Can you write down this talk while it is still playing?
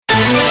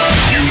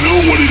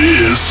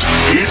This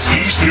is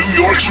East New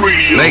York's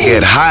radio. Make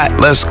it hot.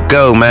 Let's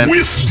go, man.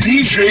 With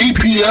DJ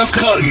PF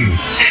Cuttin. In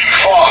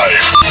 5,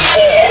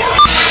 4,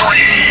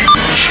 3,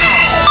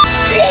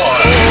 2,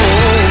 1.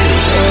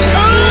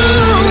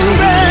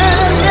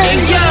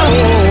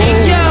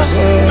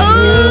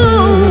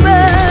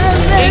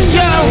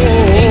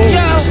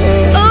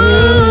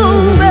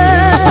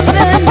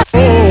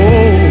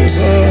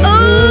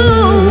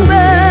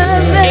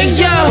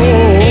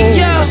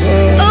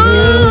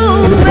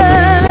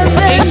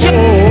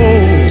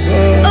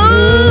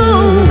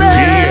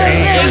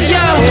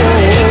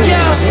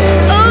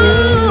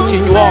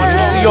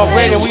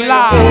 Radio, we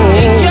live.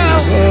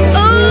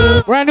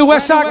 Brand new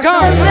Westside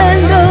Gun.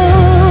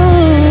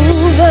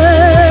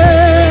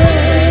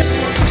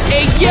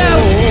 Hey yo,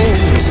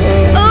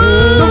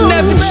 don't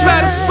never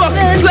try to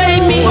fucking play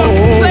me.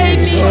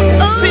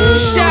 50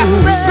 shot,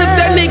 flip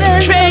that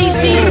nigga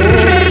crazy.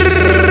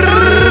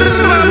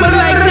 Mama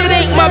like that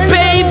ain't my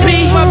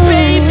baby.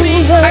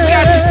 I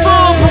got the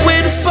phone, but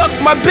where the fuck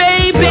my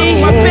baby?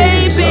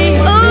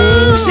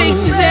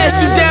 Chase his ass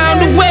through down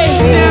the way.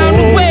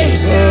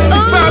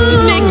 Found the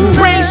nigga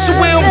brain so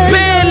we don't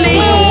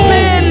barely.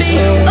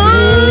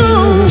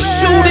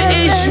 Shooter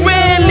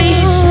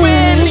Israeli.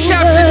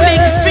 Chop the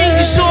nigga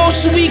fingers off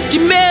so we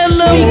can mail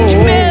him.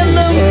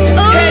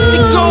 Had to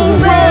go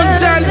wrong,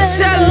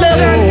 Donatella.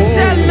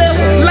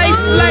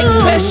 Life like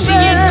Pesci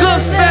and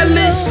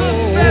Goodfellas.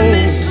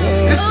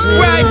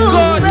 Describe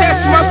God,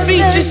 that's my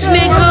features,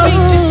 nigga.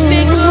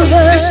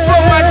 This for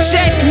my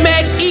Jack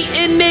Mac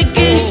eating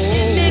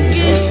niggas.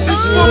 This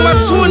for my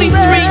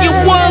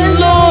 23-1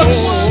 lords.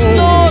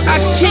 I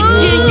kick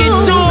in your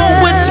door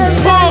with the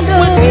pump,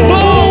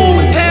 boom.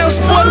 House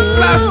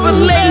butterfly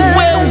fillet,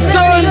 well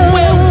done.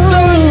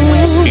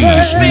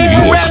 My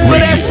favorite rapper,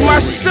 that's my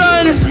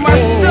son.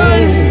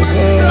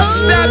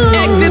 Stop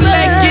acting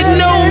like you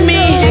know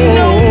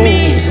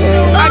me.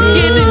 I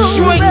get a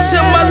joint to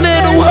my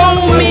little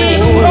homie.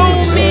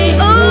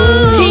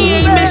 He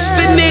ain't missed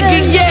a nigga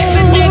yet.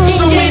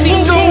 So many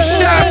dope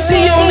shots,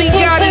 he only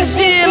got his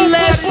ear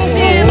left.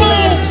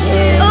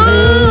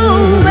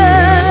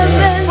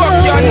 Fuck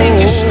y'all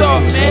niggas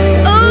stop, man.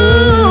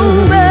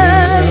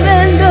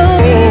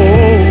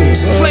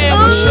 Playing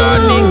with y'all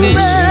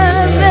niggas.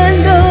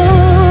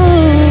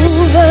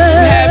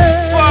 Having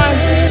fun.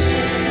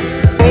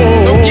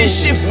 Don't get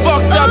shit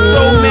fucked up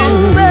though, man.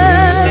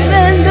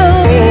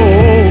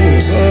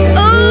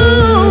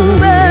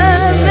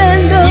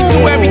 We do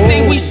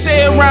everything we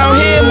say around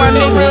here, my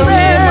nigga.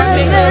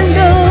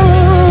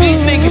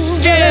 These niggas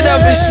scared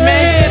of us,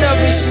 man.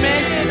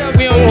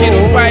 We don't get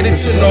invited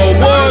to no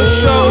award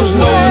shows,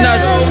 no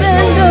nothing.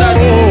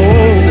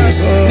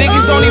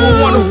 Niggas don't even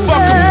wanna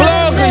fucking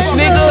bloggers,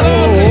 nigga.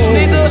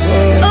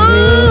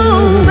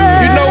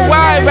 You know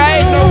why,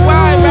 right?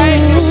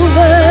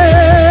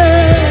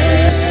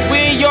 We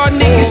in y'all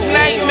niggas'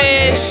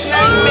 nightmares.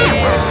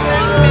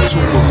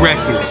 Tuba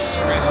Records,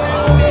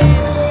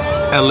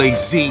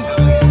 LAZ,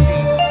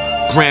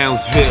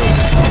 Brownsville,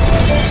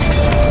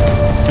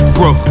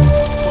 Brooklyn,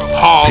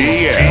 Harlem.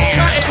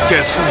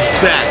 Guess who's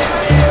back?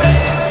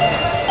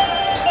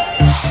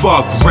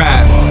 Fuck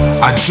rap,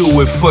 I do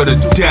it for the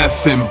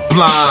deaf and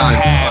blind.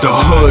 The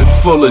hood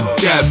full of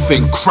death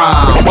and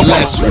crime.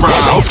 Let's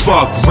rhyme.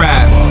 Fuck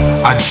rap,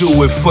 I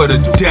do it for the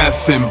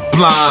deaf and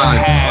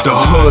blind. The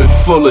hood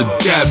full of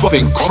death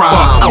and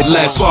crime.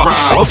 Let's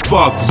rhyme.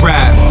 Fuck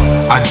rap,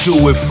 I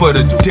do it for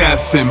the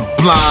deaf and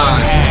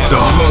blind.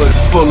 The hood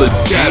full of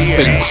death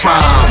and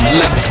crime.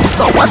 Let's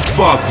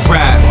fuck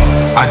rap,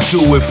 I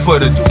do it for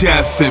the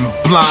deaf and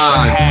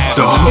blind.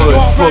 The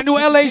hood full of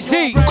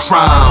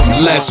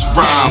crime. Let's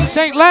rhyme.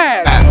 St.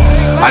 Laz.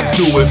 I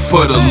do it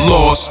for the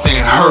lost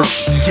and hurt.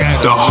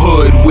 The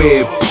hood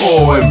where it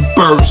pour and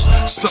burst.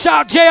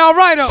 Shout J.R.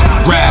 Ryder.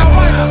 Rap,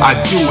 I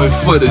do it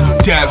for the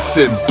deaf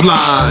and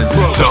blind.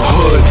 The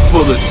hood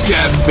full of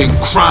death and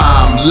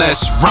crime.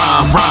 Let's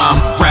rhyme.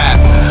 Rap,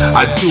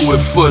 I do it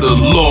for the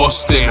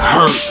lost and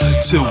hurt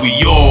till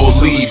we all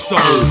leave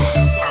Earth.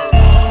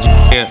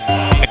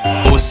 Yeah.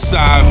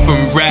 Aside from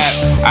rap,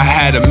 I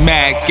had a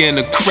Mac and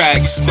a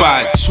crack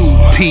spot,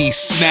 2-piece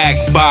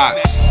snack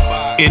box.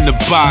 In the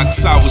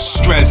box I was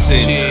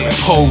stressing.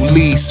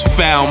 Police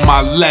found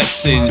my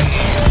lessons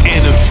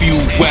and a few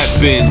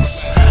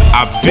weapons.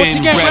 I've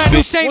been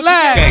reppin'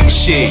 back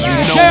shit. You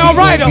know we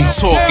won't be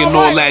talking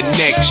all that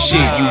next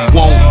shit. You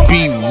won't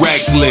be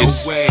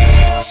reckless.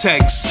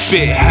 Text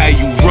spit how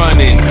you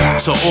running.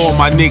 To all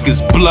my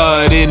niggas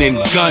bloodin' and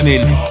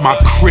gunning. My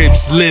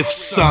Crips lift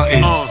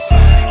something.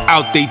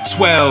 Out they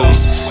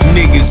 12s,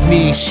 niggas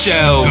need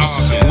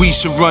shells. We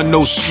should run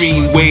those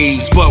stream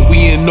waves, but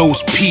we in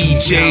those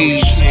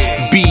PJs.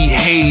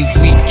 Behave,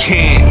 we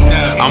can't.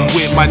 I'm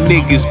with my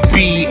niggas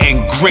B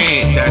and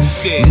Grant.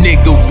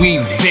 Nigga, we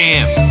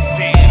vamp.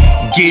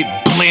 Get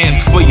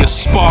bland for your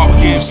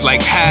sparkles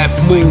like half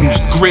moons,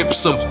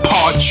 grips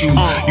apart you.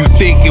 You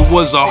think it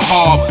was a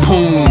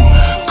harpoon?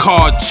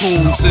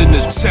 Cartoons in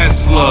the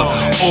Tesla,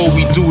 or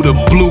we do the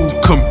blue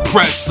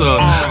compressor.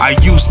 I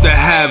used to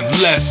have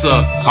lesser,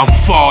 I'm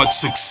Fard's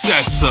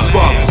successor.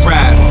 Fuck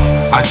rap,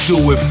 I do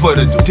it for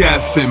the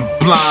deaf and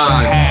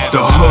blind. The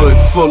hood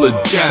full of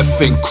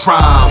death and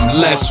crime.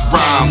 Less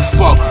rhyme,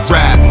 fuck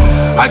rap.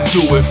 I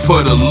do it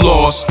for the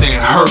lost and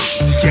hurt.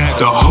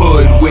 The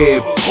hood where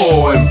it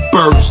pour and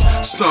burst.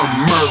 Some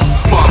mirth,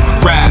 fuck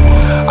rap.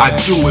 I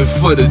do it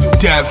for the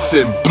deaf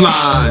and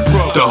blind.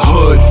 The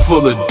hood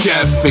full of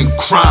death and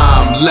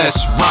crime.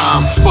 Less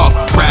rhyme, fuck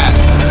rap.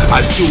 I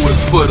do it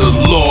for the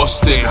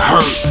lost and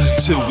hurt.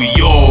 Till we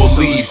all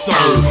leave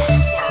Earth.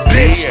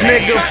 Bitch,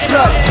 nigga,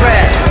 fuck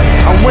rap.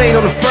 I'm waiting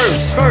on the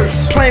first.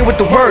 Playing with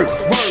the work.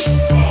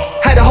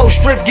 Had the whole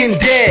strip getting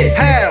dead.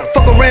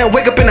 Fuck around,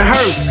 wake up in a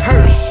hearse.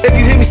 If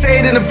you hear me say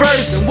it in a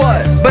verse,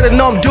 better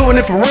know I'm doing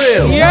it for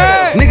real.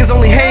 Niggas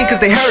only hang cause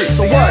they hurt.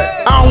 So what?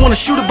 I don't wanna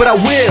shoot it, but I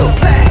will.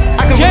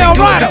 I can really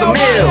do it cause I'm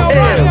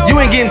ill. You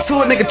ain't getting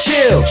to it, nigga,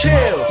 chill.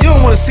 You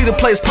don't wanna see the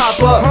place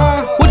pop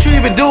up. What you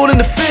even doing in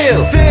the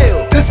field?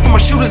 This for my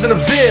shooters in the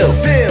Ville.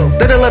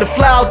 That'll let it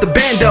fly out the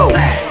bando.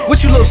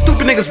 What you little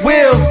stupid niggas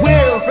will?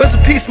 Rest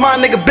in peace, my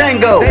nigga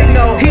Bango.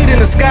 Heat in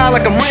the sky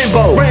like I'm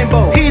Rainbow.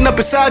 Heating up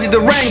inside you,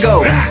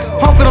 Durango.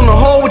 Honking on the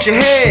hole with your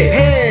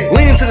head.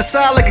 Leaning to the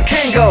side like a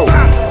Kango.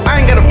 I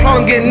ain't got a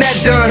problem getting that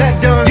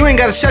done. You ain't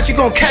got a shot, you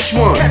gon' catch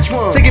one.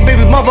 Take your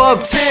baby mother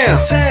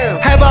uptown.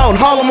 Have out in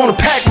Harlem on a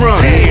pack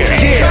run.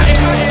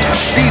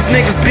 These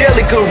niggas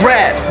barely could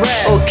rap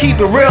or keep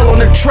it real on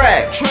the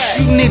track.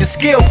 You need a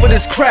skill for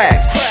this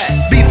crack.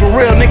 Be for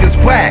real,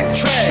 niggas whack.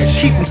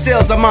 Keep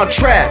themselves on my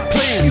trap.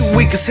 You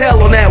weak as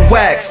hell on that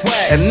wax.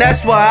 And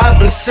that's why I've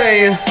been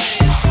saying,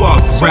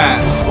 fuck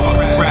rap, fuck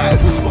rap,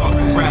 fuck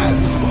rap,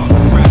 fuck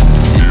rap.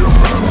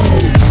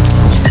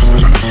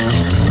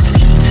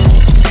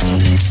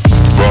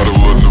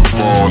 Bottle of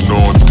Navon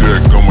on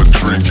deck, I'ma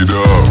drink it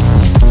up.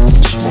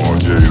 Small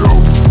Yato.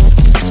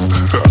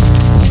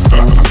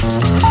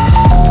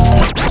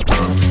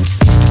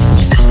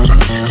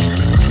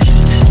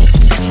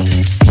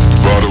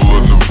 Bottle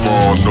of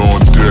Navon on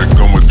deck,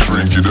 I'ma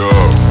drink it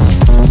up.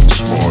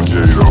 Small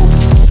Yato.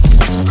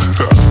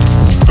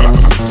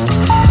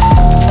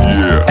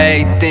 Yeah.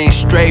 Everything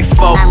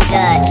straightforward. I'm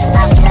good.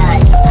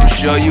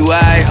 Show you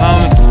I,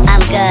 homie.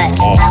 I'm good.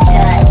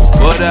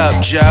 What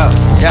up, Joe?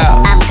 Yo.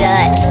 I'm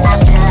good.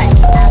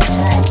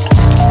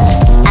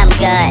 I'm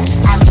good.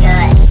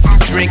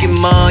 Drinking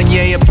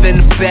Monye up in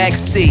the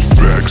backseat.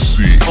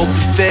 Hope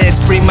the feds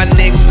free my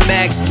nigga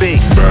Max B.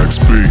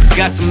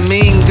 Got some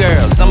mean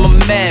girls, I'm a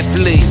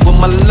mathlete. With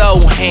my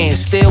low hand,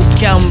 still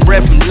counting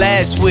bread from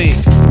last week.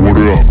 What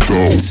up,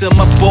 though? To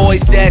my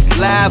boys that's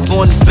live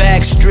on the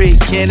back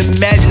street. Can't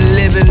imagine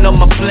living on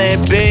my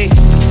plan B.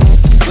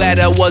 Glad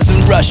I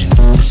wasn't rushing.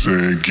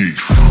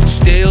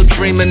 Still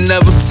dreaming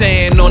of a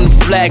tan on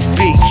the black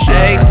beach.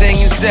 Everything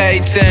is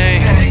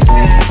everything.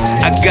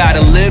 I got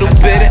a little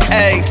bit of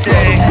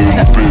everything.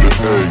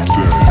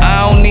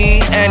 I don't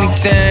need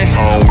anything.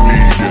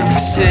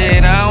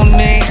 Said I don't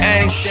need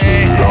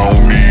anything.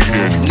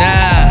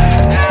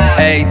 Nah,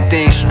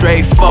 everything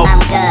straightforward. I'm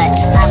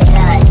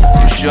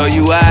good. Show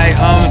you I,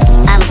 homie.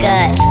 I'm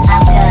good.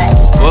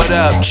 What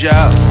up,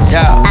 Joe?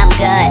 Yo. I'm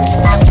good.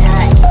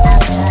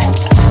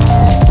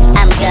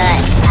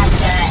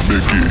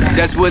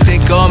 That's what they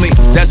call me,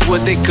 that's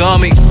what they call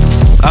me.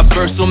 I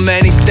burst so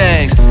many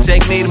things,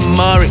 take me to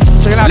Murray.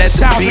 Let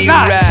the beat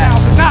ride,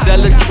 tell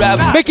the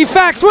driver Mickey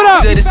Facts, what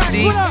up? to the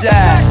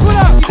seaside.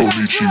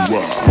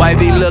 Konnichiwa.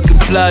 Wifey looking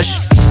plush,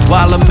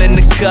 while I'm in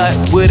the cut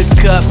with a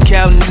cup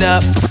counting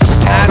up.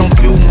 I don't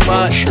do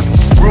much.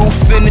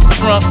 Roof in the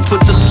trunk, put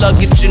the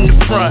luggage in the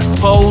front.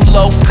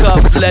 Polo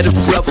cup, let it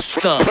brother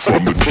stunt.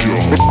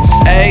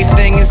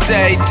 Everything is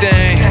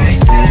everything.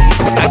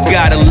 I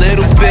got a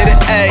little bit of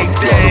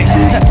everything.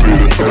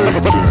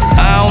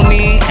 I don't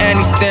need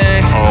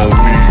anything.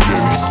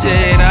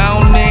 Said I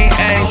don't need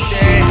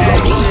anything.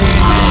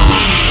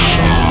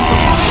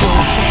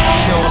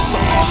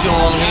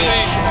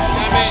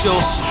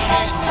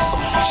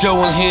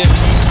 Joe in here.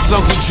 It's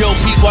Uncle Joe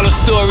Pete while the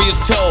story is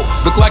told.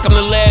 Look like I'm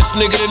the last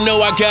nigga to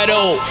know I got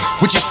old.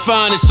 Which is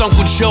fine, it's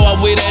Uncle Joe. I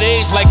wear that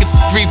age like it's a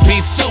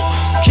three-piece suit.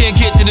 Can't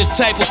get to this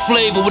type of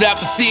flavor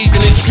without the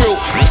seasoning true.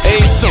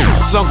 Hey, so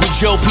it's Uncle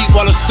Joe Pete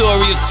while the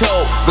story is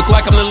told. Look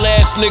like I'm the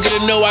last nigga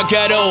to know I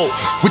got old.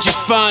 Which is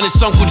fine,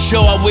 it's Uncle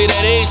Joe. I wear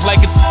that age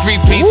like it's a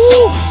three-piece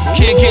suit.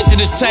 Can't get to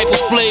this type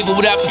of flavor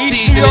without the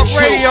seasoning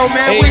true.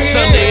 Hey,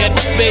 Sunday at the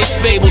Space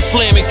Fable,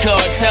 slamming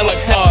cards, hella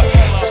hard.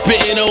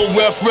 Spitting old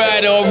Rough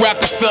Rider or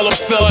Rockefeller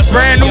fellas.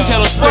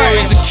 Telling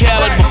stories of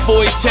Khaled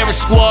before he terror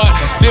squad.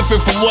 Different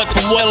from what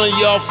I'm welling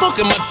y'all.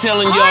 Fuck am I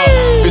telling y'all?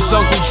 It's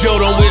Uncle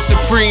Joe, don't wear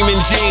Supreme in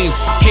jeans.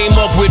 Came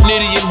up with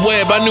Nitty and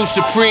Webb, I knew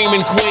Supreme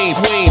in Queens.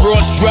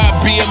 Ross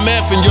dropped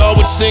BMF and y'all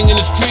would sing in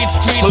the streets.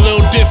 A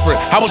little different,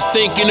 I was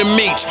thinking of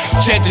Meech.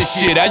 Check this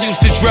shit, I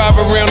used to drive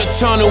around the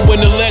tunnel in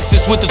the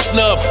Lexus with the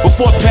snub.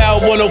 Before Power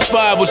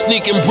 105 was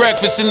sneaking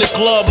breakfast in the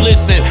club.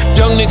 Listen,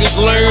 young niggas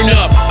learn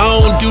up. I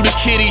don't do the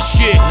kiddie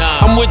shit.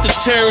 I'm with the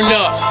turn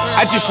up.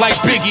 I just like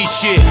Biggie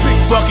shit.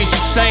 Fuck is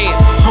you saying?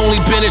 Only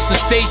been a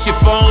sensation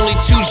for only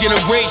 2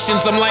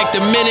 generations. I'm like the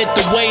minute,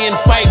 the way and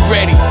fight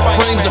ready.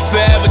 Frames are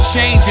forever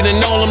changing, and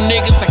all them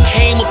niggas I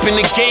came up in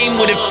the game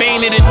with it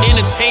fainted and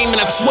entertained.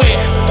 entertainment, I swear.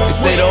 They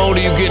say the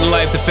older you get in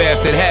life, the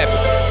faster it happens.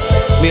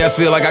 Me, I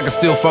feel like I can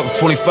still fuck with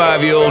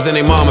 25-year-olds and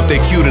their mom if they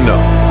cute enough.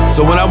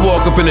 So when I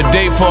walk up in a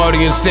day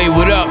party and say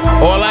what up,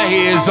 all I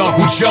hear is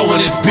Uncle Joe and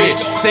his bitch.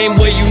 Same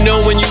way you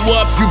know when you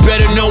up, you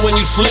better know when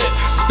you slip.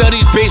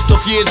 Studies based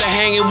off years of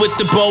hanging with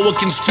the boa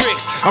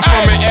constricts. I'm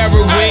from an era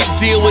where they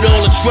deal with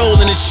all the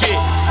trolling and shit.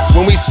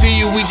 When we see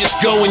you, we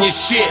just go in your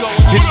shit.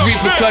 It's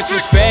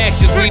repercussions for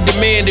actions, we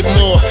demand it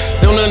more.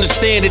 Don't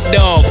understand it,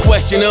 dawg.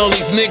 Question all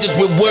these niggas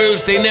with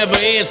words they never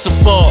answer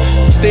for.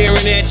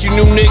 Staring at you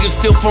new niggas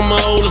still from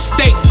my old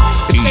estate.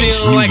 It's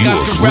feeling like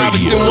Oscar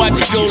Robertson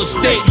watching Golden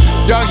State.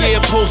 Y'all hear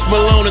Post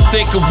Malone and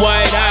think of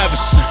Wyatt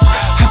Iverson.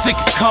 I think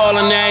of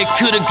Carlin, now he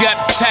could've got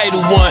the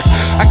title one.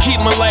 I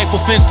keep my life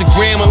off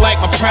Instagram like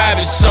my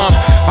private son.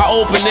 I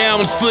open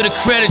albums for the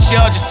credits,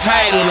 y'all just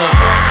title them.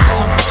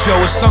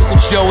 It's Uncle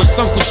Joe, it's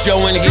Uncle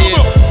Joe in here.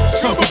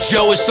 It's Uncle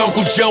Joe, it's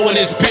Uncle Joe and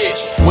his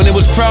bitch. When there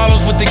was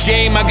problems with the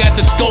game, I got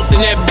the scope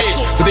in that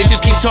bitch. But they just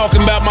keep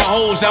talking about my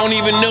hoes, I don't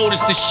even notice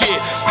the shit.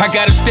 I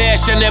got a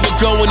stash, I never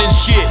going in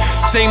shit.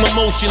 Same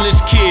emotionless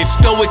kid,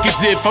 stoic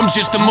as if I'm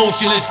just a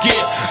motionless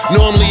gift.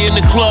 Normally in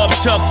the club,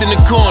 tucked in the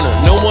corner,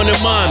 no one to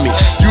mind me.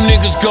 You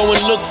niggas go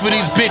and look for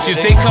these bitches,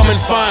 they come and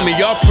find me.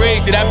 Y'all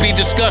praise it, I be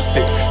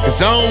disgusted.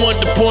 Cause I don't want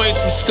the points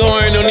from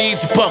scoring on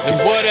easy buckets.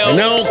 And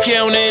I don't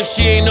count her if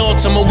she ain't on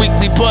to my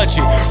weekly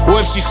budget.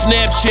 Or if she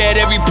Snapchat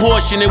every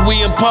portion and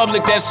we in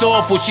public, that's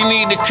awful, she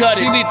need to cut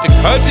it. She need to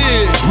cut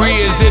it.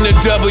 Ria's in the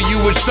W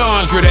with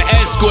Sandra, the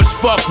escorts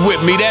fuck with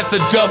me, that's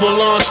a double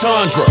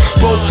entendre.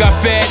 Both got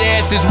fat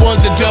asses,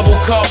 one's a double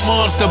cup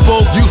monster.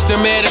 Both used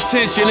to mad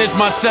attention, it's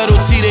my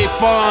subtlety they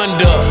fond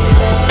of.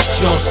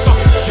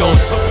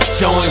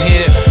 Joe in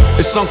here.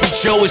 It's Uncle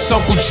Joe, it's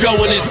Uncle Joe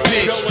and his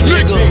bitch,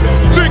 nigga.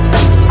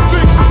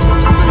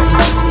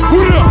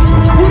 What up?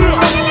 What up?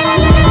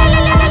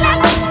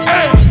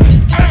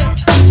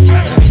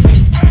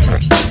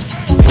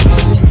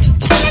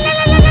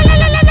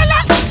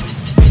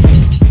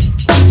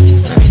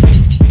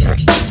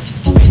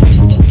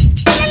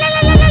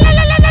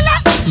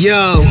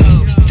 Yo,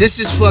 this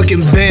is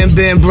fucking Bam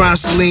Bam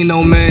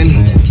Bronsolino, man.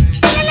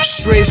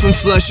 Straight from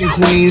Flushing,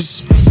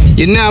 Queens.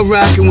 You're now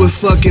rocking with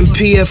fucking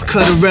PF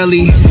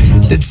Cuttarelli,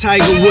 the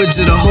Tiger Woods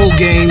of the whole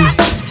game.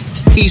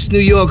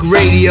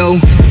 EastNYRADIO,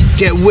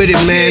 get with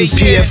it, man.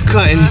 PF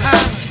Cuttin,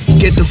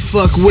 get the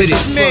fuck with it.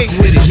 Fuck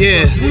with it,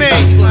 yeah.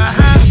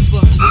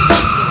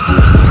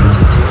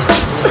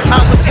 I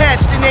was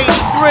hatched in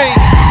 '83.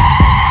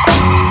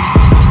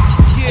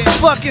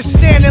 Fucking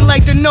standing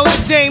like the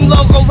Notre Dame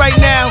logo right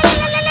now.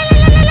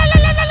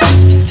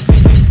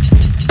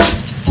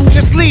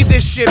 Just leave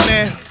this shit,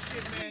 man.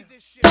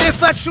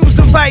 If I choose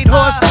the right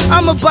horse,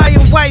 I'ma buy a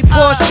white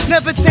Porsche.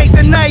 Never take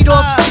the night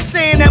off. You're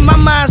saying that my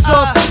mind's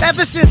off.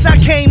 Ever since I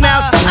came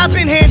out, I've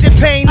been handed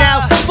pain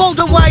out. Fold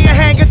a wire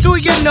hanger through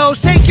your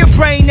nose, take your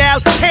brain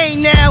out. Hey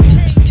now,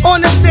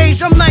 on the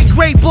stage I'm like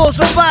great balls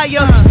of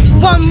fire.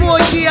 One more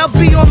year I'll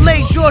be on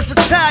Lake George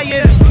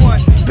retired.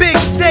 Big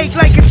steak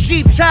like a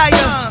Jeep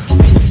tire.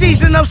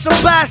 Season up some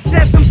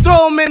biceps, I'm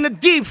throw 'em in the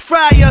deep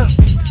fryer.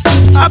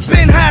 I've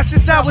been high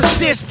since I was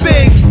this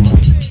big.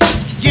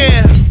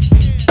 Yeah.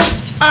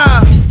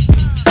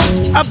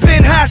 I've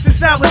been high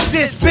since I was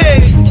this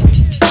big.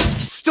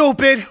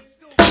 Stupid.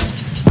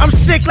 I'm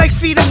sick like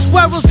feet of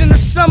squirrels in the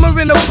summer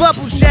in a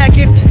bubble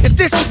jacket. If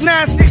this was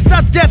 9-6,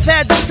 I'd def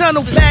had the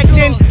tunnel packed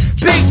in.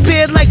 Big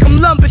beard like I'm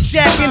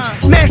lumberjacking.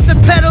 Mash the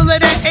pedal of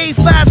that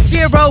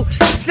 850.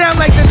 Sound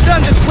like the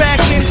thunder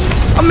cracking.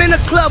 I'm in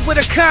a club with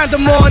a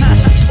condom on,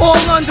 all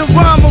Under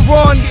Armour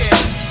on.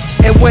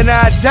 And when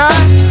I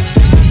die,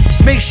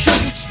 make sure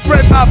you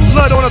spread my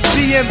blood on a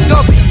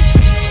BMW.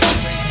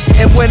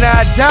 And when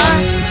I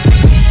die,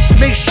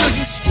 make sure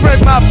you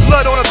spread my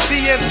blood on a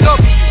BMW.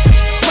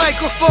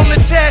 Microphone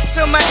attached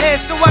to my head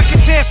so I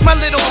can dance my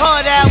little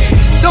heart out.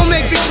 Don't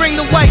make me bring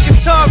the white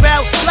guitar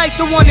out like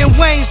the one in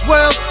Wayne's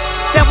World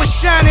that was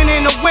shining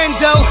in the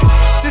window.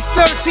 Since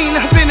 13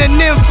 I've been a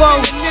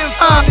nympho.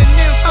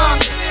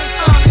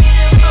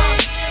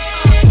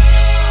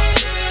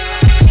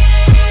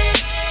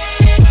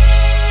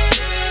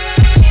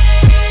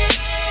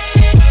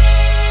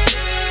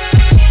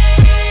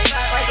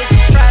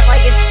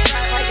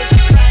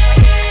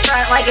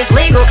 Like it's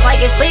legal, like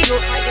it's legal,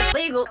 like it's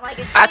legal, like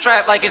it's legal. I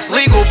trap like it's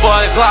legal,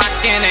 boy, Glock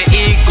and an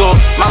eagle.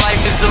 My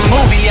life is a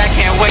movie, I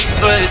can't wait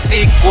for the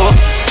sequel.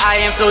 I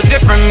am so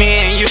different,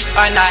 me and you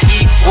are not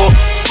equal.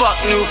 Fuck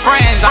new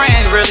friends, I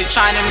ain't really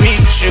trying to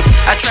meet you.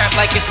 I trap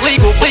like it's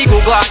legal,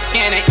 Glock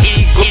and an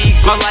eagle.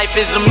 My life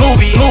is a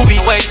movie,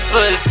 wait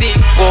for the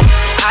sequel.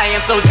 I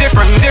am so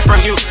different,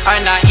 you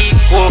are not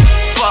equal.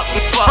 Fuck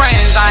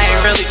friends, I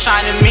ain't really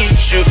trying to meet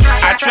you.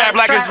 I I trap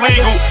like it's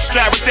legal,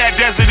 strapped with that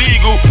Desert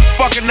Eagle.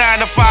 Fucking 9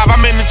 to 5,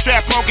 I'm in the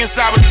trap smoking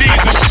sour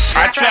diesel.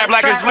 I trap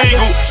like it's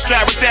legal,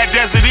 strapped with that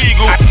Desert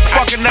Eagle.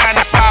 Fucking 9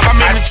 to 5,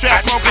 I'm in the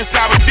trap smoking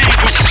sour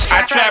diesel.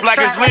 I trap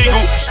like it's legal,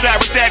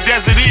 strapped with that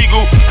Desert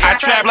Eagle. I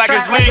trap like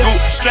it's legal,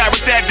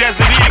 strapped with that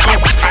Desert Eagle.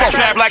 Fuck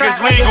trap like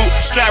it's legal,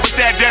 strapped with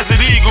that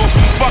Desert Eagle.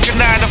 Fucking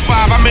 9 to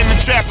 5, I'm in the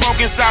trap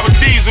smoking sour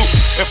diesel.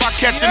 If I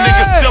catch a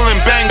nigga stealing,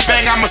 bang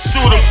bang, I'ma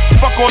shoot him.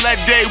 Fuck all that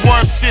day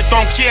one shit,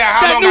 don't care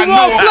how long I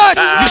knew him.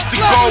 Used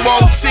to go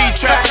OT,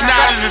 trapping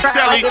out of the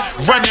telly,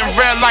 running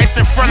red lights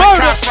in front of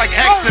cops like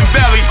X and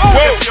Belly.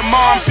 If your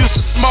moms used to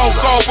smoke,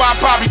 I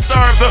probably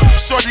served her.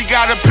 Shorty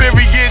got a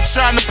period,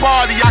 trying to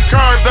party, I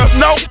curved her.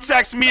 No, she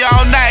text me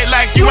all night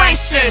like you ain't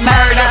shit,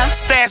 murder.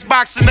 Stash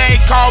boxing A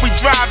car, we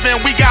driving,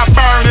 we got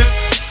burners.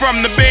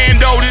 From the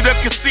bando to the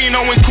casino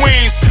in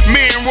Queens,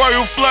 me and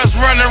Royal Flush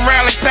running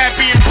around like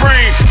Pappy and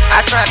Preem.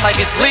 I trap like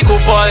it's legal,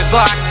 boy,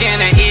 Glock and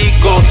an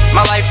eagle.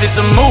 My life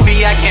is a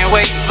movie, I can't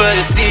wait for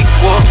the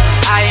sequel.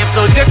 I am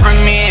so different,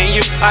 me and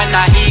you are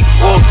not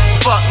equal.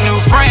 Fuck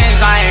new friends,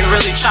 I ain't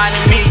really trying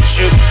to meet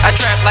you. I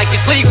trap like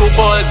it's legal,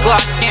 boy,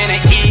 Glock and an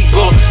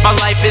eagle. My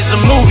life is a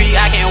movie,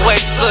 I can't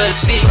wait for the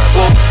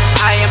sequel.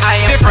 I am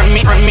different,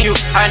 me from you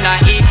are not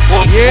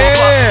equal.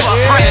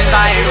 Fuck friends,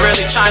 I ain't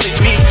really trying to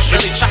meet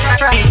you.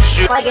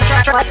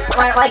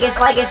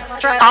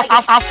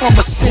 I'm from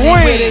a city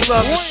where they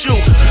love to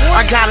shoot.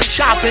 I got a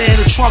chopper in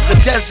the trunk, a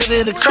desert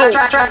in the coupe.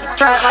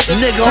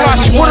 Nigga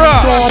only money,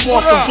 throw him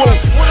off the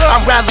roof.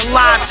 I'd rather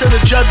lie to the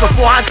judge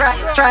before I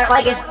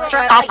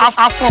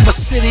I'm from a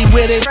city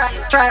where they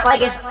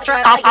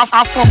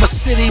I'm from a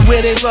city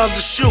where they love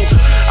to shoot.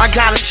 I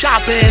got a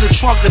chopper in the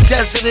trunk, a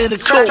desert in the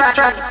coupe.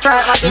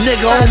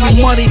 Nigga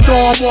only money,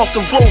 throw him off the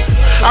roof.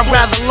 I'd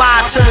rather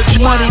lie to the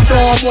money, throw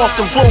him off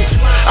the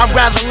roof. I'd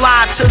rather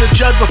lie to the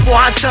judge before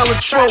I tell the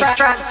truth.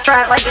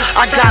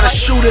 I got a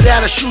shooter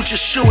that'll shoot your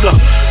shooter.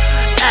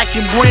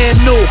 Acting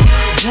brand new,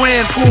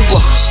 brand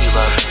pooper.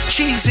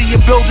 Cheesy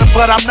your building,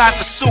 but I'm not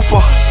the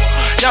super.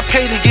 Y'all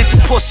pay to get the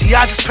pussy,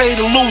 I just pay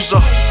the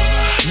loser.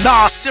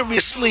 Nah,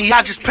 seriously,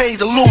 I just paid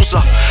the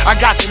loser. I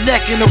got the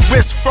neck and the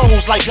wrist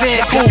froze like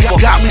Vancouver.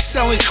 Got me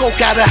selling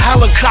coke out of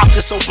helicopter,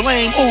 so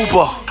blame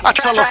Uber. I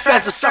tell the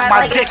feds to suck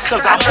my dick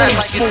cause I move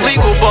smooth. It's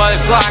legal, boy,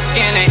 Glock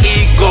and an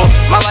eagle.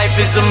 My life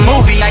is a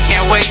movie, I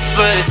can't wait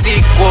for the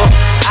sequel.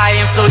 I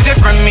am so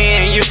different, me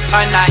and you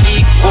are not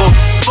equal.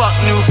 Fuck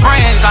new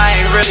friends, I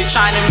ain't really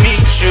trying to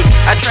meet you.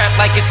 I trap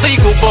like it's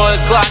legal, boy,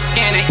 Glock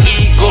and an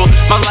eagle.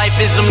 My life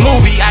is a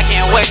movie, I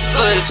can't wait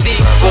for the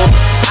sequel.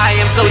 I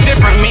am so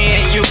different, me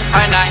and you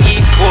are not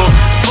equal.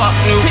 Fuck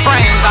new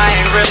friends, I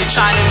ain't really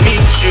trying to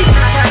meet you.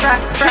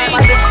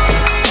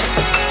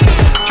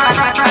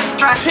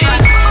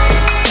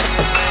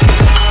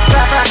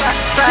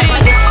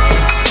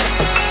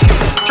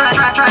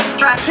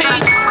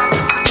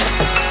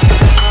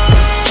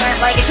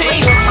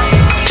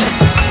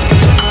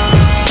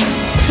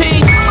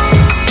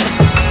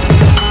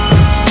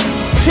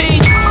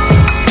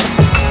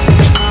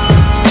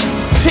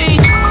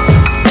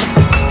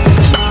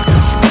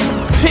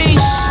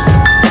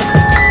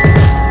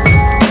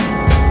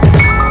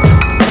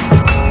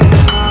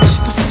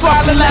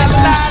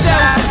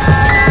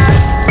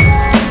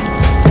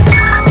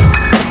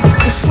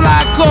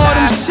 God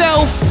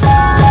himself,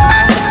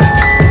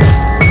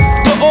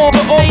 the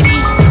Almighty,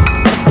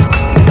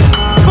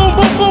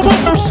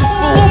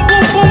 merciful.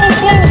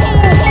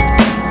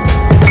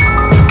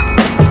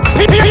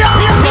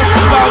 Enough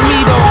about me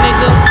though,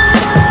 nigga.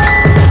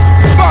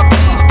 Fuck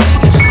these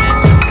niggas, man.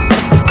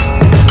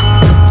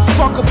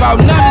 Fuck about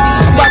none of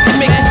these niggas. About to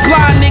make a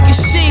blind nigga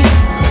see.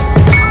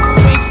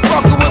 You ain't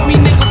fucking with me,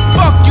 nigga.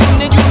 Fuck you,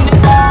 nigga.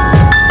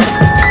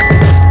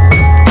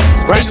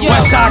 Hey,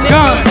 Westside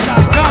Gun.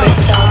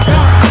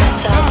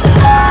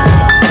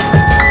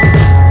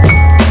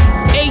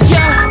 Hey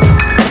yo,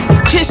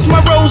 kiss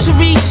my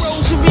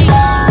rosaries,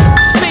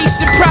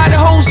 face and pride of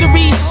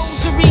hosaries.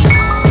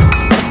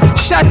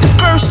 Shot the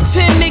first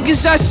 10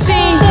 niggas I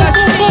seen,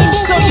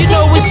 so you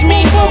know it's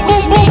me.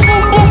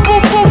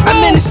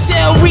 I'm in the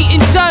cell reading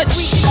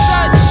Dutch.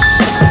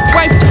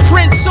 Wipe the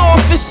prince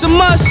off, it's a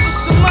must.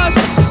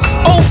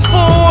 04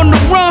 on the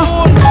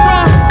run.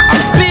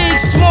 I'm big,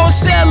 small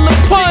cell of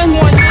pun.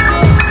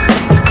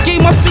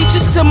 Gave my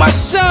features to my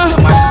son.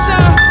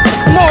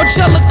 More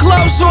jello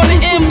gloves on the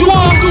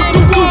M1.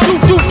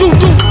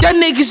 That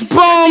niggas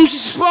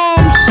bums.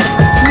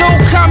 No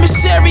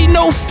commissary,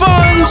 no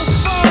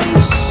funds.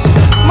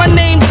 My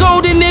name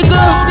Golden,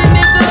 nigga.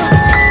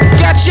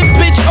 Got your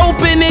bitch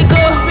open,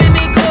 nigga.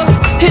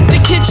 Hit the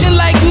kitchen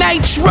like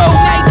Nitro.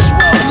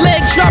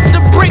 Leg drop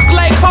the brick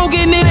like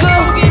Hogan, nigga.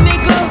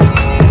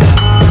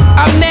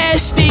 I'm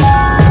nasty.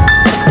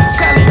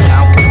 Telling you,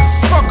 I don't give a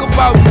fuck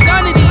about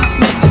none of these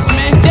niggas,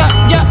 man.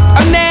 Yeah,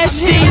 I'm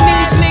nasty.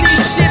 These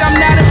niggas shit, I'm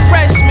not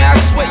impressed, man. I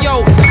swear,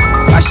 yo,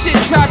 my shit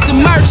dropped the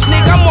merch,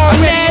 nigga. I'm all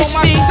nasty.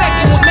 On my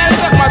second one, matter of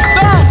fact, my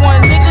third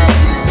one, nigga.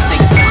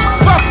 Niggas can't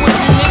fuck with me.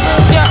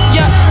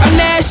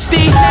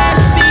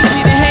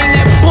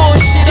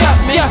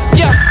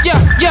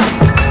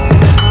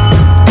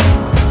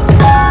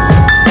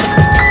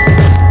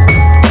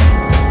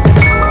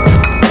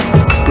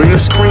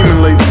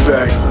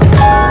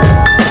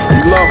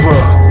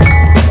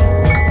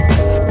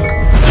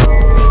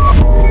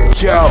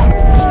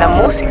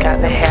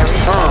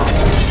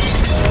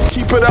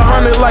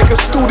 like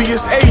a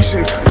studious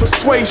Asian.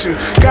 Persuasion,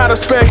 got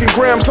us back in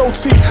grams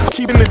OT.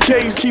 Keeping the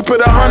days, keep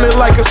it 100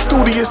 like a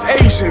studious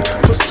Asian.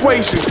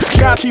 Persuasion,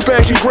 got keep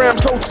back in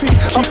grams OT.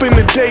 Up in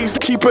the days,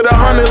 keep it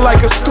 100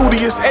 like a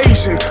studious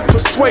Asian.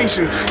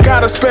 Persuasion,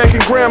 got us back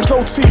in grams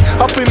OT.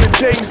 Up in the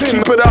days,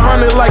 keep it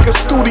 100 like a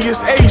studious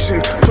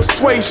Asian.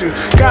 Persuasion,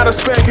 got us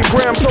back in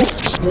grams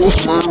OT.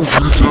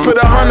 Keep it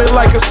 100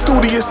 like a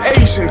studious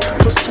Asian.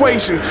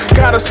 Persuasion,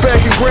 got us back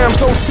in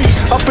grams OT.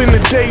 Up in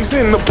the days,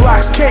 in the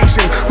blocks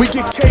Cajun. We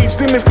get caged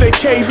in if they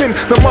cave in.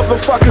 The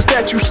motherfuckers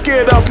that you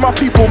scared of, my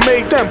people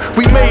made them.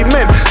 We made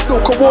men,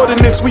 so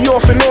coordinates. We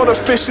off in order,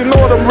 fish in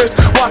autumn wrist.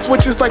 Watch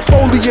witches like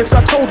foliates.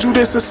 I told you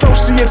this.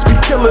 Associates be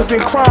killers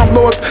and crime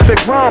lords. They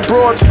grind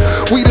broads.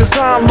 We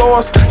design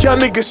laws. Y'all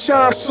niggas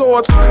shine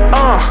swords.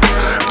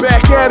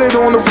 Back at it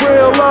on the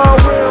real low.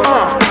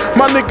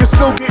 My niggas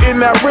still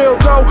getting that real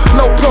dough.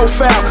 Low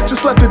profile,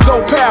 just let the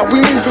dough out. We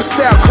moving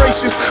style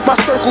gracious. My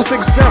circle's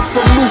exempt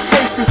from new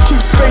faces.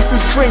 Keep spaces,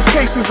 drink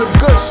cases of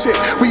good shit.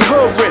 We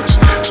hood rich,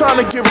 trying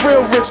to get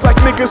real rich like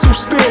niggas who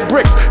steal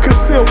bricks.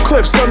 Conceal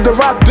clips under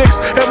our dicks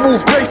and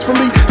move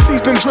gracefully.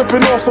 Seasoning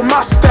dripping off of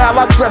my style,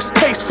 I dress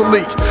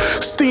tastefully.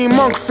 Steam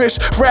monkfish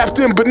wrapped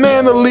in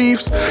banana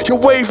leaves. Your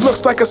wave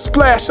looks like a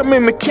splash, I'm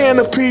in the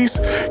canopies.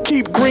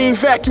 Keep green,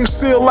 vacuum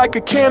seal like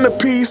a can of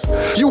peas.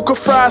 You can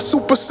fry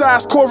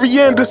supersized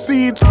coriander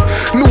seeds.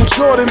 New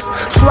Jordans,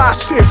 fly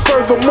shit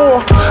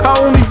furthermore. I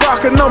only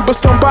rock a number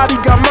somebody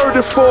got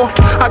murdered for.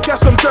 I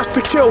guess I'm just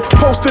to kill,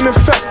 posting in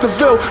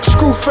Festiville.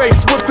 Screw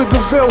face with the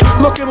DeVille,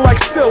 looking like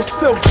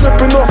silk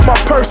dripping off my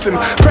person.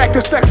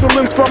 Practice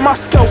excellence by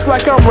myself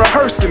like I'm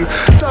rehearsing.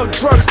 Thug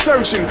drug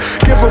surgeon,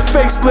 give a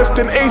facelift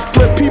and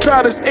A-flip. Peep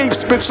out his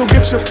apes, bitch, you'll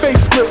get your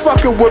face split.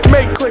 Fucking with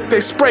make click,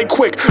 they spray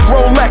quick.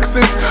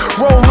 Rolexes,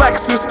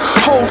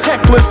 hold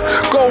heckless.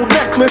 Gold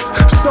necklace,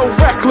 so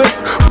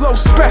reckless. Blow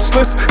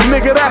specialist,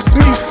 nigga, that's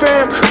me,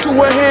 fam. Do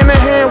a hand in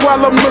hand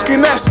while I'm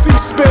looking at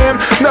C-SPAN.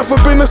 Never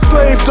been a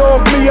slave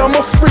dog, me, I'm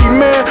a free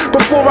man.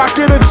 Before I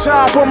get a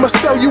job, I'ma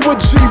sell you a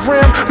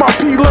G-Ram. My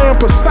P-Lam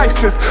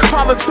preciseness,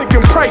 politic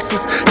and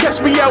prices.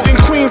 Catch me out in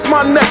Queens,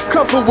 my neck's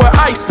covered with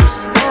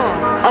ISIS.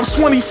 I'm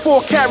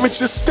 24 carats,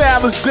 your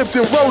style is dipped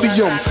in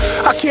rhodium.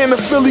 I can't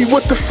affiliate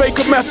with the fake,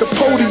 I'm at the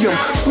podium.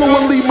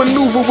 Fluently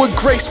maneuver with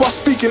grace while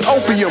speaking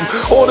opium.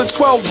 Order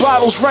 12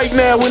 bottles right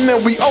now and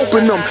then we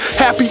open them.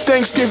 Happy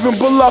Thanksgiving,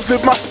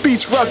 beloved, my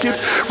speech rugged.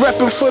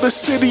 Reppin' for the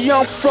city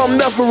I'm from,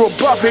 never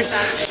above it.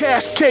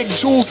 Cash, cake,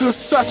 jewels and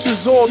such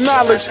is all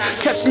knowledge.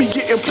 Catch me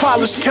getting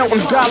polished,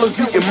 counting dollars,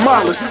 eating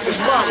mollusk.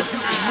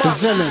 The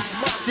villains,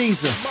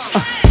 Caesar.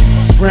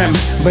 Rim,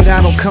 but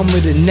I don't come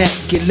with a neck.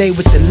 Get laid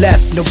with the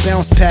left, no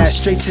bounce pass,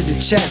 straight to the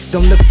chest.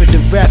 Don't look for the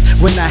ref.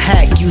 When I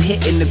hack, you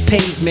hitting the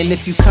pavement.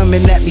 If you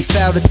coming at me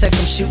foul, the tech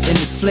I'm shooting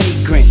is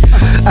flagrant.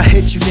 I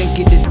hit you, then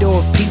get the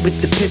door. Pete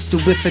with the pistol.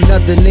 If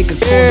another nigga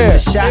calling a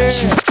shot,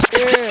 shoot.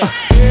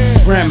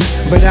 Rim,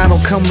 but I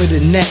don't come with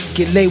a neck.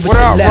 Get laid with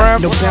the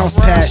left, no bounce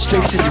pass,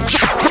 straight to the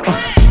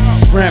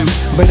rim,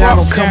 but I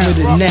don't come with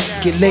a neck.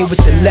 Get laid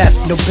with the left,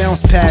 no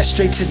bounce pass,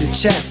 straight to the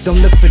chest. Don't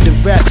look for the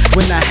ref.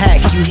 When I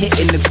hack, you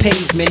hitting the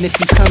pavement. If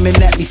you coming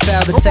at me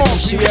foul, the tech I'm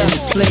shooting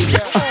is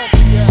flagrant.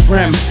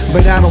 Rim,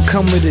 but I don't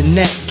come with a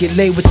neck. Get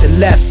laid with the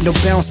left, no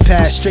bounce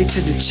pass, straight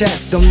to the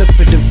chest. Don't look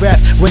for the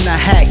ref. When I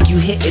hack, you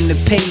hitting the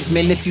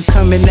pavement. If you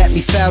coming at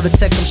me foul, the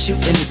tech I'm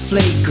shooting is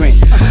flagrant.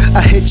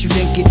 I hit you,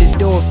 then get the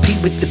door.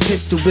 Pete with the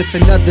pistol. If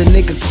another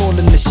nigga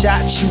calling the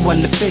shots, you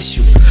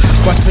unofficial.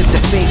 Watch for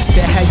the fakes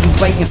that had you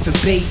waiting for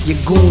bait. Your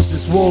goons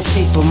is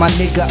wallpaper, my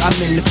nigga, I'm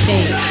in the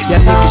paint. Y'all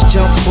niggas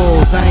jump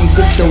balls, I ain't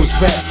with those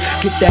reps.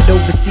 Get that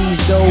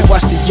overseas though,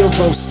 watch the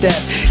Euro step.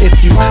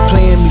 If you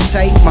playing me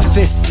tight, my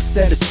fist is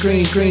set a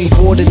screen. Green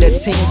border that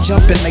team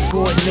jumping like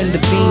Gordon in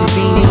the bean.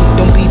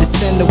 Don't be the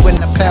center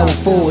when I power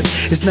forward.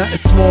 It's nothing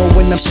small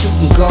when I'm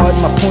shooting guard.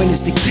 My point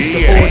is to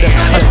keep the order.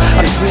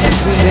 I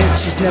green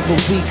inches, never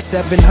weak.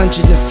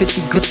 750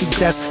 gritty,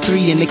 that's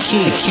 3 in the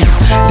key.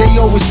 They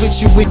always with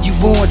you when you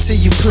born till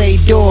you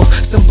played off.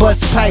 Some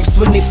bust pipes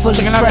when they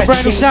fully pressed.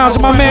 Brand new sounds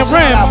of my man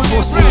Ram.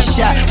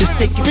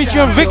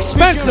 Featuring Vic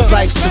Spencer.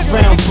 Life's a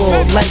round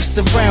ball, life's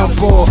a round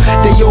ball.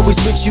 They always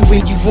with you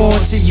when you born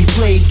till you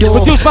played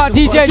off. Produced by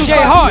DJ J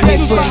Hart. They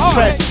fully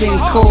pressed in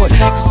court.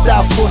 So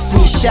stop forcing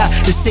your shot.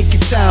 Just take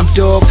your time,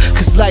 dog.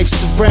 Cause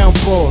life's a round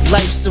ball,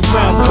 life's a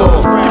round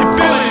ball.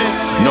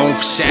 Known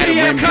for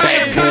shattering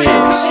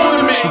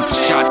backboards. Shoot the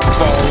shot to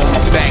fall on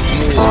the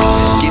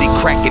backboard. Get it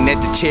cracking at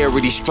the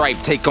charity stripe.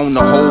 Take on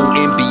the whole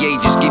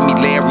NBA. Just give me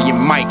Larry and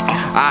Mike.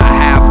 I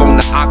have on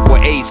the Aqua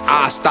Ace.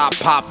 I stop,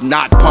 pop,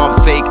 not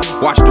pump fake.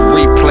 Watch the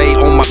replay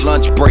on my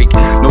lunch break.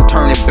 No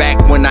turning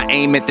back when I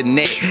aim at the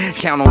neck.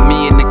 Count on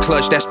me in the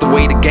clutch. That's the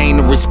way to gain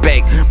the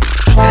respect.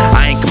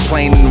 I ain't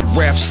complaining to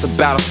refs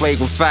about a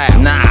flagrant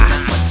foul. Nah,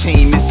 my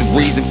team is the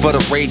reason for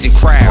the raging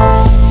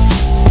crowd.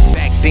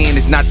 Back then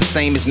it's not the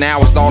same as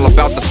now. It's all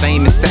about the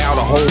fame and style.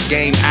 The whole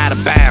game out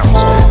of bounds.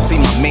 See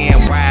my man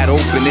wide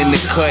open in the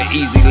cut.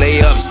 Easy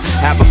layups.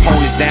 Have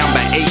opponents down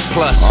by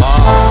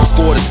 8+.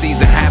 Score the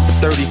season half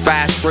for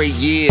 35 straight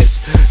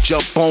years.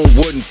 Jump on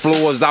wooden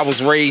floors, I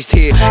was raised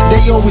here.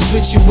 They always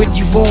with you when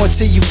you born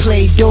till you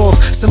played off.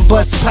 Some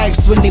bust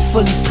pipes when they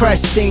fully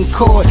pressed in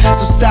court.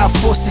 So stop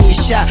forcing your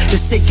shot,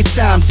 just take your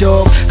time,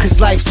 dog.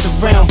 Cause life's a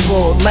round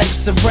ball,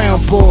 life's a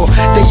round ball.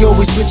 They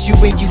always with you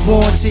when you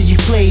born till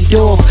you played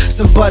off.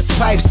 Some bust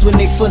pipes when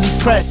they fully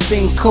pressed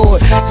in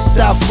court. So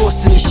stop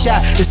forcing your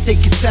shot, just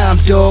take your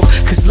time, dog.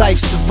 Cause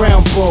life's a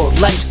round ball,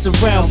 life's a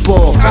round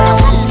ball.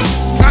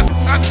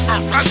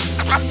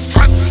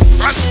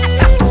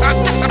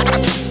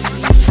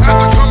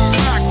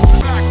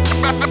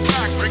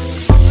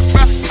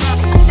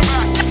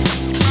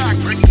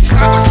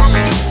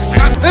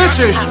 This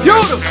is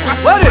beautiful.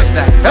 What is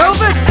that,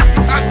 velvet?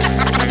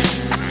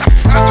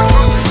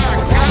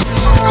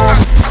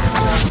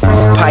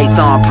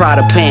 Python,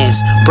 Prada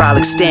pants,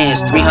 brolic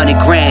stands, 300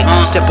 grand.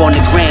 Step on the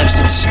grams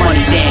to this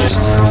money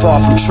dance. Far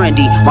from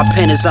trendy, my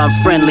pen is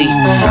unfriendly.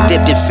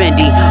 Dipped in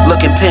Fendi,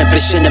 looking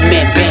pimpish in the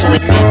mint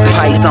Bentley.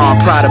 Python,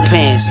 Prada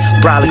pants,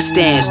 brolic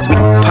stands.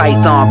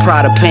 Python,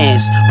 Prada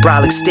pants,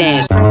 brolic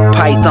stands.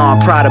 Python,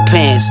 Prada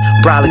pants,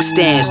 brolic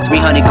stands,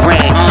 300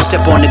 grand.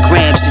 Step on the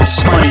grams to this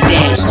money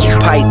dance.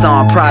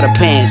 Python, Prada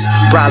pants,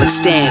 brolic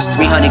stands,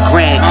 300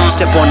 grand.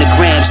 Step on the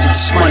grams to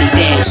this money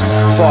dance.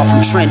 Far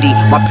from trendy,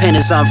 my pen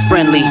is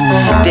unfriendly.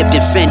 Dipped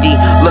in Fendi,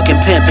 looking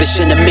pimpish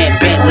in the mint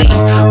Bentley.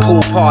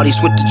 Pool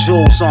parties with the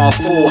jewels on,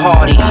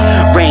 foolhardy.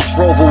 Range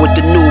Rover with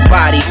the new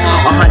body.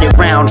 100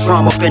 round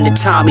drum up in the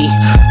Tommy.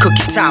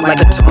 Cookie top like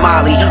a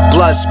tamale.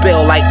 Blood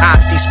spill like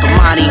Asti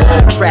Spumani.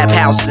 Trap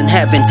houses in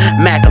heaven.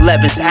 Mac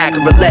 11s,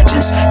 accurate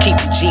legends. Keep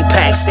the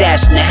G-Pack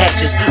stashed in the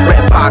hedges.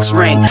 Red Fox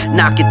ring.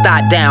 Knock your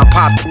thigh down,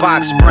 pop the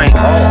box spring.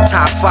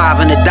 Top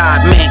 5 in the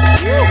dot mink.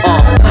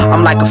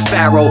 I'm like a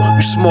pharaoh.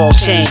 You small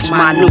change,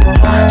 minute.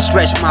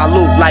 Stretch my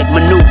loot like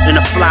Manute in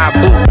a fly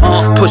boot.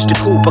 Push the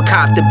Cooper,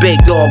 cop the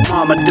big dog,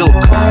 Mama Duke.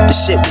 The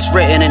shit was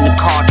written in the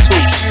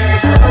cartouche.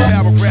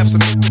 Paragraphs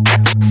of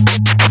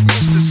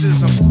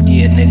mysticism.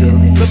 Yeah, nigga.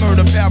 The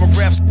murder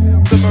paragraphs.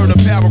 The murder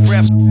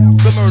paragraphs.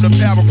 The murder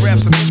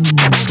paragraphs of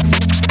mysticism.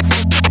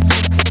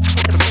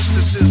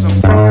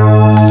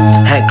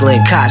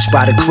 Heckling Koch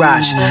by the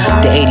crotch.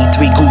 The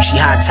 83 Gucci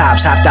hot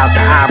tops hopped out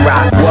the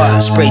IROC. What?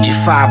 Sprayed your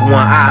 5-1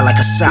 eye like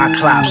a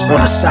cyclops on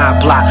a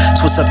side block.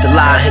 Twist up the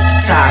line, hit the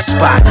tie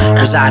spot.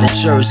 Reside in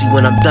Jersey.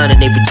 When I'm done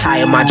and they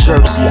retire my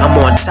jersey, I'm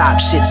on top,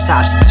 shit's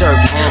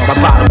topsy-turvy. My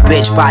bottom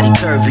bitch, body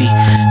curvy.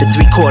 The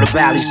 3/4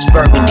 valleys is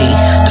burgundy.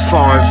 The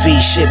foreign V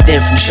shipped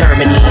in from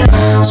Germany.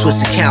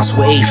 Swiss accounts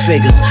with 8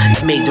 figures.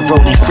 It made the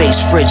rolling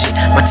face frigid.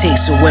 My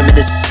taste in women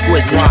is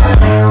exquisite.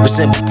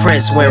 Resemble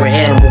Prince wearing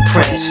animal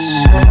prints.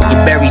 You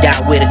buried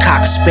out with a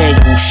cocker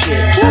spaniel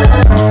shit.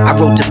 I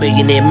wrote the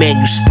millionaire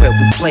manuscript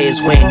with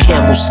players wearing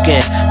camel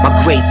skin. My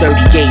great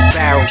 38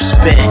 barrel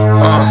spin.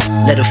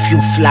 Let a few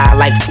fly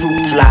like fruit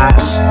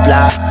flies.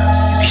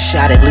 Be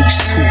shot at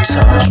least 2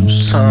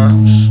 times.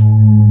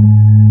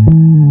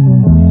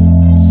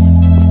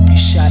 Be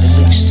shot at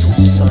least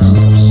 2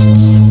 times.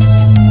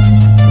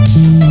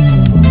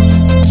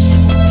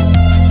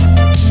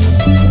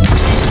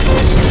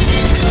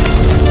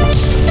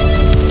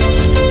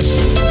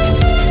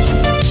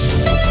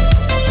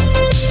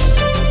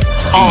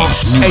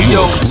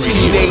 Ayo,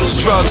 teenage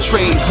drug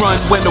trade, run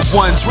when the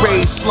ones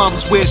raise.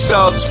 Slums where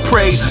thugs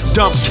pray,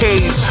 dump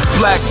K's.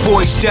 Black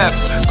boy deaf,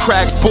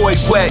 crack boy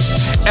wet.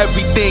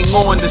 Everything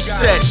on the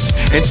set.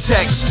 And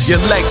text, your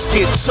legs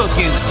get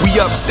tookin'. We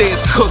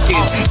upstairs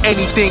cooking.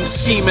 Anything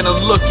scheming or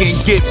looking,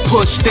 get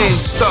pushed in.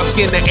 Stuck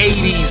in the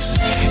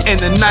 80s. In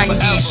the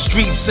 90s,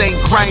 streets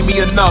ain't grimy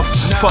enough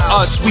for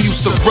us. We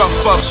used to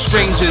rough up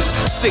strangers.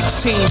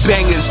 16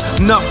 bangers,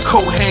 enough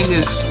coat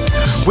hangers.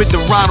 With the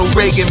Ronald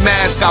Reagan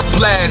mask, I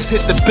blast,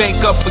 hit the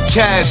bank up for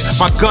cash.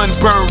 My gun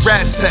burn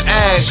rats to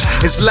ash.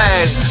 It's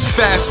last,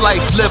 fast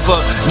life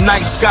liver.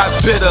 Nights got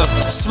bitter,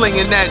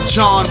 slinging that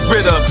John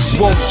Ritter.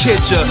 Won't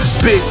kid ya,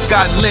 bids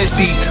got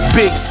lengthy.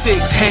 Big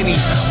 6 Henny,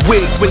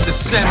 wig with the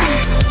semi.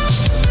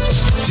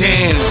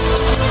 Damn,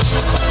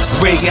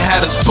 Reagan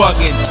had us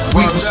bugging.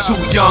 We was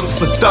too young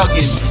for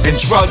thugging and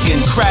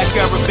drugging. Crack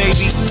era,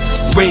 baby.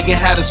 Reagan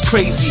had us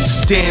crazy.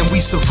 Damn, we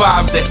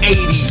survived the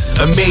 80s.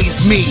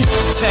 Amazed me.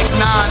 Tech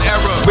 9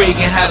 era.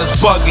 Reagan had us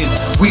bugging.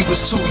 We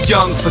was too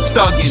young for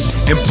thugging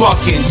and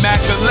bucking.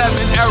 Mac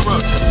 11 era.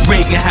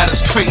 Reagan had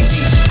us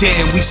crazy.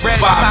 Damn, we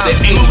survived the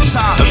 80s.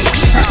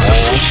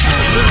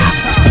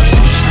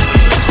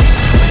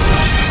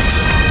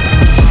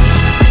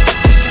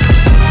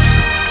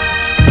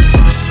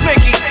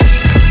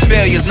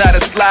 Failure's not a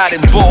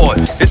sliding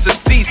board, it's a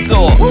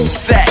seesaw.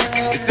 Facts,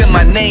 it's in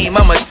my name,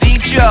 I'm a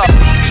teacher.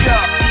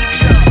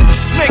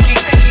 Smicky,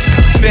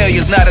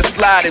 failure's not a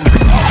sliding.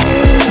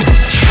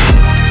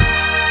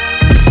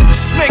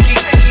 Smicky,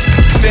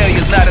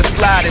 failure's not a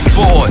sliding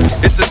board,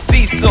 it's a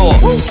seesaw.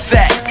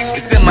 Facts,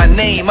 it's in my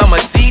name, I'm a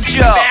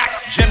teacher.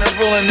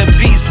 General in the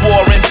Beast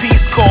War and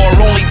Peace Corps.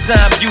 Only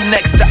time you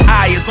next to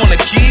I is on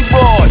the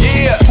keyboard.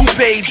 Yeah, who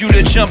paid you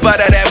to jump out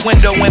of that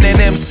window in an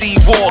MC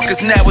war? Cause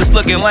now it's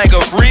looking like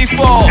a free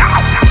fall.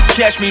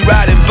 Catch me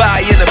riding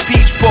by in a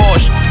peach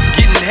Porsche,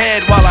 getting head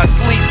bed while I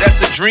sleep,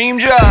 that's a dream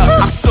job.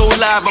 I'm so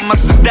live, I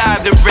must have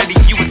died already.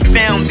 You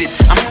astounded,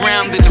 I'm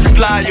grounded and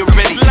fly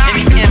already.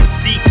 Any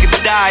MC could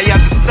die, I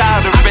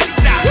decide already.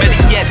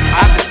 Better yet,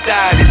 I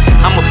decided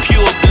I'm a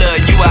pure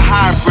blood, you a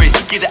hybrid.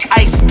 Get an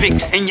ice pick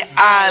in your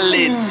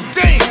eyelid.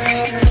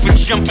 For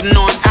jumping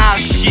on our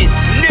shit,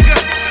 nigga,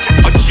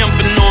 or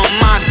jumping on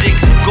my dick.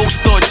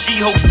 Ghost or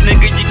G-host,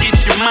 nigga, you get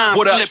your mind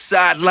flipped. What up,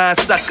 sideline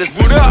suckers?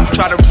 What up?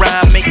 Try to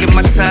rhyme, making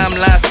my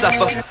timeline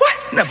suffer. What?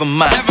 Never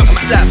mind. I'm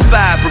top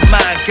 5,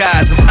 remind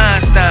guys I'm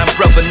Einstein,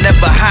 brother,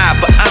 never high,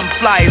 but I'm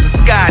fly as a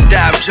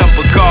skydive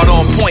jumper. Guard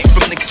on point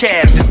from the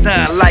cab,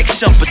 design like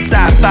Shumper.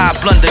 Sci-fi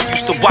blunder,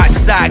 used to watch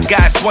side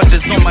guys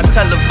wonders on my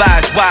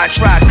televised wide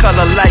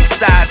tri-color life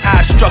size,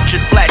 high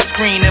structured flat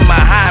screen in my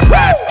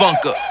high-rise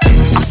bunker.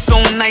 I'm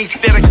so nice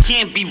that I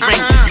can't be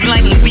ranked. You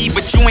like weed,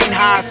 but you ain't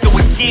high, so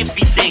it can't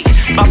be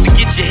danked. About to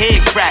get your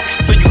head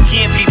cracked, so you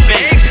can't be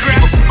bent.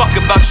 Give a fuck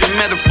about your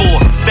metaphor,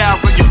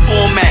 styles on your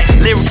format.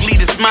 Lyrically,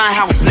 this my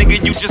house,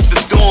 nigga, you just a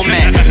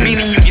doormat.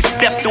 Meaning you get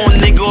stepped on,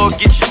 nigga, or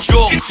get your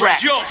jaw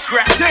cracked.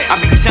 I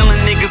be telling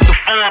niggas to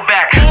fall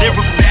back.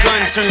 Lyrical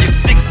gun, turn your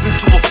 6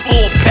 into a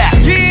 4-pack.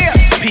 Yeah.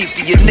 Peep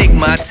the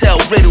enigma, I tell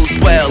riddles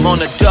well. On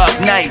a dark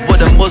night, would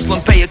a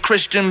Muslim pay a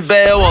Christian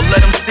bail or let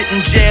him sit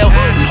in jail?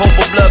 And hope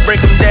a blood break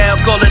him down,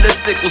 call it a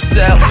sickle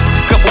cell.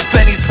 Couple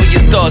pennies for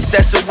your thoughts,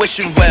 that's a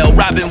wishing well.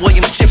 Robin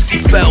Williams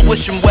gypsy spell,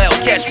 wish him well.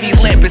 Catch me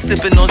lamping,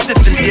 sipping on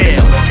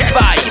Zinfandel.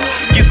 Fire,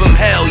 give him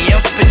hell, yeah,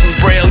 I'm spitting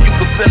braille. You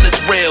can feel it's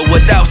real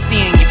without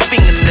seeing your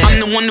fingernail. I'm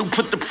the one who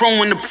put the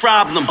pro in the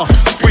problem.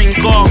 Bring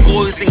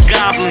gargoyles and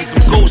goblins, I'm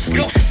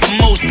ghostly. But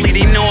mostly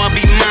they know I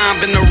be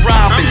mobbing or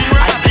robbing.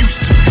 I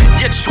used to.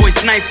 Your choice,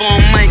 knife on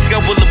mic,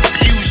 I will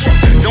abuse you.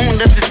 Don't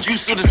let this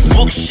juice or this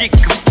book shit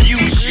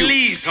confuse you.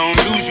 Please don't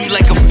lose you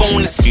like a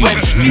phone that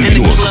sweats. In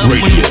the club when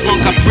I'm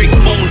drunk, I break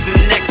bones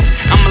and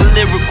necks. I'm a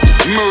lyrical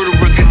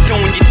murderer,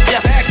 condone your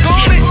death.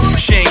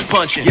 Chain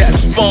punching,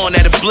 spawn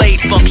at a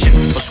blade function.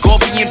 A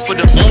scorpion for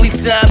the only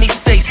time he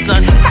say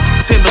son.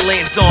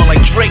 Timberlands on like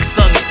Drake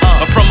sung it.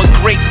 I'm from a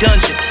great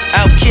dungeon,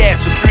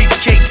 outcast with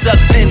 3K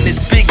tucked in this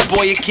big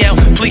boy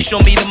account. Please show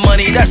me the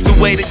money, that's the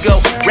way to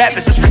go.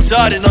 Rappers is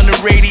retarded on the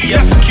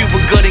radio. Cuba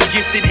good and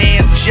gifted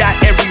hands, shot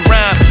every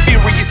rhyme.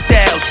 Furious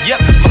styles,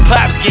 yep, my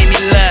pops gave me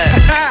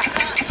lines.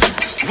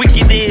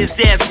 Wicked is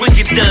as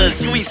wicked does.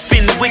 You ain't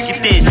spinning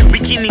wicked then. We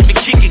can't even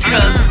kick it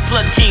cause the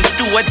slug came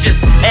through. I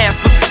just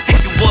asked what the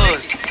ticket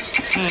was.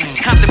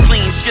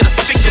 Contemplating shit, I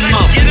stick him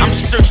up. I'm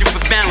just searching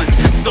for balance.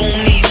 Soul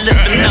need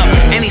lifting up.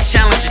 Any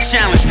challenge a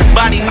challenge.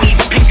 Body need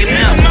picking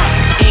up.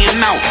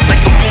 In out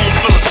like a room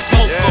full of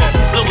smoke.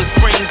 Blow his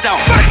brains out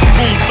like a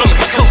room full of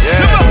coke.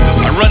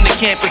 I run the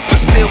campus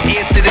but still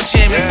here to the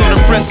champion. So the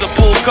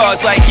principal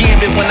cards like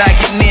Gambit when I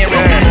get near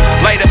him.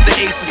 Light up the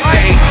ace of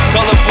spade.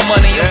 Colorful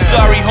money, I'm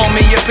sorry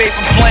homie, your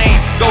paper plain.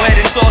 Go ahead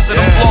and toss it,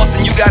 I'm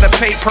flossing. You gotta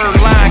pay per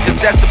line, cause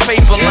that's the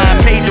paper line.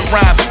 Paid the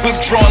rhyme,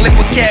 withdrawing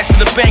liquid cash to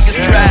the bank is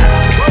dry.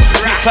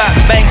 Hip-hop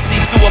Banksy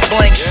to a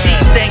blank sheet.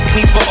 Thank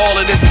me for all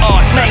of this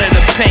art, none of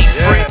the paint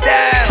free.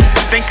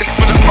 Think it's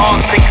for the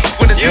art, think it's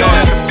for the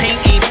dark. The paint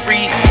ain't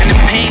free, and the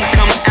pain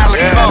comes a la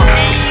carte.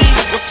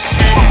 What's a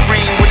small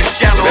brain with a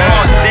shallow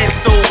heart? Dead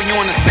soul, we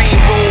on the same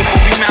road,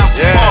 but we miles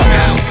apart.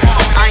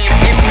 I am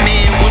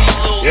Ip-Man with a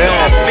little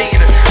Darth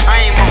Vader.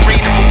 I am a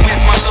raider, but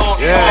where's my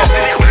lost cause?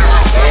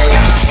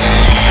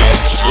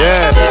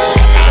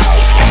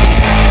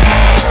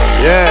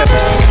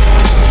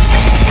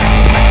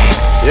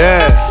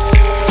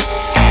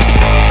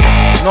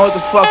 Know what the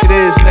fuck it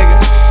is, nigga.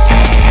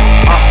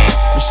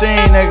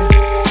 Machine, nigga.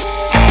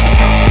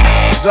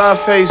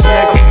 CZARFACE,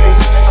 nigga.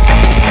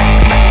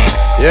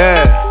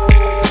 Yeah.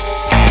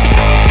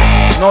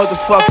 Know what the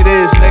fuck it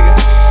is, nigga.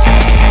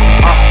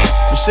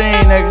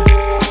 Machine, nigga.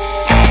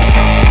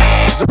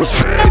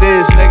 It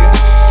is, nigga.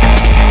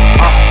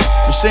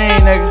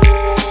 Machine, nigga.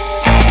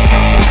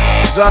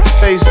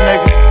 CZARFACE,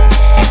 nigga.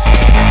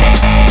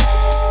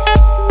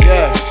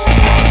 Yeah.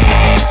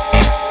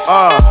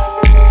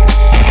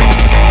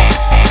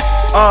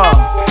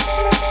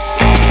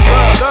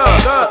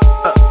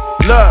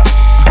 Look,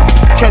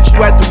 catch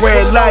you at the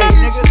red light.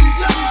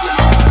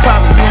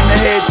 Pop me in the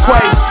head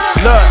twice.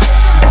 Look,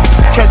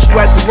 catch you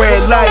at the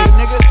red light.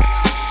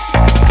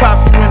 Pop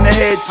you in the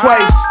head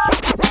twice.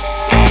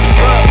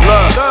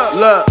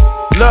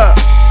 Look,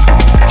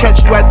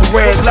 catch you at the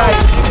red light.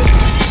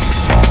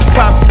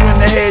 Pop you in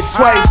the head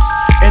twice.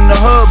 In the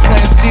hood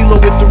playing CeeLo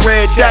with the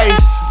red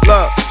dice.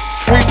 Look,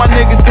 free my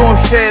nigga doing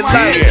fair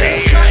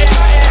life.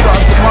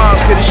 Cross the mob,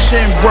 get his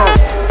shin broke.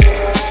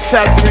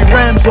 Factory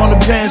rims on the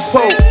Benz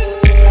poke.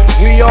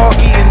 We all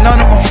eating, none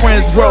of my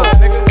friends broke.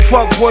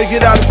 Fuck boy,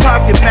 get out of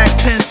pocket, Mac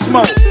 10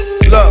 smoke.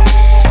 Look,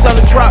 sell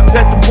a drop,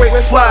 let the brick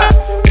fly.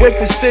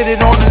 Whip it, sit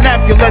it on the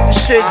napkin, let the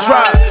shit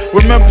dry.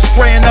 Remember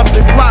spraying up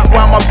the block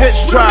while my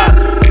bitch dry.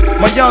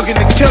 My youngin'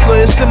 the killer,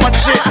 it's in my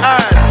jit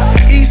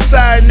eyes. East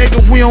side,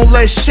 nigga, we don't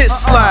let shit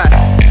slide.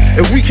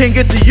 If we can't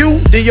get to you,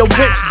 then your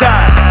bitch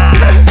die.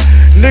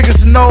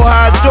 Niggas know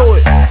how I do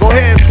it. Go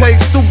ahead and play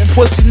stupid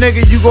pussy,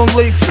 nigga, you gon'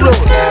 leak fluid.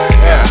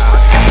 Yeah.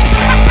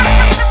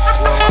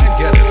 Well, I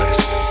get it.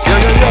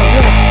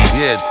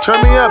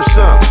 up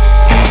some.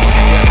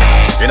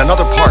 In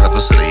another part of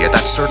the city, at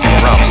that certain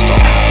brownstone,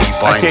 we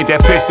find. I take that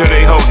pistol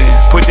they holding,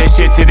 put that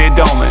shit to their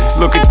doming.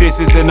 Look at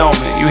this as the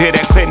omen. You hear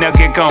that clip, now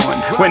get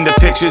going. When the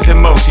picture's in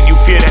motion, you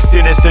fear that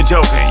sinister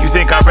joking. You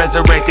think I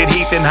resurrected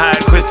Heath and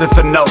hired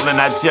Christopher Nolan.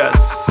 I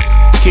just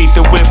keep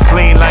the whip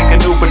clean like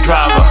an Uber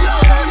driver.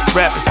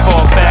 Rappers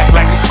fall back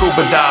like a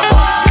scuba diver.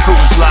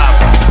 Who's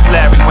lava?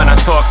 Larry when I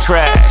talk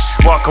trash.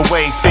 Walk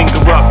away, finger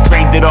up,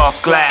 drained it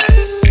off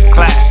glass.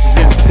 Class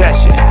is in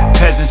session,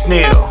 peasants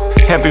kneel.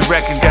 Every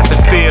record got the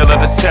feel of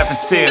the seventh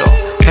seal.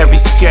 Every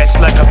sketch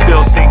like a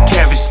Bill St.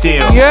 Carriage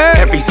steal.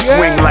 Every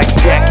swing like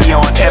Jackie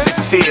on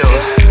Ebbets Field.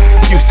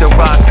 Used to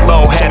rock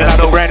low, had a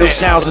low brand new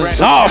sounds of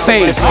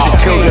CZARFACE. The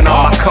children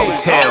on my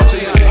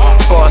coattails.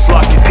 Boss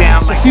locked it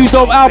down. A few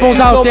dope albums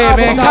out there,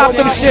 man. Cop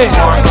them shit.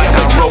 Come on,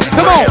 come on,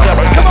 come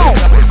on, come on.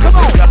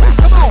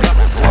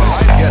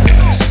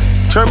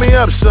 Turn me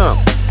up some.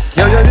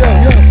 Yo.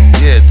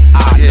 Yeah.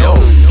 You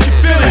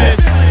feeling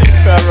this?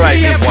 Alright.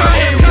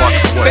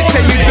 They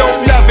tell you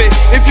don't love it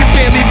if you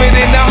can't leave it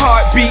in a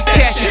heartbeat.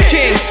 Cash is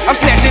king. I'm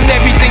snatching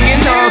everything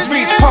in arm's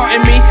reach.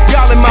 Pardon me,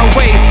 y'all in my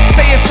way.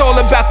 Say it's all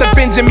about the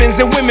Benjamins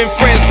and women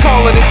friends.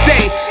 Call it a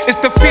day. It's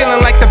the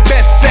feeling like the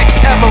best sex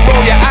ever.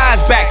 Roll your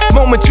eyes back.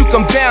 Moment you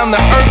come down to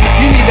earth,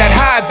 you need that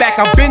high back.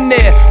 I've been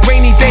there.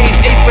 Rainy days,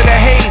 ate for the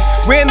haze.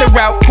 Ran the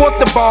route, caught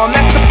the ball, and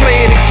that's the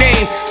play of the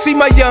game. See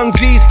my young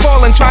G's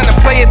falling, trying to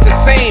play it the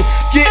same.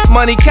 Get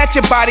money, catch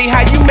your body,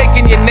 how you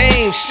making your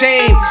name?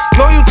 Shame.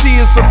 Loyalty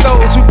is for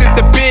those who did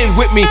the bid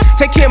with me.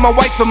 Take care of my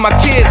wife and my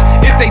kids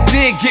if they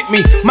did get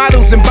me.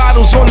 Models and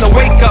bottles on the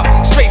wake up.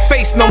 Straight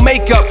face, no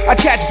makeup. I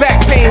catch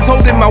back pains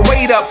holding my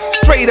weight up.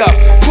 Straight up,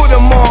 put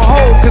them on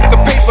hold cause the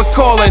paper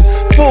calling.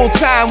 Full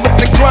time with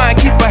the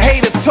grind, keep a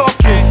hater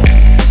talking.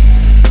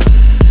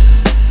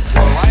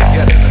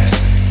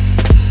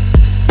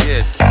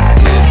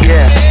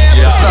 Yeah.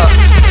 What's up?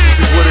 This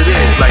is what it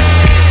is. Like,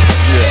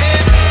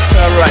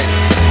 yeah. Alright.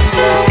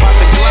 About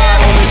to glide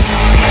on this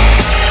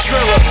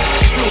Triller,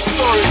 true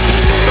story,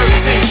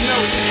 13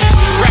 notes.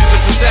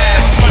 Rappers is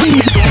ass, money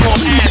make them more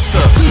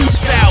answer.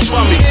 Style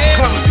bummy,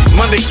 clumsy,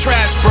 Monday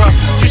trash, bruh.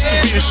 Used to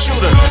be the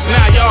shooter,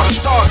 now y'all the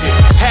target.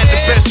 Had the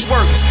best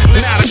work,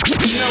 now the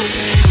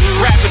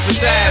rappers is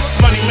ass,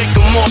 money make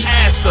them more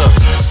answer.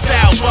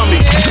 Style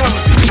bummy,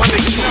 clumsy, Monday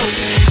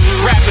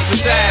rappers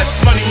is ass,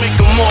 money make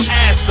them more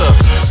answer.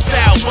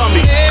 Style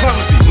bummy,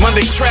 clumsy,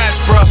 Monday trash,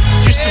 bruh.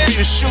 Used to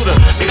be the shooter,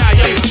 now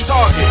y'all the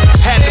target.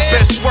 Had the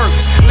best work,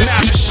 now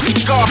the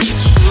shit garbage.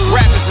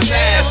 Rappers is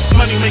ass,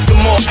 money make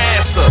them more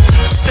answer.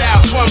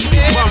 Style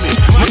clumsy, bummy,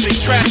 Monday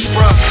trash,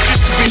 bruh.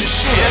 Used to be the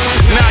shooter,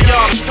 now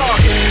y'all the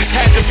target.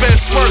 Had the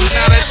best work,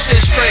 now that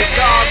shit straight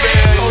garbage.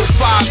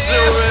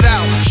 050 it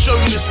out, show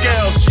you the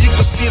scales so you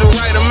can see the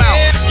right amount.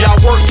 Y'all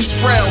work is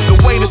frail, the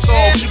weight is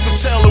all you can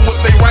tell it what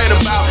they write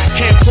about.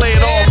 Can't play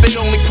it off, they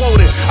only quote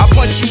it. I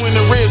punch you in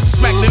the ribs,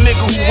 smack the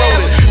nigga who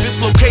wrote it.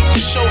 Dislocate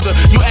your shoulder,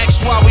 you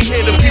ask why we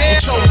here, the people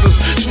chose us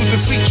to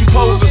defeat you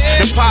posers.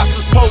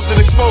 Imposters posted,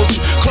 expose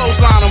them,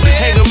 clothesline them,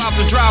 hang them out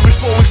the dry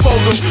before we fold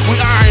them. We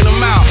iron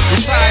them out,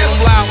 retire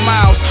them loud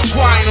mouths,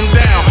 quiet them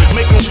down,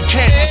 make them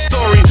recant the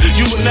story.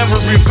 You would never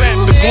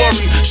revamp the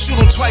glory. Shoot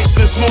them twice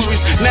in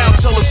Snorries, now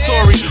tell a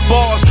story.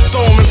 Bars,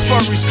 throw them in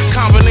flurries,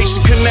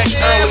 combination connect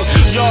early.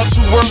 Y'all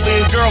too worldly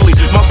and girly,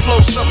 my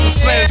flow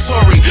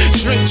self-explanatory.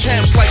 Drink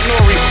champs like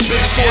Nori,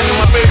 big 40,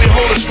 my baby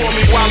hold it for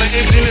me while the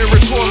engineer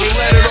record me.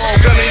 Let it all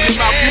gun in your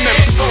mouth, you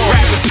never saw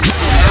rappers.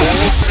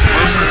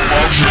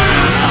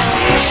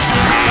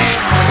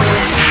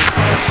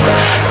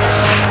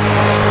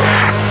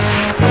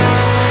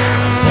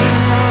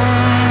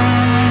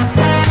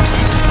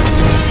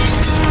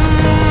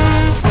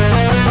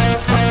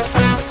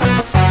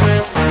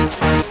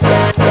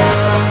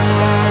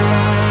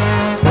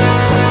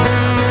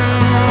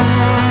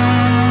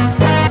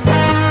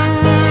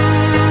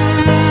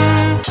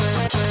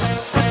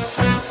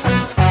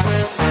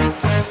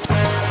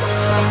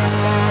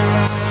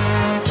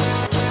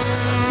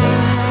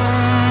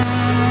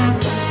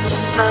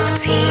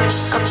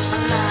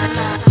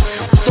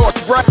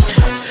 Thoughts right,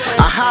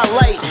 I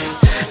highlight,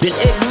 then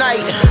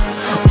ignite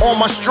on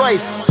my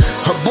strife.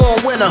 A born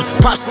winner,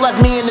 Pops left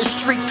me in the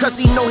street cause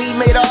he know he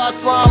made a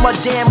hustler, I'm a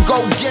damn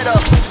go-getter.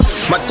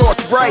 My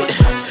thoughts bright,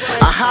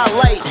 I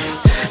highlight,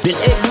 then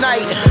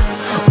ignite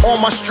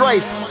on my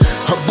strife.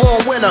 A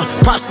born winner,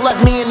 Pops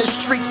left me in the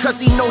street cause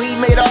he know he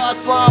made a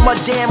hustler, I'm a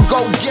damn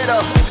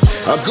go-getter.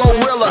 A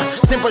gorilla,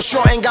 temper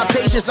short, ain't got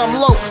patience, I'm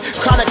low.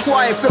 Kinda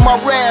quiet, feel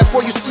my wrath,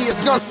 all you see is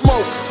gun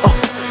smoke.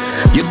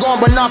 You're gone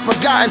but not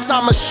forgotten,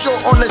 time is short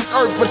on this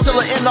earth, but till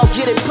the end I'll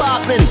get it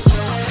poppin'.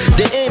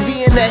 The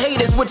envy and the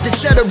haters with the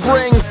cheddar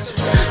brings,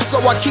 so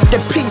I keep the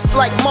peace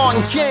like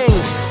Martin King,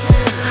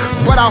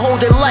 but I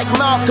hold it like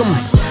Malcolm.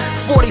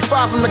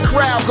 45 from the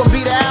crowd, gon'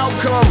 be the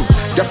outcome.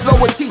 The flow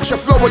a teacher,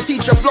 flow a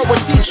teacher, flow a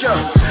teacher.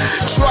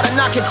 Try to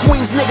knock it,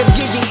 Queens, nigga,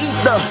 give you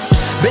ether.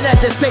 Been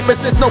at this paper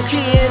since no key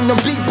in them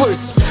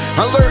beepers.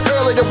 I learned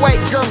early the white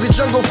girl with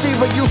jungle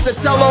fever. Used to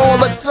tell her all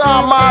the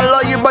time, I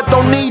love you but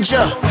don't need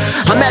ya.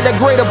 I'm at a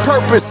greater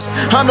purpose,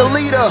 I'm the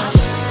leader.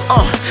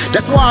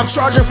 That's why I'm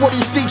charging for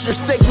these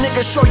features. Fake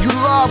niggas show you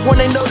love when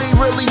they know they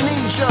really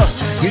need ya.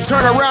 You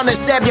turn around and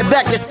stab your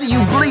back to see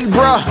you bleed,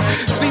 bruh.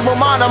 Feeble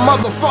minded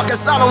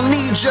motherfuckers, I don't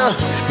need ya.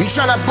 You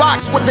tryna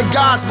box with the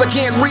gods but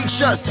can't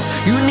reach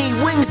us. You need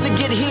wings to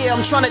get here,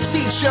 I'm tryna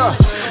teach ya.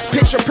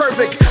 Picture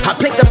perfect, I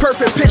paint the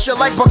perfect picture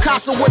like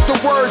Picasso with the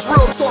words.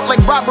 Real talk like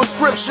Bible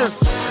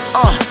scriptures.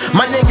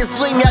 My niggas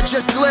gleam, y'all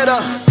just glitter.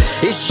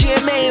 It's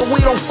GMA and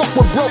we don't fuck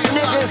with broke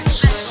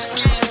niggas.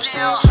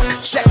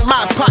 Check my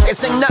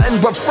pockets, ain't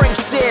nothing but Frank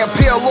stare.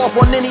 Peel off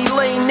on any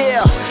lane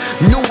there.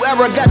 New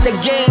era got the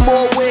game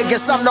all weird.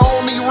 Guess I'm the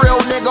only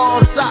real nigga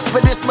on top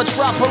of this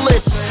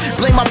metropolis.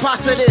 Blame my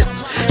pops for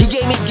this. He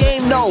gave me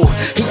game, no.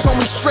 He told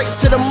me straight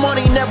to the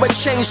money, never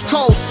change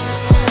coast.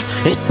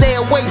 And stay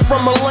away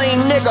from a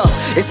lame nigga.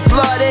 It's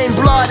blood in,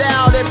 blood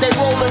out if they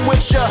rollin'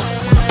 with ya.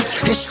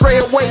 And stray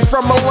away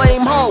from a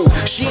lame hoe.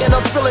 She in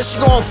her feelings, she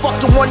gon' fuck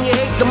the one you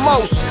hate the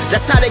most.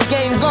 That's how the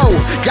game go,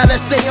 gotta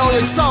stay on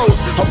your toes.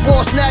 A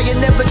boss now, you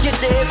never get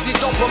there if you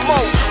don't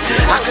promote.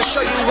 I can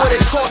show you what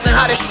it costs and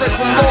how to stray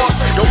from loss.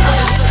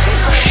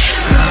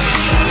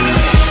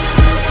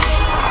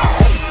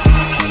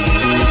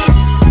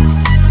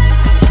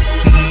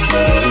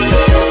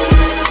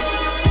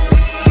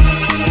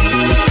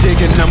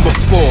 Digging number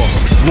 4,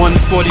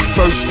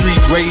 141st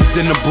Street, raised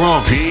in the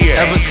Bronx.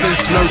 Ever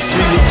since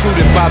nursery,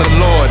 recruited by the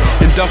Lord,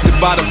 inducted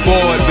by the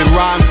board, been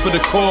riding for the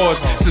cause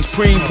since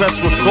preem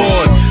press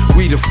record.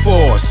 We the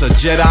force, a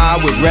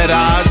Jedi with red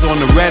eyes on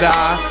the red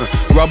eye,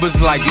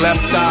 rubbers like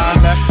left eye.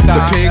 The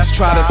pigs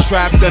try to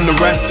trap, then the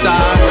rest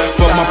die.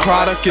 But my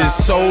product is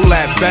sold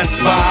at Best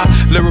Buy.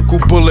 Lyrical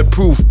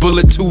bulletproof,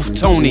 bullet tooth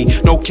Tony.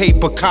 No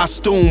cape or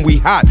costume, we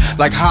hot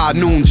like high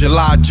noon,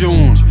 July,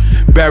 June.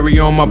 Berry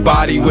on my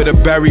body with a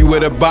berry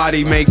with a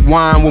body. Make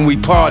wine when we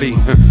party.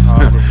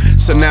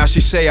 So now she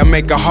say I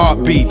make a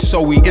heartbeat.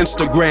 So we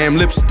Instagram,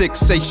 lipstick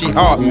say she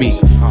heart me.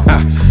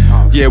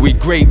 Yeah, we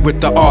great with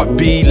the art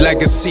B.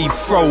 Legacy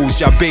froze,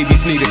 y'all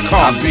babies need a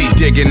car. I be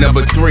digging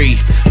number 3,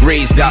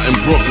 raised out in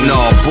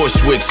Brooknall,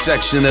 Bushwick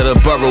section of the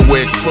borough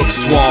where crooks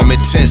swarm,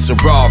 intense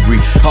robbery.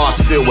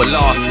 Hearts filled with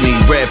larceny,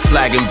 red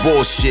flag and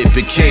bullshit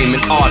became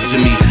an art to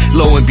me.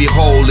 Lo and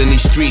behold, in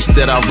these streets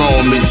that I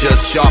roam, it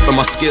just sharpened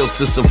my skills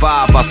to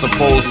survive, I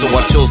suppose. So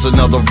I chose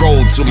another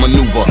road to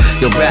maneuver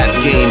the rap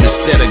game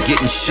instead of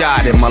getting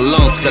shot and my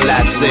lungs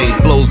collapsing.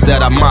 Flows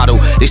that I model,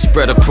 they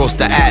spread across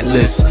the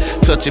atlas,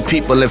 touching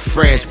people in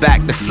France,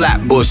 back to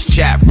Flatbush,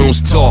 chat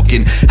rooms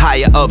talking.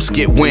 Higher ups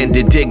get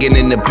winded, digging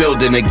in the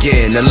building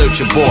again. Alert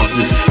your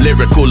bosses,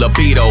 lyrical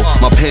libido.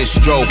 My pen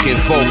stroking,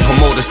 folk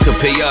promoters to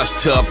pay us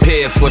to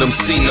appear for them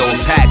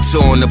C-notes. Hats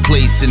on the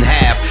place in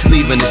half,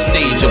 leaving the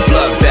stage a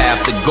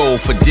bloodbath. The goal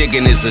for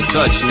digging is a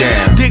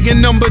touchdown.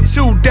 Digging number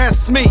 2,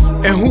 that's me.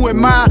 And who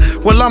am I?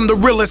 Well, I'm the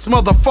realest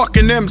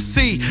motherfucking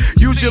MC.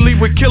 Usually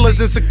with killers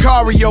and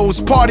sicarios,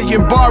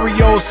 partying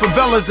barrios,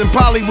 favelas and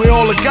poly where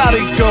all the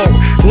Gottis go.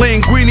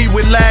 Linguini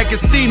with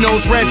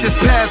Lagastinos, ranches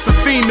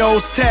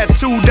Pasafinos,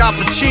 tattooed Al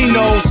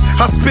Pacinos.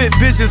 I spit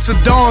visions for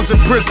dawns in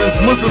prisons,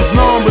 Muslims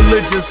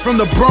non-religious, from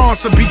the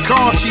Bronx to be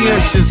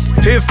conscientious.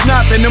 If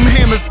not, then them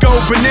hammers go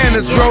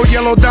bananas, bro.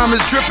 Yellow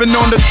diamonds dripping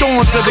on the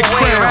thorns of the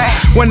crown.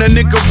 When a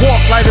nigga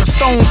walk, light up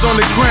stones on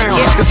the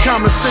ground. It's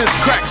common sense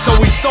crack, so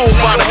we sold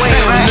by the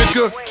pound,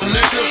 nigga.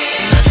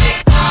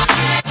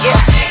 Yeah.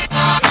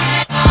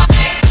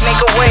 Make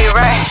a way,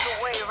 right?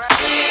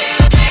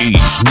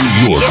 East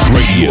New York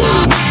Radio.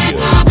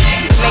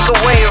 Make a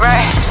way,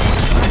 right?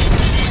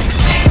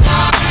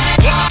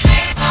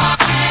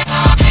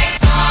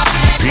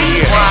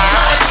 Yeah.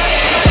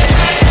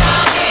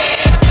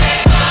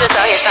 Just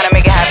out here trying to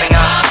make it happen,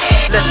 y'all.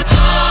 Listen.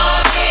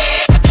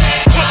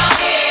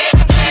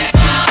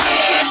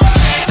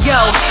 Yo,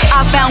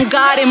 I found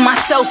God in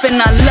myself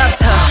and I loved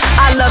her.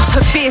 I loved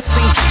her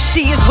fiercely.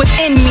 She is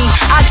within me.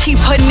 I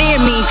keep her near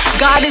me.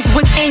 God is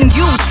within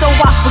you, so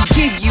I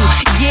forgive you.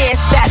 Yeah,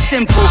 it's that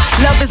simple.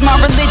 Love is my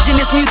religion.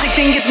 This music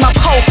thing is my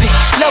pulpit.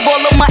 Love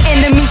all of my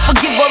enemies.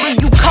 Forgive all of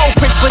you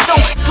culprits. But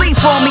don't sleep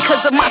on me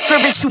because of my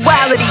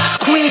spirituality.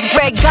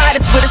 Queensbred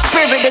goddess with a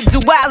spirit of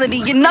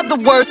duality. In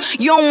other words,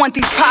 you don't want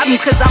these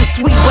problems because I'm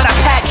sweet, but I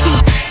pack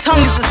heat.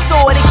 Tongue is a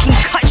sword. It can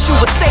cut you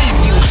or save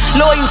you.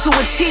 Loyal to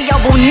a T, I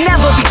will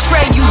never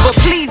betray you. But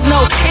please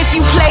know, if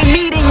you play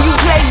me, then you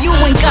play you.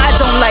 And God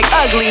don't like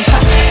ugly.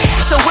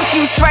 So if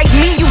you strike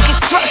me, you get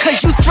struck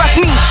cause you struck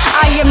me.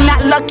 I am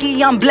not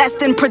lucky, I'm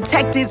blessed and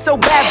protected. So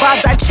bad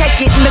vibes, I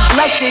check it,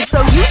 neglected.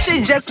 So you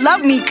should just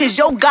love me cause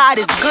your God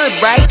is good,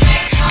 right?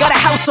 Got a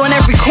house on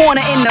every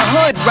corner in the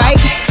hood, right?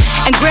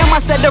 And grandma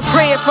said her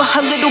prayers for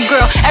her little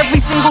girl every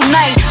single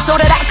night so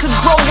that I could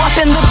grow up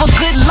and live a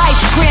good life.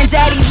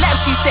 Granddaddy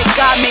left, she said,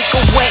 God make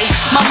a way.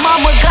 My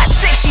mama got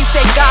sick, she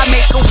said, God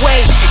make a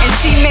way. And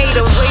she made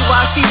a way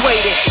while she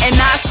waited. And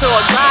I saw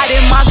God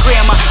in my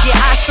grandma, yeah,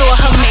 I saw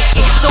her make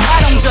it. So I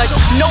don't judge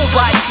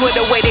nobody for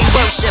the way they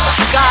worship.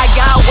 God,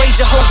 Yahweh,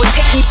 Jehovah,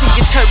 take me to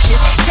your churches.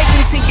 Take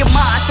me to your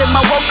mosque and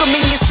my welcome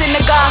in your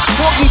synagogue.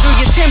 Walk me through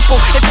your temple.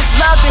 If it's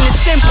love, then it's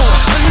simple.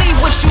 Believe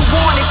what you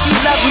want. If you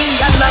love me,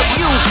 I love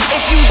you.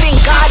 If you think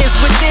God is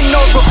within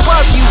or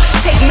above you,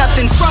 take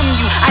nothing from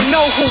you. I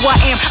know who I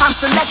am, I'm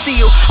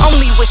celestial.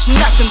 Only wish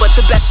nothing but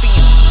the best for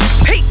you.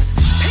 Peace.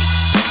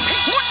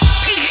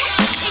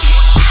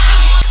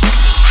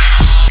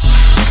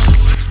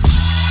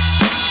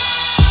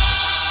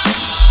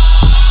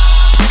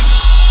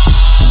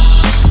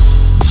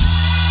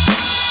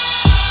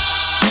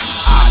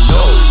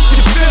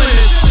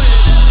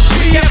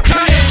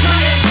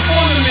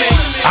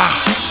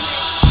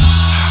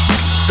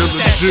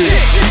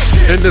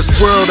 In this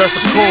world that's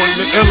a corn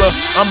and illa,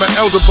 I'm an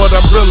elder but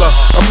I'm realer.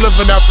 I'm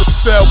living out the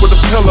cell with a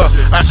pillar.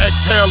 I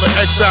exhale and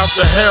exile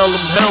to hell,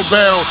 I'm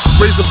hellbound.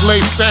 Razor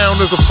blade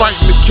sound is a fight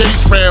in the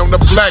cage round. A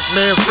black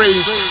man's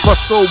rage, my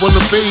soul will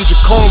invade your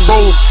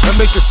cornrows and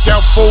make your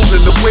scalp fold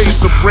in the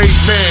waves of brave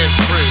man.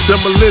 The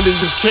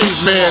millennium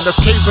caveman that's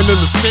caving in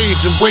the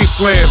stage in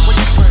wastelands.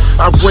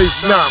 I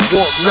waste not,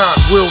 want not,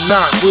 will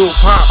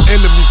pop.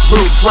 Enemies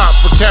will drop,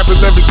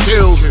 vocabulary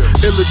kills.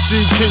 Illa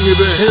G, king of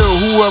the hill.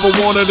 Whoever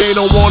wanted, they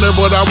don't want it,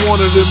 but I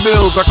wanted it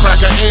mills. I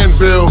crack an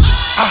anvil.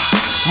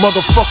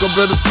 Motherfucker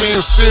better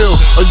stand still,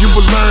 or you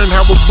will learn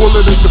how a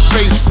bullet in the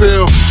face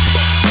feel.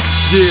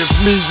 Yeah, it's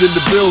me in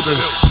the building,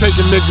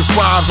 taking niggas'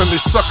 wives and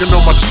they sucking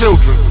on my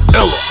children.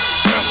 Illa,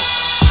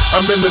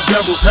 I'm in the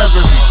devil's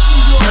heaven.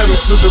 Pedal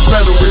to the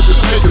metal, it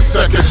just take a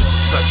second.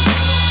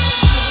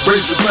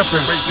 Raise your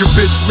weapon, you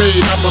bitch made,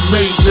 I'm a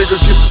made, nigga,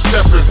 get to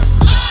steppin'.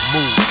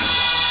 Move.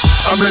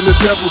 I'm in the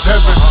devil's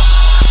heaven.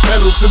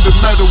 Pedal to the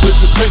metal, it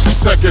just take a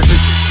second.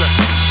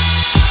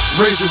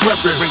 Raise your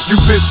weapon, you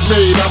bitch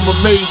made, I'm a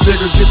made,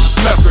 nigga, get to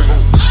steppin'.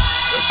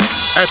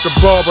 At the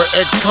barber,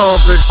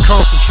 ex-convicts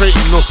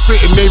concentrating on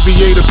spitting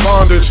aviator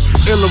bondage.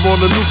 Illa on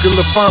the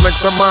nuclear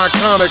phonics, I'm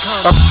iconic.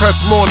 I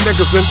press more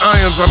niggas than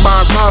irons, I'm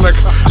ironic.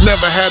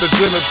 Never had a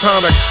gin and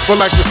tonic, but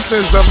like the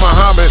sins of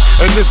Muhammad.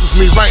 And this is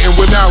me writing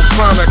without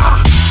chronic.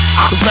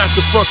 So back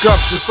the fuck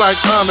up just like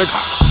Onyx.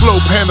 Flow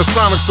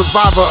Panasonic,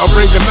 survivor of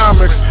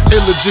Reaganomics.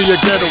 Illa G, a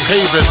ghetto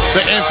haven,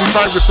 the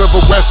antivirus of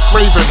a West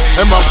Craven.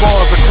 And my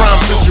bars are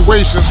crime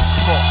situations,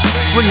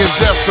 bringing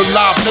death to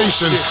live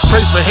nation.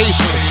 Pray for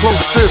Haitian, close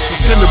fists and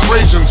skin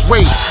abrasions.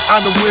 Wait, I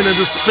done went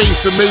into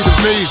space and made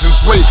invasions.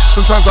 Wait,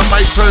 sometimes I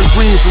might turn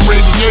green from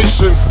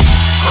radiation.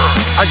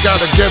 I got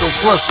a ghetto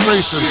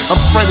frustration.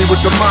 I'm friendly with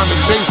the mind of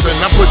Jason.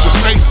 I put your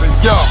face in,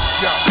 yo.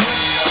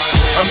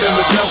 I'm in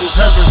the devil's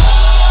heaven.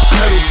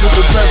 Pedal to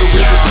the metal,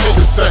 it just take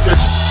a second.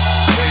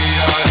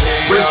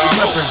 Raise your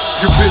weapon,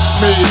 you bitch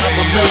made, I'm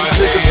a made,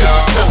 nigga, get to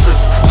steppin'.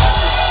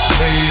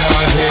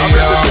 I'm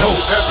in the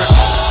devil's heaven.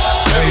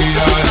 Pedal to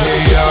the metal,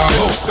 it just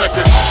take a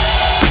second.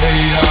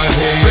 Raise your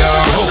weapon,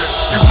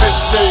 you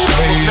bitch made,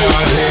 I'm a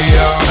made, nigga, get to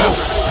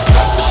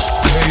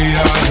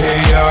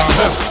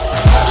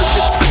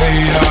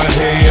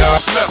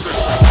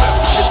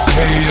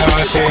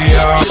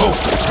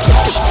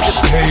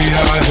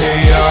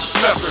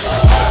steppin'.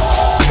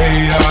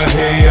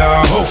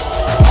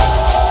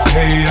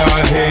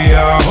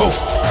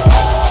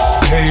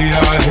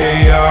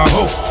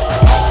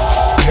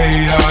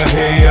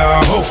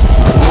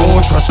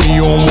 Trust me,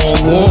 you don't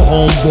want war,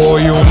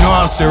 homeboy. You don't know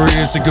how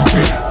serious it could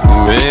be.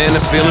 Man, the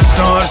feeling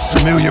starts.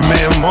 A million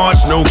man march,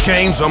 no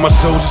games. All my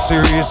soldiers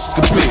serious as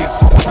could be.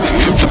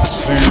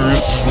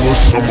 Serious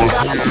as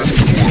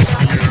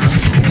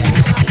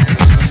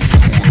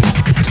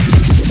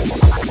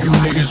You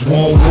niggas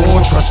want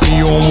war, trust me,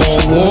 you don't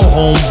want war,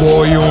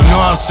 homeboy. You don't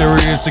know how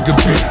serious it could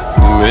be.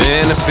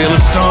 Man, the feeling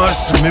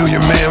starts. A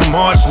million man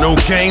march, no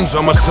games.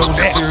 All my soldiers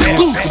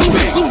serious as could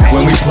be.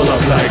 When we pull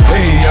up like,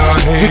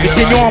 we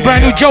continue on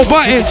brand new Joe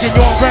Buttons. Yeah,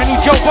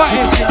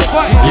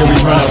 we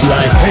run up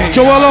like,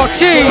 Joel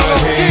Ortiz.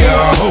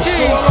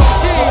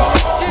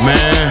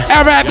 Man,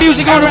 Arab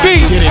music on the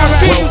beat. Did it.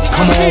 Well,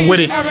 come on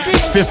with it. The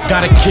fifth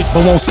got a kick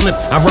but won't slip.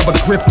 I rubber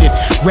gripped it.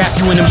 Wrap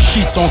you in them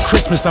sheets on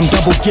Christmas. I'm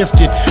double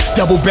gifted.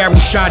 Double barrel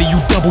shotty, you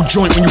double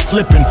joint when you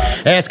flipping.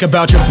 Ask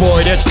about your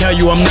boy, they'll tell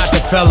you I'm not the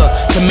fella.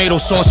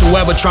 Tomato sauce,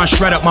 whoever trying to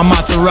shred up my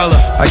mozzarella.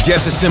 I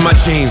guess it's in my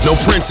jeans. No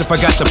prints if I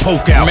got the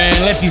poke out. Man,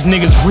 let these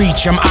niggas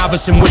reach. I'm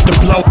Iverson with the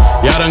blow.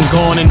 Y'all done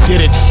gone and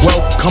did it. Well,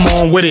 come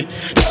on with it.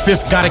 The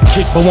fifth got a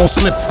kick but won't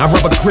slip. I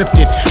rubber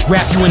gripped it.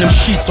 Wrap you in them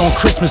sheets on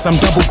Christmas.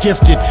 I'm double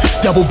gifted.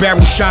 Double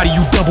barrel shotty, you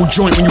double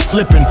joint when you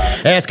flipping.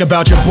 Ask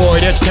about your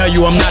boy, they'll tell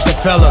you I'm not the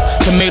fella.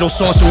 Tomato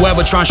sauce,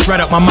 whoever trying to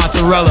shred up my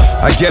mozzarella.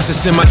 I guess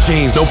it's in my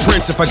jeans, no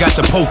prints if I got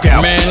the poke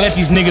out. Man, let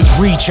these niggas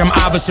reach, I'm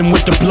Iverson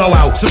with the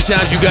blowout.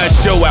 Sometimes you guys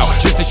show out,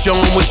 just to show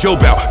them what you're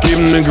about. Give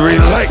them the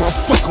green light,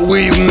 motherfucker, where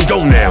you can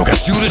go now? Got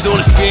shooters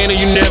on the scanner,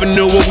 you never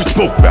know what we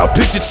spoke about.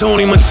 Picture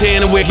Tony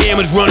Montana with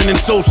hammers running in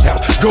Soul's house.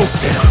 Ghost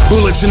town,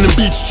 bullets in the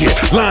beach chair.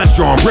 Lines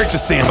drawn, break the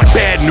sand like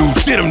bad news,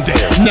 sit them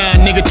down. Nah,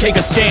 nigga,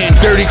 take a stand.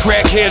 Dirty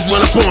crackheads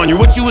run up on you.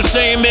 What you was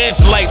saying, man?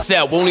 It's lights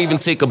out, won't even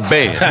take a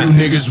band. You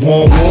niggas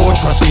want war,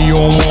 trust me, you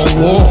don't want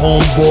war,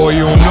 homeboy.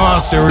 You don't know how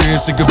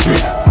serious it could be.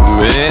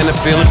 Man, the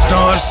feeling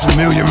starts. A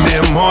million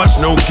man march,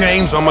 no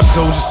games. All my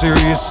soldiers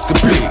serious as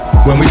could be.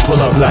 When we pull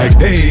up like,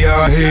 hey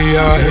ya, hey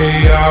ya,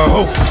 hey ya,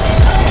 ho.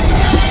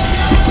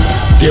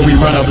 Yeah, we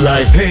run up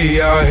like, hey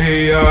ya,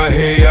 hey ya,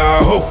 hey ya,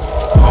 ho.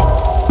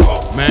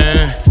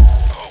 Man,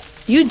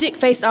 You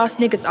dick-faced ass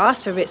niggas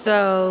asked for it,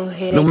 so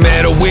here No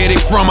matter where they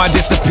from, I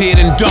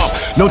disappeared and dump.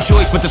 No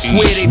choice but to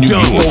swear they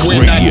dumb. But we're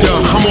not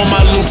dumb. I'm on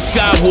my Luke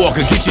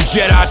Skywalker, get your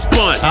Jedi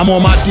spun. I'm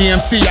on my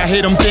DMC, I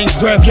hit them things,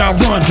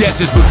 graveyard run. Guess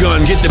it's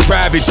begun, get the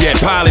private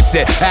jet, pilot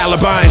set,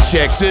 alibi and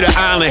check to the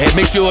island head.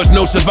 Make sure there's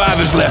no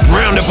survivors left,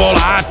 round up all the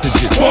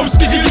hostages. Bum,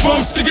 skiggity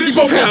bum, skiggity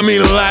bum. I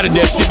mean a lot of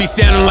that shit be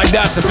sounding like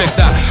DOS effects.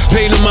 I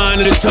pay no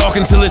mind to the talk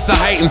until it's a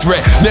heightened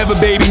threat. Never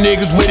baby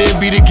niggas with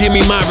envy to give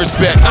me my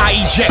respect.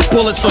 I eject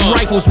bullets from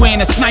rifles wearing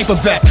a sniper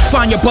vest.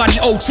 Find your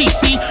body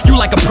OTC, you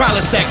like a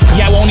Prilosec.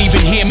 Y'all won't even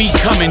hear me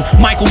coming,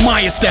 Michael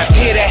Myers step.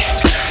 Hear that?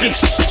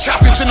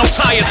 Chop into no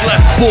tires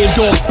left.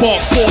 Bulldogs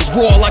bark, force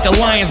roar like a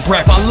lion's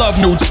breath. I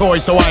love new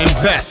toys, so I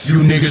invest.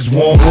 You niggas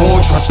want war,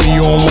 trust me,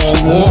 you don't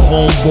want war.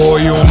 Homeboy,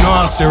 you don't know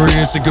how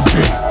serious it could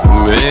be.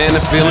 Man,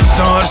 the feeling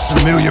starts, a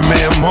million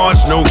man march,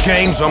 no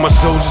games, all my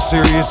soldiers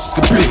serious as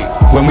could be.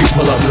 When we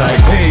pull up like,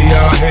 hey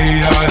ya, hey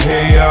ya,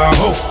 hey ya,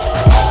 ho.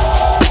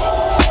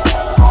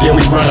 Yeah,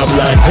 we run up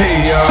like,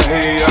 hey ya,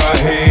 hey ya,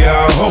 hey ya,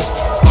 ho.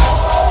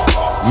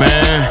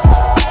 Man.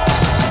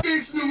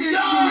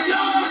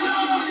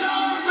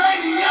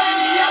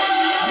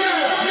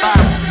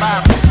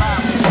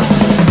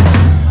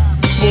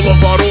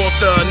 Boulevard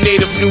author,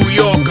 native New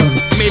Yorker.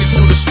 Made it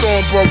through the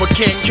storm, bro, but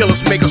can't kill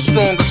us, make us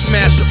stronger,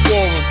 smash a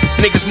forum.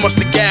 Niggas must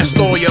have gassed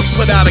all ya,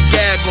 put out a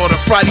gag order,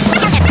 Friday.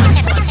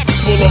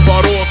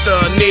 Boulevard author,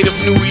 native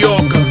New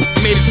Yorker.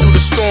 Made it through the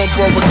storm,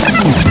 bro, but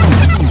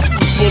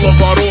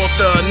Boulevard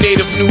author,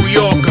 native New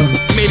Yorker.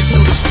 Made it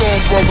through the storm,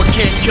 bro, but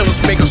can't kill us,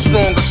 make us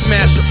stronger,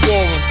 smash a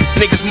forum.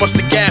 Niggas must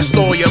have gassed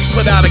all ya,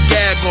 put out a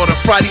gag order,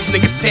 Friday's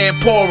niggas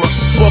Tampora.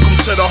 Welcome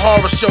to the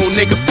horror show,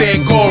 nigga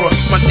Fangora.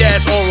 My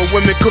dad's aura,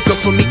 women cooking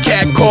for me,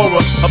 cat Cora.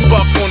 A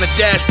buck on the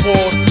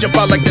dashboard, jump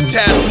out like the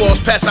task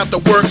force, pass out the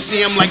work, see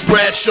him like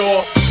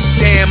Bradshaw.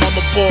 Damn, I'm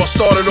a boss,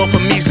 started off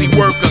a measly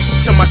worker.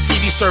 Till my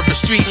CD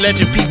surface, street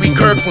legend Pee Wee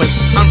Kirkland.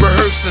 I'm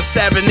rehearsing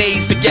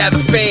Savinays to gather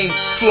fame.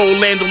 Flow,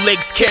 Lando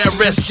Lakes,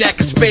 KRS,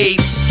 Jack of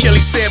Spades.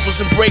 Kelly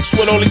samples and breaks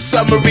with all these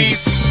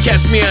summaries.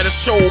 Catch me at a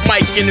show,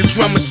 Mike in the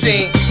drum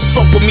machine.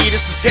 Fuck with me,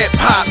 this is hip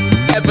hop.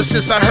 Ever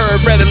since I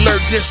heard Red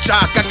Alert disc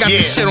jock, I got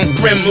this shit on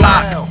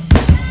Grimlock.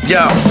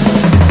 Yo,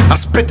 I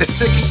spit the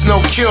sickest,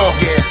 no cure.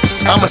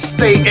 I'ma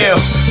stay ill.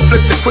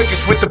 Flip the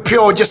quickest with the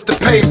pure just to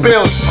pay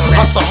bills.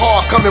 Hustle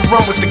hard, come and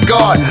run with the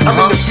guard. I'm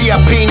in the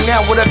VIP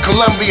now with a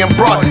Colombian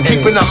broad.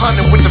 Keeping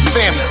 100 with the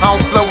fam. I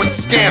don't flow with the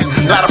scams.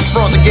 Lot of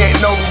frauds are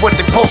getting over what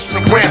they post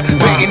on the gram.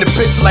 Painting the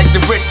picture like the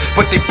rich,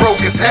 but they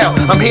broke as hell.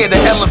 I'm here to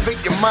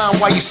elevate your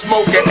mind while you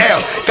smoking L.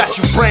 Got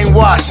you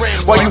brainwashed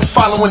while you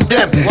following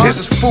them. This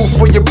is food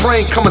for your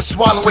brain, come and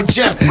swallow a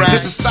gem.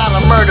 This is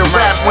silent murder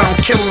rap when I'm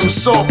killing them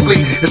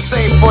softly. The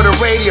same for the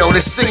radio,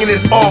 the singing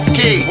is off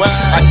key.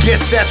 I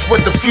guess that's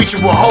what the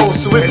future will hold.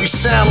 So if you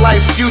sound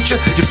like Future,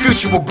 your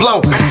future will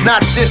blow.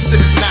 Not this,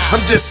 I'm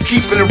just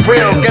keeping it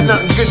real. Got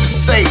nothing good to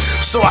say,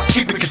 so I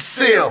keep it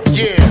concealed.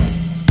 Yeah.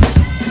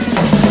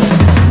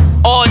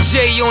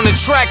 RJ on the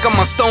track, I'm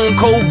a stone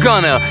cold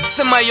gunner.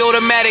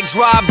 Semi-automatic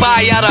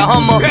drive-by out of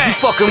Hummer. You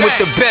fucking with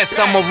the best,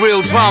 I'm a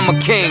real drama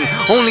king.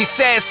 Only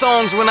sad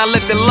songs when I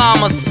let the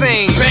llama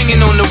sing.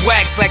 Banging on the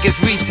wax like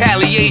it's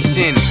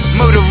retaliation.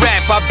 Murder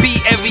rap, I beat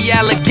every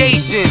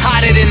allegation.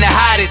 Hotter than the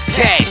hottest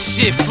cat,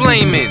 shit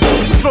flaming.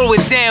 Throw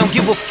it down,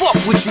 give a fuck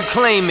what you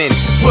claiming.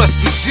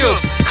 Rusty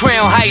Jukes,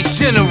 Crown Heights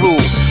General.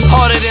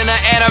 Harder than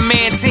an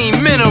adamantine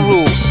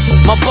mineral.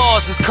 My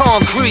bars is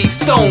concrete,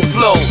 stone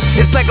flow.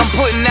 It's like I'm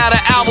putting out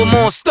an album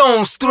on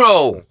Stone's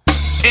Throw.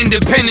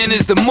 Independent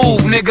is the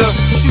move, nigga.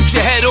 Shoot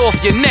your head off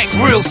your neck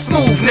real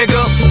smooth,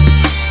 nigga.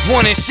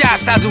 Wanting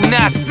shots, I do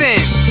not sin.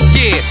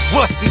 Yeah,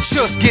 Rusty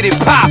just get it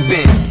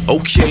poppin'.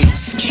 Okay,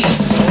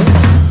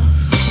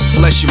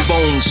 flesh and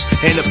bones,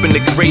 end up in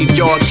the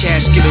graveyard,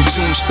 casket and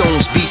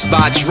tombstones, beats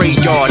by Dre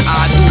Yard.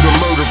 I do the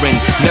murdering,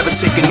 never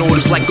taking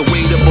orders like a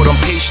waiter, but I'm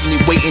patiently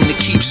waiting to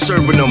keep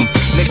serving them.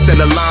 Next to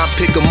the line,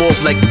 pick them off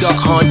like Duck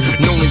Hunt,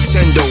 no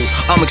Nintendo,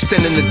 I'm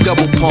extending the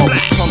double pump.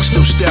 Punks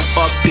still step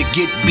up to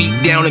get beat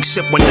down,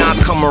 except when I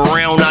come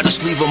around, I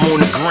just leave them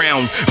on the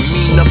ground.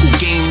 Mean knuckle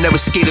game,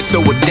 never scared to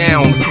throw it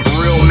down.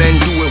 Real men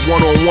do it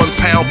one-on-one,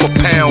 pound for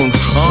pound.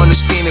 I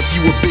understand if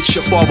you a bitch,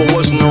 your father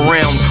wasn't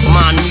around.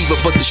 Mine neither,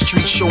 but the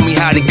streets show me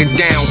how to get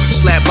down.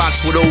 Slap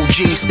box with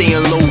OG,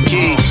 staying low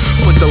key.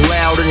 Put the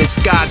loud in the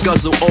sky,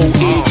 guzzle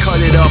OE. Cut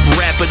it up,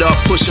 wrap it up,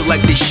 push it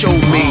like they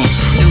showed me.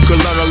 You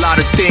can learn a lot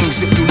of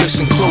things if you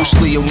listen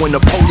closely. And when the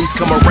police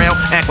come around,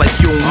 act like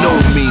you don't know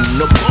me.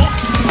 No.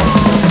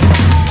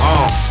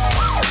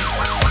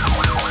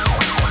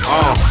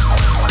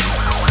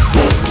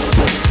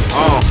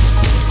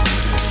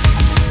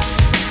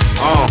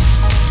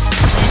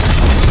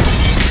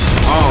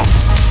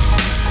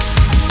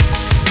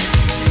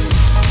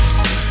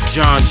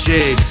 John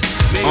Jiggs,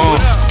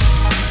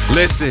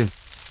 listen.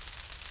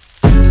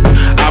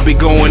 I I'll be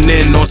going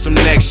in on some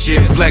next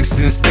shit,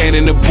 flexing, stand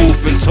in the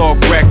booth and talk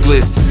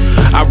reckless.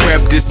 I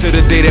rep this to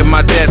the day that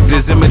my death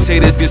is.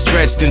 Imitators get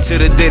stretched until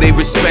the day they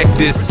respect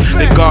this.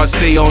 The guards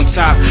stay on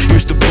top,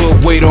 used to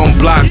put weight on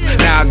blocks.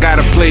 Now I got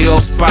a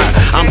playoff spot.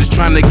 I'm just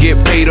trying to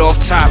get paid off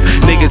top.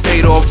 Niggas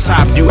hate off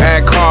top, you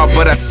act hard,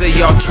 but I say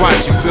y'all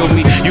twats, you feel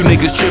me? You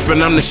niggas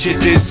trippin', I'm the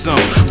shit this some.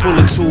 Pull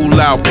a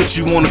tool out, put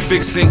you on a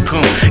fixed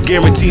income.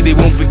 Guarantee they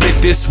won't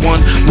forget this one.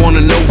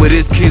 Wanna know where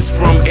this kid's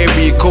from?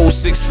 Area code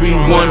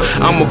 631.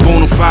 I'm a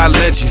bona fide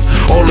legend,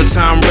 all the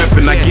time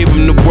reppin'. I give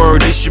him the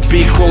word, it should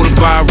be quoted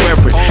by a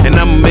reverend. And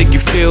I'ma make you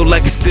feel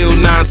like it's still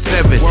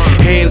 9-7.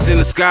 Hands in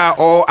the sky,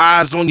 all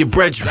eyes on your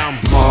brethren.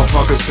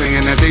 Motherfuckers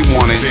saying that they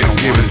want it, they don't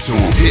give it to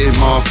them. Hitting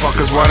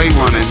motherfuckers while they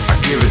running, I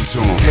give it to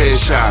them.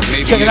 Headshot,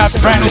 maybe check it out,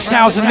 the brand new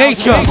sounds of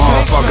nature.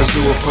 Motherfuckers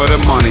do it for the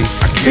money.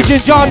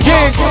 Kitchen John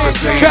James,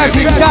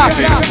 Tragedy Doc.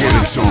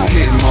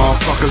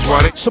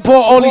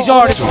 Support all these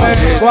artists, man.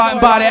 Go out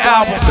and buy their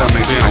albums.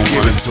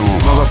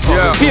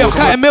 P.F.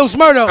 Cuttin Mills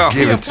Murder.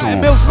 Give it to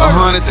them.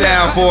 100,000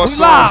 for a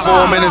song,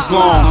 4 minutes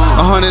long.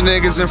 100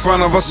 niggas in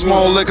front of a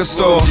small liquor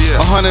store.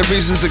 100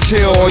 reasons to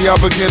kill all y'all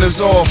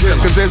beginners off.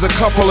 Cause there's a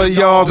couple of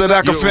y'all that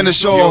I can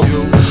finish off.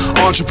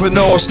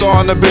 Entrepreneur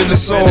starting a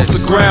business off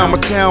the ground. My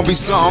town be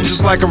something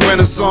just like a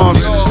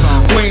renaissance.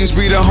 Queens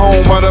be the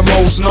home of the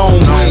most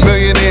known.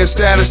 Millionaire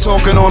status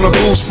talking on a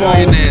boost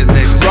phone.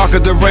 Rocker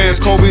Durant's,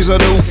 Kobe's are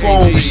new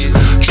phones.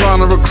 Trying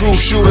to recruit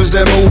shooters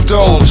that move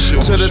dope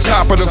to the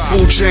top of the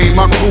food chain.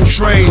 My crew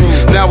trained.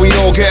 Now we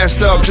all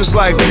gassed up just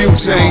like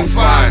butane.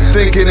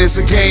 Thinking it's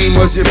a game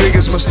was your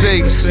biggest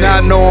mistake.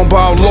 Not knowing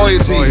about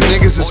loyalty.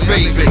 Niggas is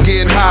fake.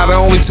 Getting high the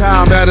only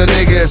time that a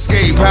nigga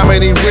escape. How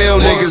many real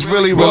niggas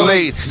really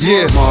relate?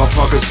 Yeah,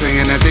 motherfuckers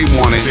saying that they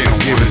want it, they don't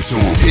give it to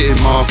them. Hitting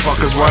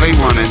motherfuckers while they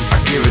running, I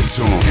give it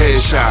to them.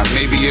 Headshot,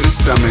 maybe in the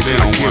stomach, they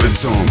don't give it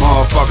to them.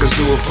 Motherfuckers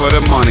do it for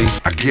the money,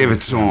 I give it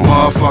to them.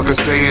 Motherfuckers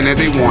saying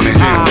that they want it,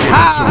 they don't give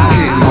it to them.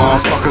 Hitting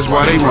motherfuckers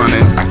while they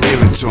running, I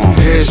give it to them.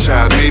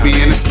 Headshot, maybe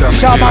in the stomach,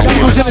 shout out my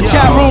people's in the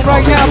chat room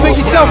right now, pick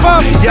yourself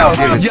up. Yo,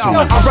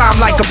 I rhyme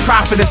like a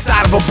prophet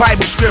inside of a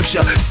Bible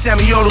scripture.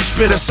 Semi-auto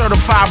spitter,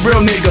 certified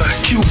real nigga.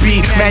 QB,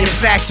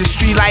 manufactured,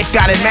 street life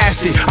got it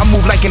mastered. I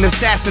move like an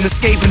assassin,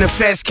 escaping the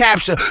feds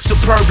capture.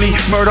 Superbly,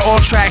 murder all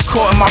tracks,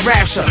 caught in my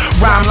rapture.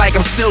 Rhyme like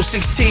I'm still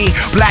 16.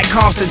 Black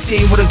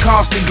Constantine with a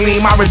constant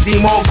gleam. I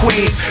redeem all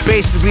queens.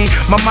 Basically,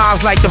 my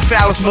mind's like the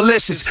phallus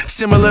malicious.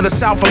 Similar to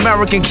South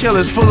American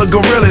killers, full of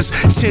gorillas.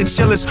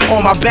 Chinchillas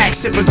on my back,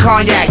 sipping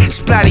cognac.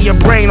 Splatter your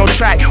brain on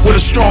track with a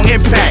strong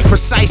impact.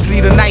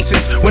 Precisely the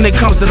nicest when it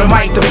comes to the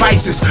mic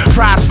devices.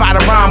 Prize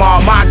fighter rhyme,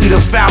 Monty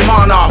the foul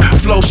monarch.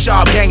 Flow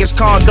sharp, Genghis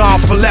Khan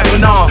for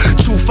Lebanon.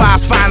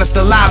 2-5's finest,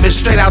 the livest,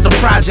 straight out the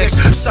projects.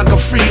 Sucker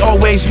free,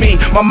 always me.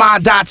 My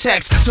mind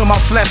dissects till my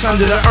flesh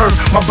under the earth.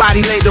 My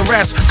body laid to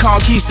rest.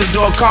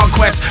 Conquistador,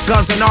 conquest,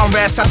 guns and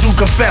armrests. I do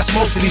confess,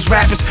 most of these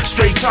rappers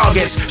straight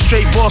targets.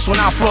 Straight boss when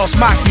I floss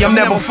Maki, I'm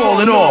never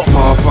falling off.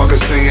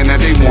 Motherfuckers saying that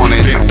they want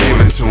it, I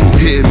give it to them.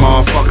 Hitting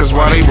motherfuckers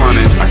while they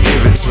running, I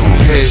give it to them.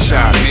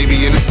 Headshot,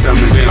 maybe in the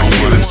stomach, they don't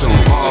give it to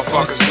them.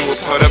 Motherfuckers do it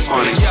for the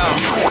money.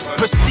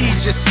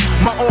 Prestigious,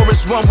 my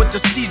aura's run with the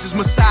Caesars,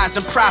 messiahs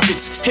and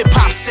prophets.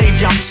 Hip-hop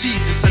savior, I'm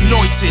Jesus,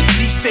 anointed.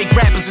 These fake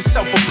rappers are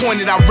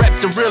self-appointed, I rep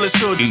the realest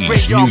hood.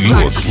 Graveyard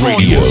blocks is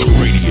haunted.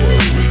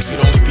 It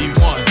only be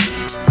one.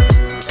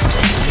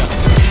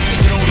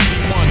 It only be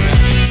one, man.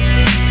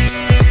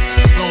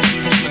 It only be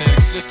one that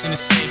exists in the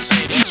same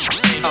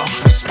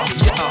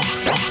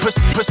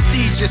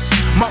prestigious,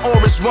 my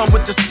aura's run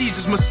with the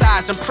Caesars,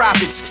 messiahs and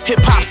prophets.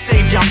 Hip-hop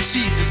savior, I'm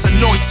Jesus,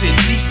 anointed.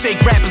 These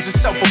fake rappers are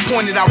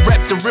self-appointed, I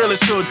rep the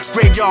realest hood.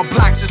 Graveyard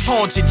blocks is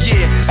haunted,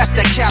 yeah. That's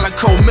that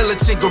calico,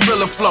 militant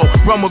guerrilla flow.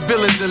 Run with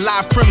villains and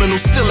live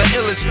criminals, still a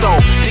illest though.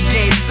 The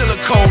game's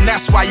silicone,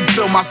 that's why you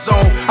feel my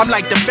zone. I'm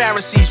like the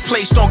Pharisees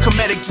placed on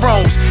comedic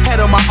thrones.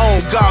 Head on my own,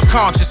 God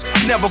conscious,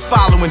 never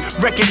following.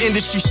 Record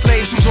industry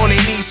slaves who's on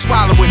their knees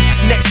swallowing.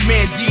 Next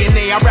man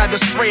DNA, I'd rather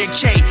spray a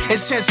K.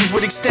 Intensive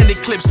with extended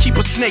clips, keep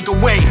a snake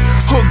away.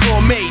 Hood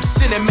gourmet,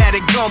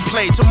 cinematic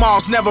gunplay.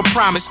 Tomorrow's never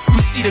promised,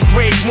 we see the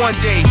grave one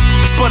day.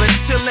 But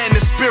until then,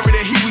 the spirit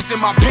of Huey's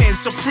in my pen.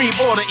 Supreme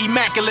order,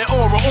 immaculate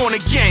aura on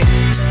again.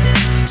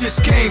 This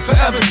game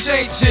forever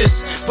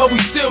changes, but we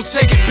still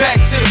take it back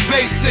to the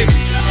basics.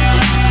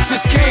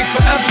 This game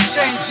forever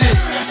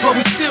changes, but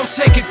we still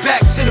take it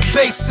back to the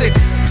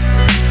basics.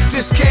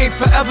 This game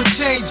forever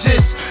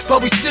changes,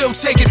 but we still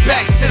take it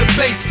back to the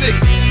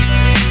basics.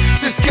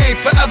 This game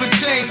forever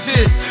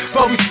changes,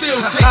 but we still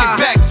take it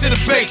back to the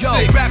basics. Yo,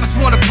 rappers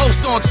wanna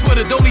post on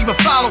Twitter, don't even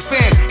follow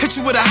fan. Hit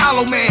you with a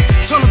hollow man,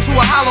 turn them to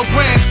a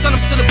hologram, send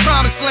them to the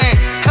promised land.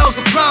 Hell's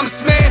a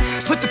promise, man.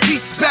 Put the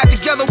pieces back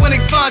together when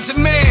they find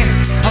your man.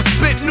 I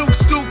spit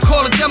nukes, dude,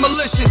 call it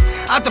demolition.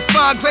 I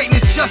define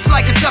greatness just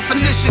like a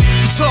definition.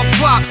 You talk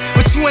rock,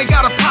 but you ain't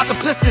got a pot to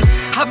pissin'.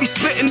 I be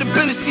spitting the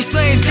business, these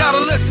lanes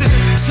gotta listen.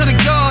 To the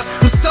God,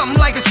 I'm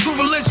something like a true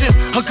religion.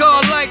 A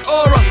God like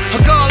aura, a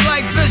God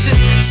like vision.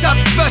 Shop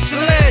special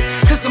ed,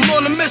 cause I'm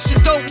on a mission.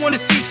 Don't wanna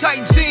see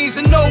tight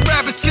jeans and no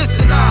rappers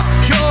kissing.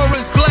 Your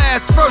aura's glad,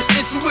 ass first,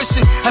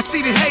 intuition. I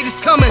see the haters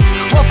coming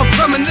off a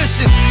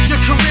premonition. Your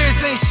careers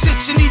ain't shit,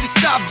 you need to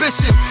stop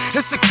bitching.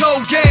 It's a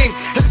cold game,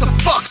 it's a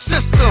fuck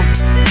system.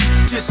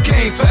 This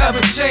game forever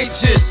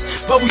changes,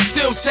 but we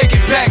still take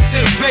it back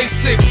to the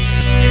basics.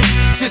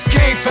 This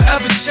game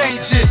forever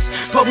changes,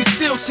 but we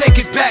still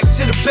take it back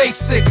to the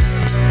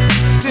basics.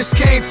 This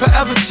game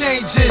forever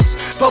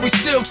changes, but we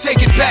still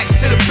take it back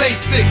to the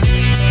basics.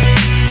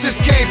 This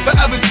game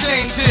forever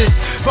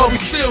changes, but we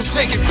still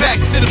take it back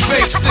to the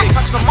basics.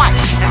 Touch the mic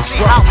and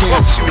see how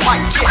close you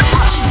might get.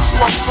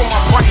 Slow for my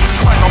brain,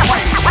 like a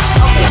rain.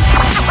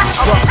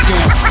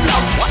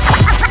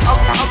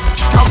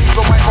 I'll leave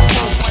the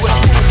microphone split.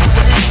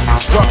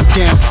 Rock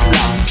down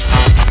flat.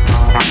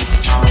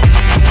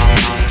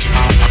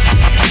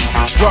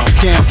 Rock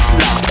down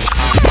flat.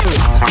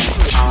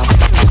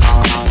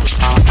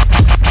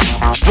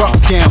 Rock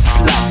down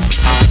flat.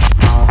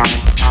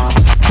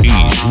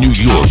 East New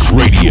York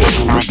Radio.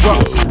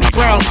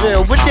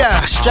 Brownsville, with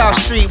da. Stroud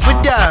Street,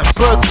 with da.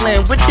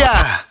 Brooklyn, with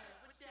da.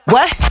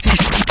 What?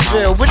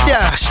 Eastville, with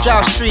da.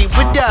 Stroud Street,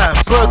 with da.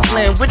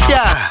 Brooklyn, with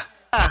da.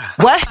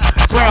 What?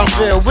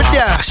 Brownsville, with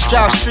da.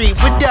 Stroud Street,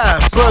 with da.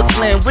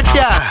 Brooklyn, with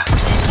da.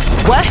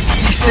 What?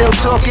 You still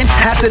talking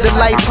after the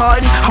light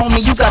party?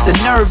 Homie, you got the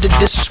nerve to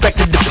disrespect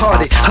the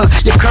departed.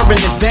 Your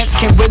current events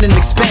came with an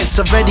expense.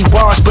 Already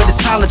washed, but it's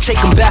time to take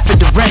them back for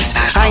the rent.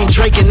 I ain't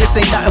drinking, this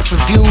ain't nothing for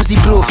views. He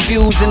blew a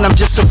fuse, and I'm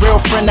just a real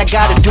friend. I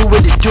gotta do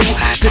what it do.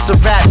 This a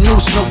rap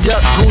noose, no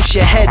duck goose.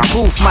 Your head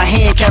boof, my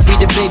hand carry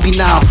the baby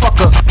now. Fuck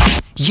her.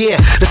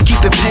 Yeah, let's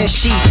keep it pen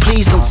sheet,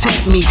 please don't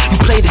tempt me. You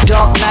play the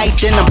Dark Knight,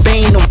 then I'm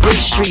Bane on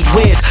Bridge Street.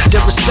 Where's the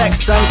respect,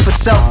 son? For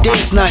self,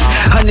 there's none.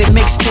 100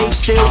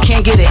 mixtapes, still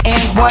can't get an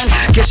end one.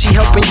 Guess she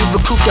helping you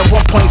recoup that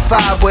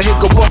 1.5. Well, here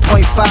go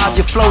 1.5.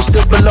 Your flow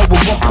still below a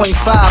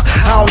 1.5. I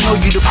don't know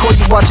you to call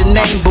you out your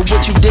name, but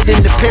what you did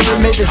in the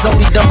pyramid is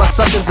only done by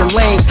suckers and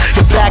lames.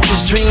 Your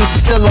backwards dreams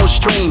is still on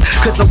stream,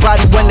 cause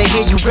nobody when they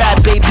hear you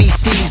rap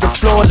ABCs. The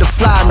floor of the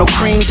fly, no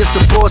cream, just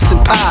a Boston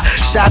pie.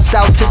 Shots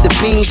out to the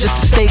beam, just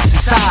the stakes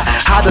is high.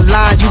 How the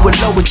line, you a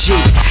lower G.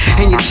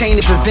 And your chain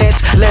of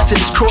events led to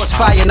this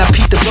crossfire, and I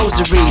peep the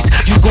rosaries.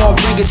 You gon'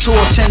 bring it to a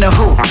 10 or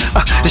who?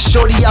 The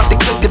shorty out the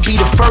clip to be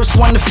the first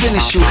one to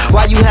finish you.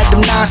 While you had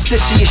them 9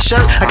 stitch in your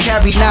shirt, I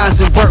carry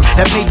 9s in work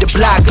that made the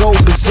block go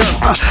berserk.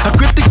 I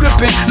grip the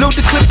gripping, load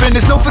the clipping,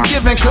 there's no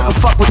forgiving. Couldn't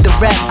fuck with the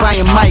rap by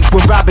a mic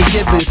with Robin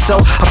Givens. So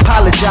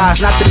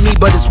apologize, not to me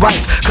but his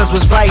wife, cause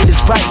what's right is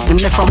right,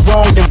 and if I'm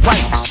wrong then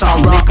right.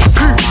 Sorry nigga.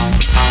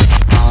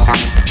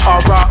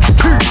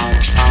 R.I.P.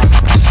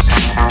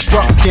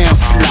 Rock down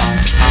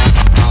flat.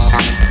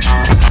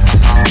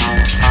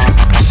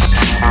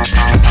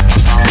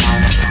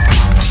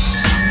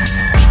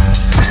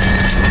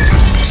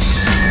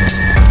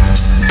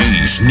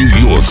 East New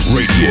York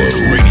Radio.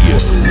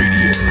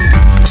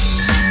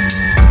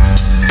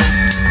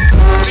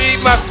 Need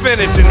my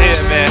spinach in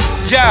here, man.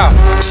 Yeah.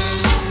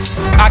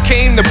 I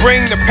came to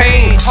bring the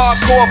pain,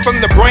 hardcore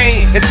from the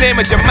brain. It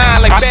damage your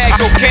mind like bad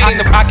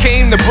cocaine. I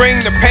came to bring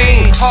the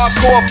pain,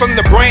 hardcore from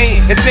the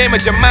brain. It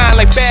damage your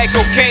mind like bad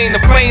cocaine. The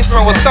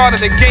flamethrower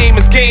started the game,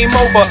 it's game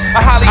over.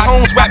 A Holly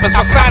Holmes rappers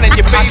were signing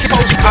your baby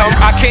poster.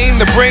 I came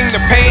to bring the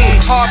pain,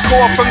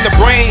 hardcore from the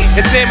brain.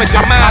 It damage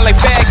your mind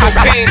like bad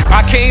cocaine.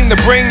 I came to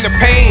bring the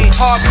pain,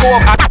 hardcore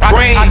from the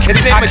brain.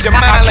 It damage your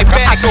mind like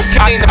bad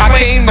cocaine. I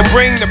came to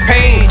bring the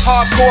pain,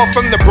 hardcore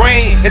from the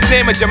brain. It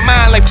damage your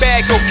mind like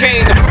bad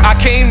cocaine. I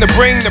came to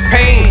bring the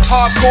pain,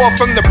 hardcore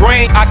from the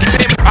brain. I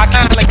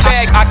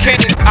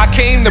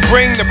came to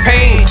bring the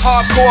pain,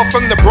 hardcore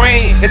from the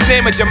brain. It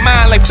damage your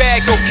mind like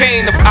bad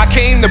cocaine. I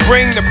came to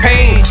bring the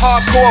pain,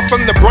 hardcore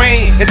from the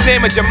brain. It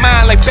damage your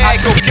mind like bad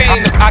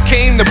cocaine. I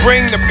came to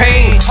bring the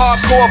pain,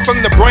 hardcore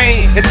from the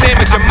brain. It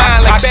damage your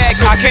mind like bad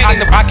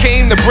cocaine. I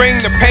came to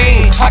bring the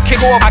pain,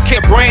 hardcore from the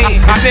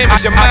brain. It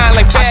damage your mind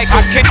like bad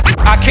cocaine.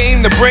 I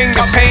came to bring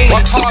the pain,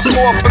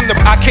 hardcore from the.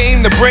 I came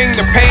to bring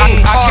the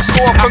pain,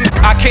 hardcore from.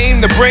 I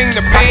came to bring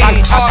the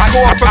pain,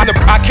 hardcore from the.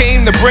 I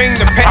came to bring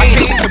the pain. I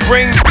came to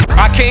bring.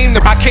 I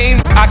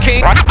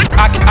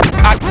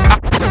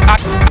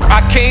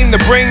came to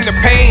bring the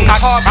pain,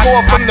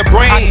 hardcore from the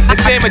brain. It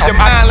damage your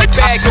mind like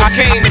bad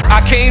cocaine.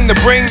 I came to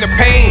bring the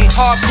pain,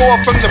 hardcore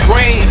from the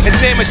brain. It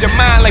damage your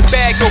mind like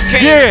bad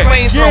cocaine. The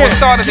flamethrower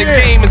started the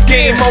game, it's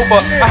game over.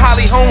 A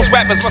Holly Holmes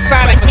rappers were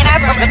signing. I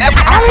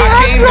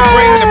came to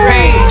bring the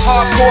pain,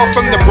 hardcore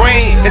from the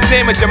brain. It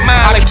damage your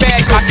mind like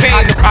bad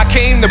cocaine. I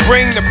came to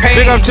bring the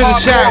pain. Big up to the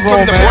chat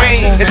room,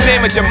 man. It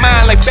damage your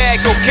mind like bad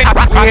cocaine.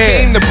 I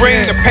came to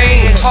bring the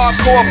pain,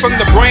 hardcore from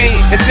the brain.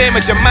 It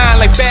damage your mind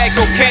like bad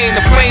cocaine.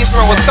 The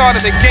flamethrower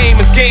started the game,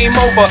 it's game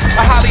over.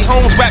 A Holly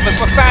Holmes rappers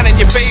were signing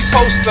your baby movie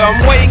poster,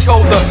 I'm way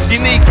colder. You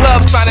need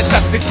gloves trying to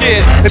touch the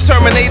kid. The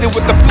Terminator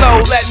with the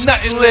flow, let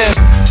nothing live.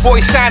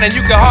 Boy shining,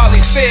 you can hardly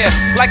stare.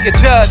 Like a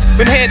judge,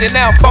 been handing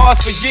out bars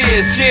for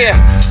years, yeah.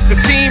 The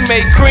team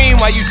make cream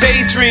while you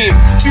daydream.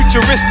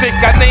 Futuristic,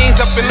 got names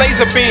up in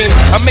laser beams.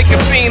 I make a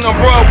scene on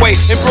Broadway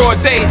in broad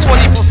day.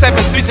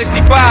 24/7,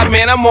 365,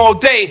 man, I'm all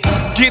day.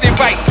 Get it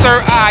right,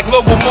 sir, I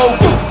global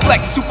mogul.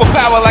 Flex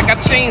superpower like I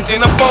changed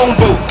in a phone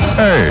booth.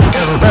 Hey,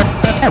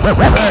 hey.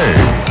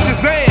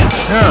 Shazam!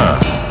 Yeah.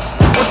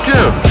 What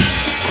gives?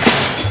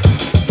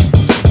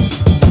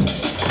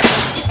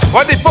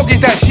 What the fuck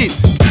is that shit?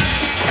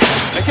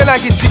 I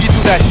cannot get Jiggy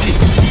to that shit.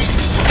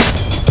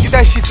 Get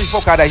that shit the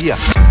fuck out of here.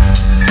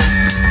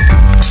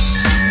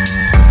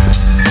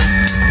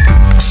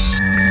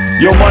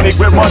 Yo, money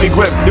grip.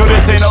 Yo,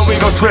 this ain't no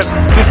ego trip.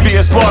 This be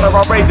a slaughter,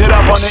 I'll raise it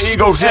up on the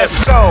ego ship.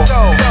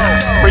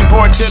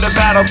 Report to the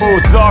battle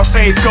booth.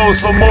 CZARFACE goes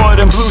for more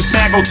than blue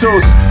snaggle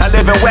tooth. I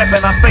live in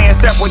weapon, I stay in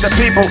step with the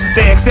people.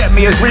 They accept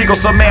me as regal,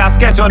 so may I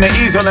sketch on the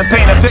easel and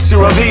paint a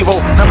picture of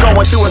evil. I'm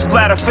going through a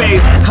splatter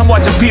phase. I'm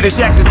watching Peter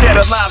Jackson Dead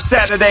Alive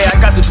Saturday. I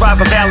got the drive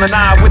of Alan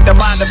I with the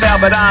mind of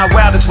Albert Einstein.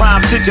 Wildest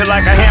rhyme, hit you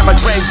like a hammer,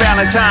 Dre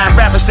Valentine.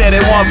 Rappers say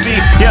they want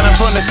beef, yelling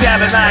from the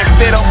sideline, cause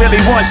they don't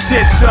really want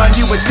shit, son.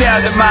 You a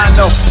child of mine.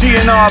 No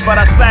GNR, but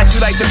I slash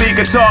you like the big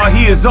guitar.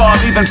 He is all,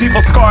 leaving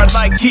people scarred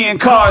like key in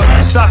cars.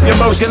 Stop your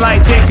motion like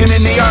Jason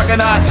in the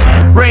Argonauts.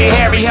 Ray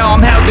Harry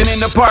Helmhausen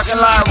in the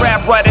parking lot.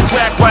 Rap writer,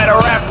 track writer,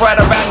 rap right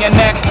around your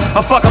neck.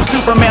 I fuck up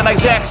Superman like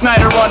Zack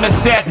Snyder on the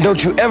set.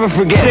 Don't you ever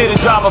forget. Say the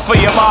drama for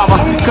your mama,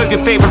 cause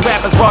your favorite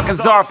rapper's walking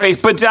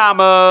CZARFACE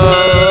pajamas.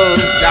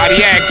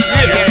 Dottie X,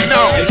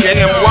 no,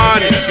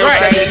 JM1, your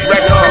technique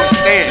records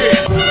understand.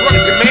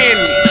 Demand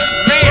me,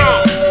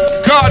 man,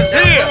 God is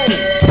here.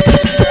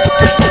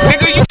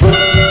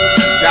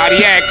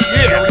 Dottie X,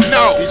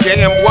 no,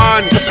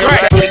 JM1, your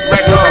technique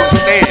records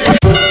understand.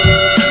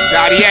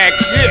 Dottie X,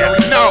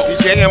 no,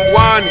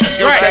 JM1,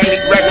 your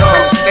technique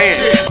records understand.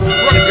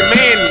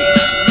 Demand me,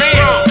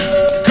 man,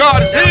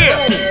 God is here.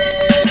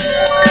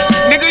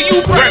 Nigga,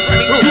 you press me,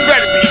 you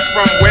better be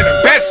from where the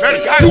best be.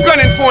 You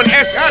gunning for an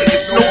S,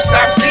 it's no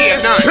stops here.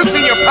 Pills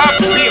in your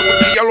pops beer with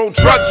the yellow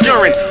drug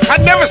urine. I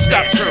never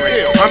stop chewing.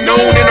 I'm known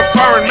in a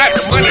foreign match,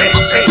 money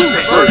exchange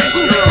converted.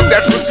 If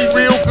that pussy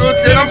real good,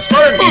 then I'm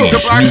certain. The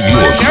box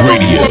never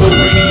Radio.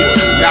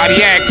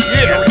 Dottie X,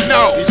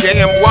 no,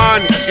 JM1,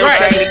 your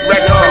technique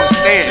records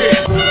understand.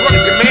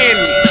 Demand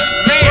me,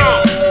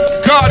 man,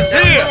 God is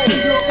here.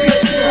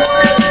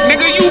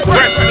 Nigga, you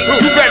press me,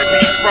 you better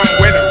be from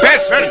where the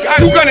best be.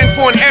 You gunning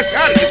for an S,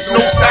 it's no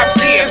stops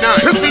here.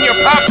 Pills in your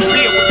pops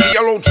beer with the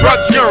yellow drug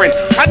urine.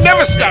 I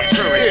never stop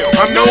chewing.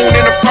 I'm known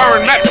in a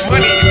foreign match,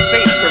 money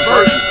exchange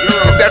converted.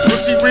 If that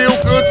pussy real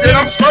good, then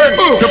I'm certain.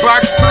 The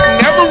box could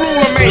never rule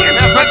a man.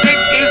 My dick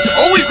is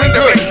always in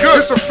demand.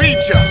 It's a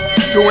feature.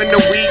 During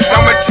the week,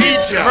 I'm a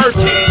teacher.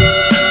 Merkins,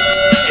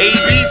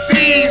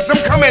 ABCs,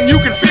 I'm coming, you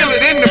can feel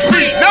it in the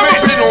breeze. Never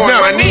been on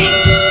my knees.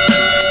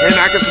 And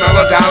I can smell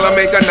a dollar,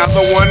 make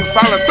another one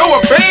follow. Throw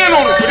a band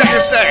on the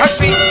stack. I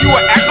think you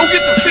an act, don't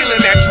get the feeling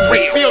that you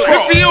real. You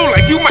feel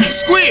like you might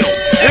squeal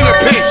in a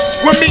pinch.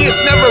 With me,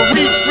 it's never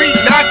retreat,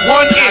 not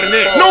one inch.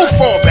 No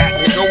fallback,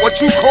 nigga. What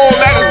you call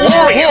that is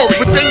warrior.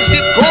 But things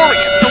get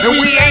gorier, and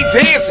we ain't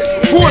dancing.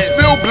 Who'll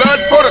spill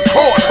blood for the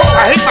cause?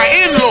 I hate my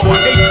in-laws.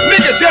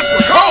 Nigga, just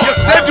because.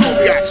 That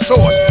dude got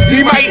sauce.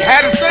 He might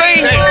have a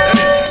thing.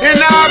 And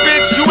nah,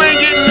 bitch, you ain't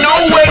getting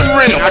no wedding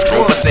ring. I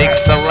do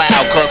mistakes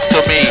allowed, cause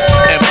to me,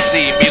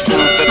 MC means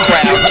move the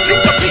crowd. You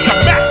can be a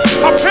Mac,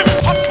 a pimp,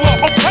 hustler,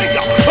 a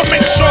player, but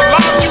make sure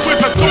live you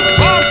is a dope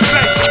bomb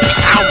set.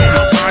 How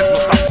many times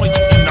must I point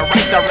you in the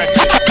right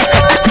direction?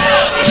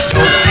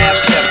 No half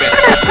stepping.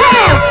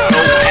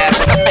 No half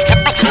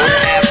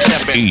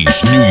stepping.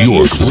 East New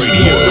York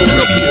Radio.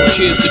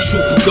 Here's the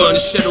truth of gun,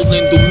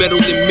 settling through metal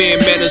and man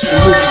manners.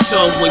 Remove your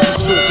tongue when you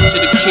talking to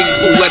the king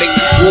poetic.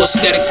 War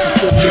statics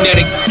before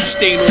kinetic.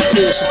 Staying on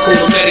course with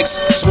automatics.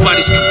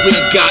 Somebody's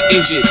career got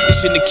injured.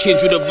 It's in the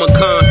kindred of my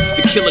kind.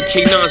 The killer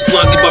K9's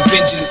blinded by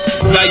vengeance.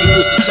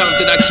 Valuables the time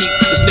that I keep.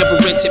 It's never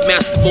rented.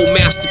 Masterful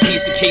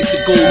masterpiece in case the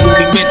gold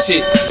newly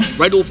minted.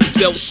 Right off the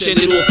belt, send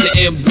it off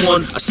the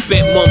M1. I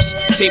spent months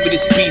taming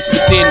this beast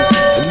within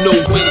a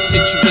no-win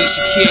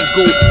situation. Can't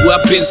go where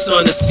I've been,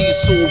 son. I see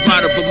soul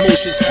ride of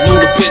emotions. Know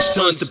the bench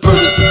tons, the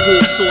burdens of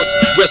full source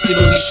rested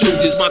on these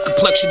shoulders. My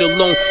complexion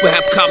alone will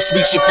have cops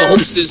reaching for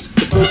hosters.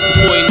 The poster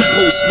boy in the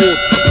post-war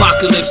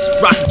apocalypse.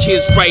 Rocking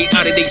kids right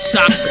out of they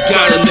socks. I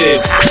gotta live.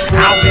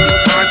 How many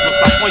times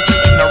must I point you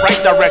in the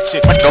right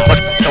direction?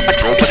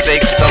 No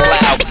mistakes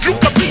allowed. You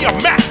can be a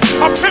Mac,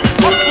 a pimp,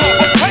 hustler,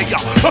 a player,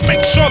 but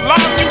make sure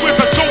live you is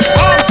a dope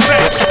bomb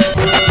set.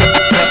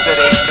 Plus it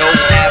ain't no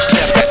half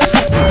stepping.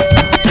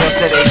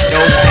 Plus it ain't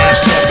no half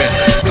stepping.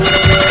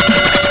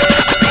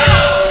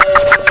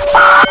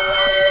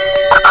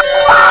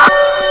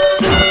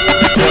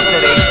 Plus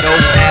it ain't no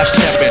half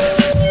stepping.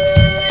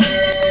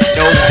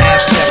 No half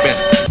stepping.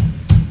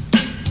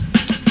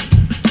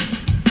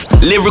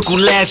 Lyrical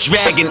Lyrical last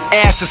dragon,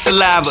 ass of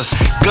saliva.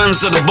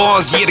 Guns are the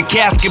bars, yeah, the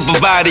casket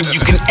provider. You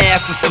can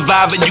ask a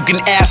survivor, you can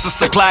ask a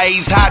supplier.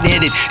 He's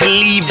hot-headed and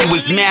leave you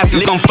as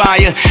masses on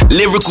fire.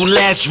 Lyrical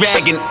last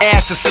dragon,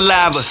 ass of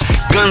saliva.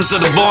 Guns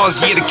are the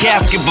bars, yeah, the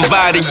casket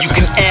provider. You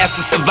can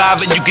ask a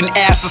survivor, you can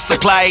ask a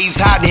supplier.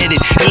 He's hot-headed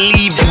and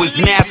leave you as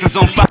masses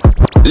on fire.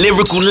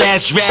 Lyrical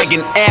last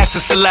dragon, ass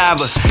of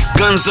saliva.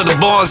 Guns are the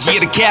bars, yeah,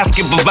 the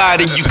casket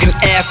provider. You can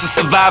ask a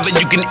survivor,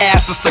 you can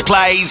ask a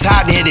supplier. He's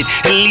hot-headed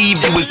and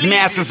leave you as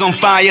masses on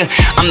fire.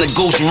 I'm the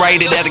ghost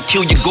writer that'll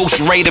kill your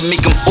ghost writer,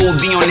 make him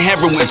OD on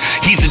heroin.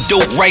 He's a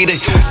dope writer.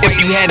 If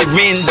you had it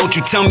written, don't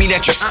you tell me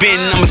that you spin.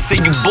 I'ma say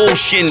you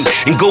bullshitting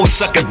and go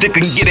suck a dick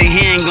and get a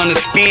hand. Gonna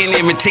stand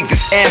there and take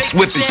this ass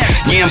whipping.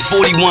 Yeah, I'm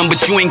 41,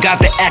 but you ain't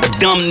got to act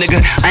dumb, nigga.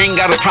 I ain't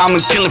got a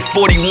problem killing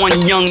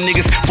 41 young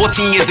niggas.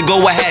 14 years ago,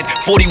 I had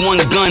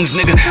 41 guns,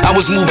 nigga. I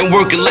was moving,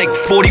 working like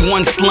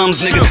 41 slums,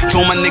 nigga.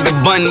 Told my nigga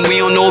Bun,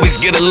 we don't always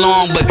get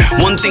along, but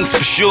one thing's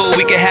for sure,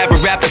 we can have a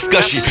rap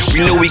discussion.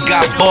 We know we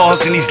got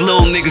bars, and these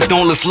little niggas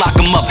don't, let's lock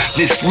them up,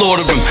 then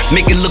slaughter them,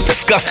 make it look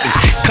disgusting.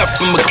 Cut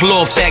from a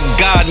cloth that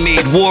God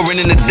made,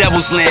 warring in the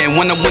devil's land.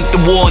 When I went to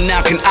war,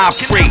 now can I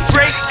pray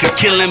to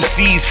kill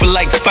MCs for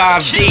like 5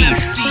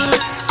 days.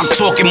 I'm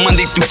talking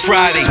Monday through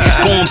Friday.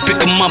 Go and pick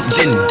them up,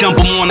 then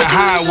dump them on the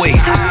highway.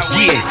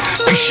 Yeah,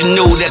 you should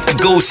know that the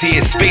ghost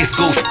here, space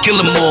ghost, kill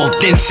them all,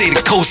 then say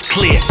the coast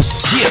clear.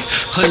 Yeah,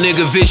 her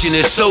nigga vision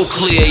is so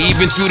clear,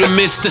 even through the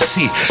mist to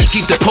see.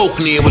 Keep the poke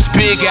near, was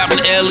big out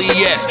in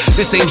LES.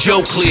 This ain't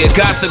Joe clear,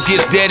 gossip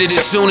gets deaded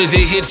as soon as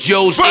it hits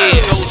Joe's ear.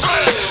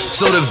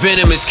 So the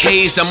venom is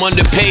caged, I'm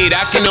underpaid.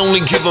 I can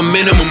only give a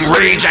minimum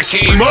rage. I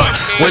came up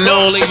when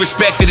all they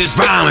respected is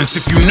violence.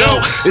 If you know,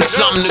 it's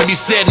something to be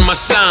said in my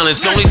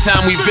silence. Only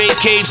time we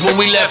vacate when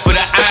we left for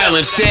the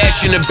island.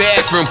 Stash in the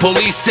bathroom,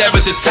 police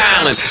severed the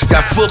talent.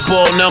 Got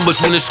football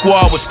numbers when the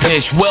squad was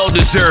pinched. Well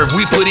deserved,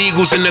 we put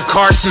Eagles in the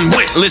Carson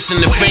Wentz.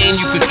 Listen to fame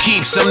you could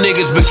keep, some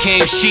niggas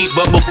became sheep.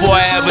 But before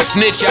I ever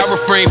snitch, I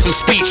refrain from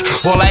speech.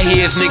 All I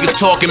hear is niggas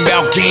talking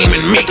about game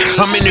and me.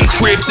 I'm in the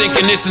crib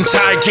thinking this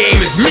entire game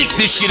is meek.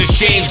 This shit has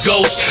changed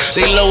ghosts,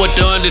 they lowered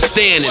the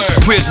understanding.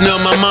 Prisoner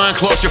of my mind,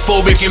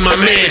 claustrophobic in my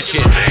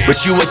mansion. But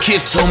you and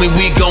Kiss told me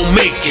we gon'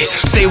 make it.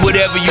 Say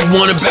whatever you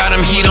want about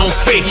him, he don't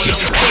fake it.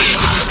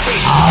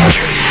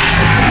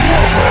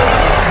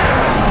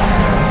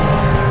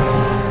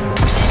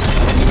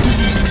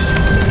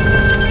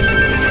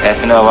 If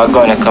you know a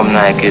gun come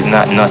like it's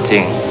not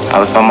nothing. I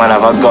was a man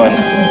have a gun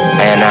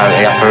and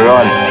you have to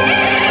run.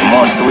 The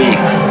most weak.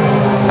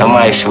 Them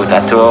might shoot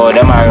at you,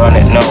 them might run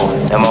it now.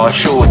 Them might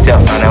shoot you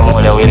and them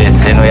only with it.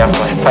 So you know you have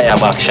to fire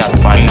back shot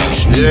for it.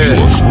 Yeah,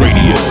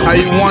 radio. How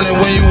you want it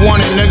when you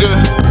want it, nigga?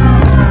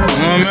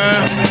 You know what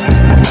I mean?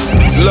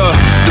 Look,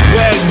 the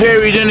bag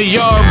buried in the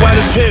yard by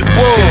the pit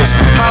bulls.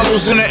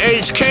 Hollows in the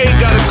HK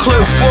got a clip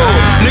full.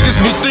 Niggas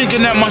be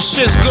thinking that my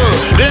shit's good.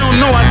 They don't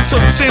know I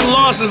took 10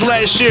 losses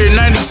last year,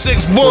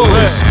 96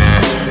 Bulls.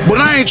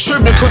 But I ain't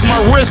tripping cause my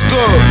wrist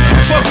good.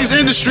 Fuck these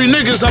industry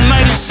niggas, I'm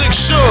 96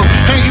 shook.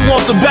 Hang you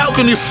off the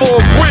balcony for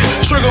a brick.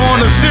 Trigger on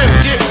the fifth,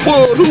 get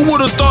pulled. Who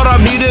would've thought I'd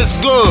be this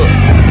good?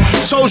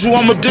 Told you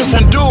I'm a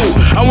different dude.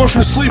 I went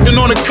from sleeping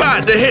on the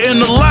cot to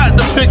hitting the lot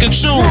to pick and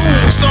choose.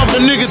 Stomp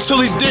a nigga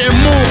till he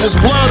didn't move. His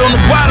blood on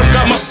the bottom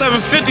got my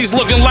 750s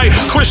looking like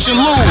Christian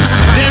Lou's.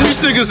 Damn, these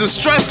niggas is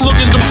stressed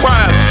looking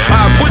deprived.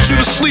 I put you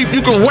to sleep,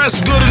 you can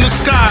rest good in the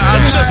sky. I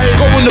just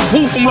go in the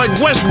booth, I'm like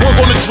Westbrook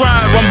on the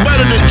drive. I'm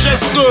better than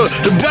just good.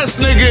 The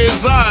best nigga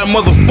is I,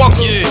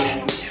 motherfucker.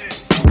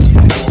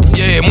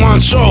 Yeah,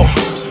 Moncho.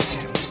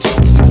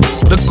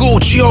 The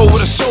Gucci O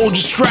with a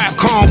soldier strap,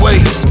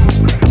 Conway.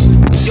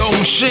 Yo,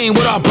 Machine,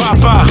 what up,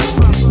 Papa?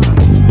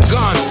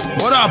 Gun,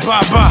 what up,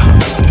 Papa?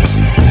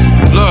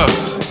 Look,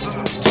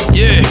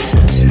 yeah,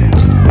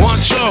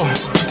 Moncho.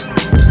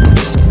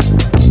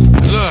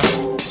 Look,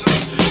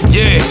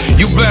 yeah,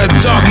 you better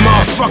duck,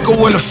 motherfucker,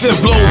 when the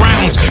fifth blow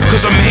rounds.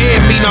 Cause I'm here,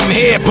 mean I'm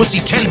here, pussy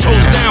 10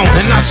 toes down.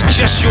 And I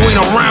suggest you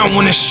ain't around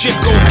when this shit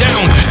go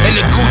down. And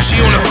the Gucci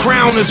on the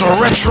crown is a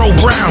retro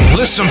brown.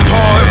 Listen,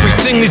 Paul,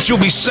 everything that you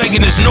be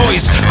saying is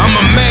noise. I'm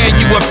a man,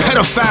 you a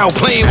pedophile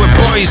playing with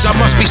boys. I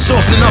must be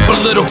softening up a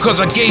little cause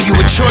I gave you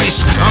a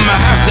choice. I'ma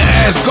have to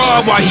ask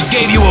God why he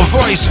gave you a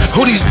voice.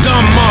 Who these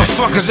dumb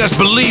motherfuckers that's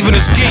believing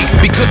is geek?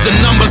 Because the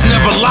numbers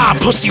never lie,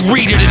 pussy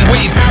read it and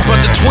weep. But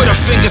the Twitter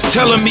fingers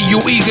telling me you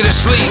eager to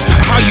sleep.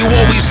 How you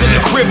always in the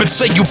crib and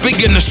say you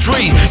big in the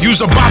street? You's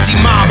a body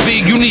mind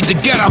big, you need to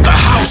get out the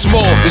house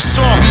more. This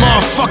soft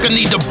motherfucker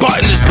need to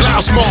button his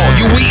blouse more.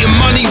 You eating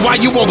money, why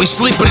you always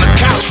sleep on the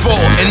couch for?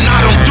 And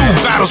I don't do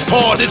battles,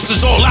 Paul, this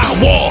is all out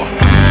war.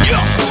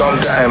 Yeah.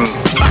 Sometimes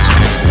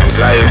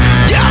life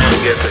you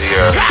get to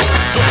hear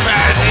so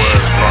fast.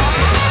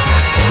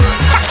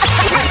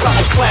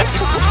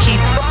 Classics,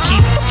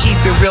 keep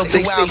it real.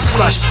 They say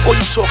flush, all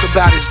you talk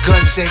about is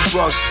guns and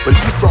drugs. But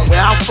if you from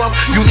where I'm from,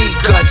 you need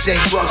guns and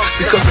drugs.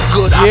 Because a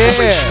good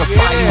operation will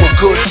find you a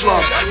good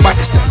plug.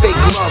 Minus the fake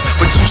love,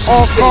 but you see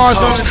all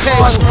cars on the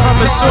table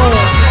coming soon.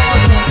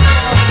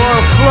 For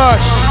a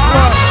flush,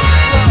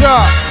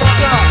 Chuck,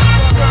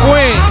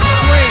 Queen.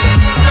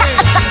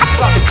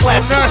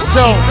 classic.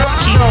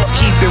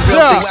 Keep it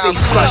real, they say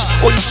flush.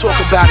 All you talk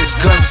about is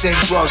guns and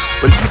drugs.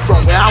 But if you from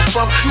where I'm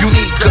from, you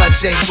need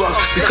guns and drugs.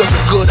 Because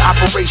a good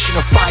operation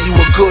will find you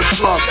a good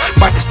plug.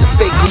 Minus the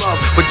fake love,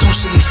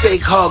 reducing these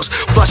fake hugs.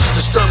 Flush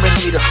is a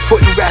exterminator,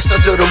 putting rats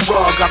under the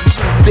rug. I'm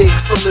too big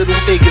for little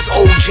niggas,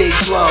 OJ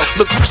glove.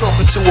 Look, you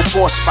talking to a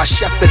boss, if I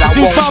chef it, I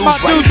won't lose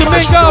right.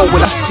 But you know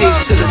what I did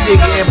to the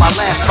nigga in my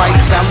last fight.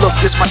 Now look,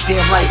 this my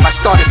damn life, I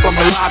started from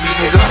the lobby,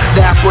 nigga.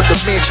 Now I brought the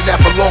mansion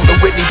that belonged to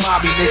Whitney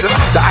Bobby, nigga.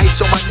 The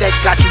ice on my neck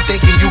got you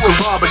thinking you could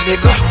rob a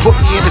nigga. Put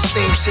me in the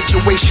same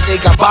situation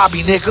they got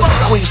Bobby, nigga.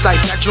 Queens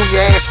life, now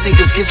junior ass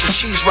niggas get your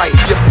cheese right.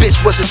 Your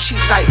bitch was a cheap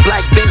night,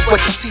 black Benz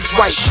but the seats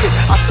white. Shit,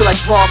 I feel like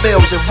Ron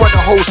Mills and run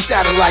a whole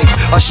satellite.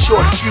 A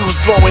short fuse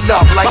blowing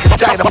up like it's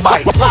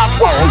dynamite.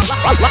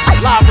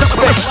 Live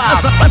respect,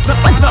 live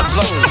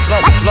NUTSO.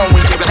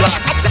 Blowing nigga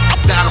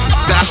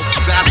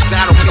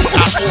battle me.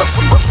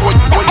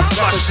 Boy, you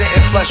flush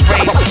and flush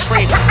reign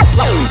supreme.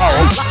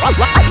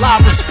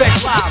 Live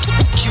respect, live.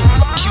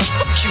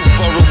 Cute,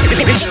 borough.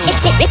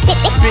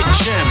 Big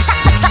gems.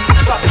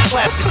 Drop the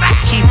classics.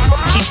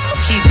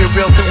 Keep it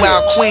real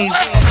throughout Queens.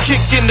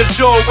 Kick in the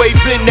doorway,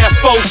 been that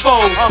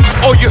fofo.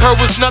 All you heard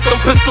was nothing,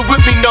 pistol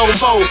with me no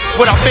more.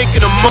 What I make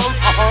in a month,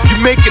 you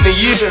make in a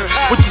year.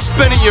 What you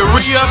spend in your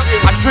re-up,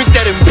 I drink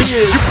that in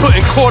beer. You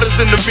putting quarters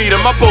in the meter,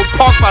 my boat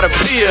parked by the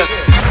pier.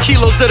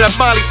 Kilos of that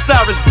Miley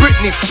Cyrus,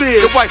 Britney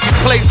Spears. The wifey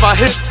plays my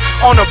hits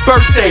on her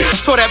birthday.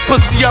 Tore that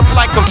pussy up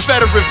like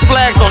Confederate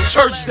flags on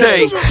church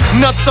day.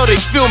 Nuts so they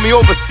feel me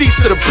overseas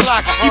to the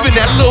block. Even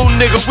that little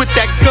nigga with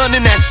that gun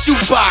in that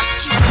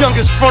shoebox.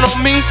 Youngest front on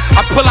me,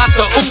 I pull out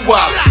the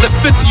ooh-wop. Let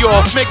 50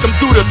 off, make them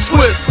do the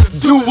twist,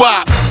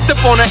 do-wop.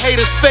 Step on a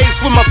hater's face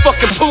with my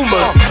fucking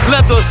Pumas.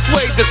 Leather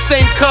suede, the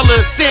same color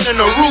as Santa and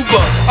Aruba.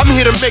 I'm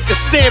here to make a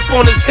stamp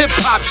on this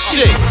hip-hop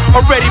shit.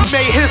 Already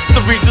made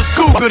history, just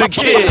Google the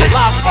kid.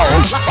 Live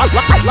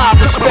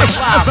respect,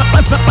 live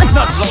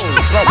NUTSO.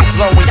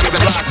 Blowing nigga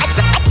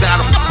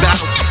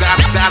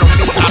battle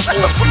me.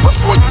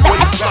 Boy,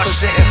 you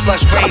flush and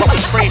flush reign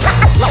supreme.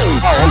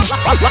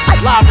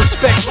 Live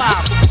respect,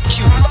 live.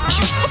 Cute,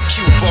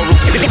 borough.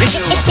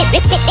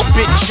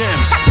 Big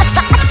gems.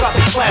 Drop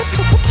the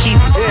classics.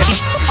 Keep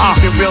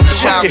it real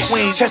throughout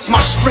Queens. Test my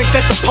strength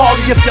at the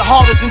party if your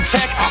heart is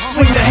intact.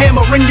 Swing the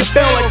hammer, ring your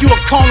bell like you a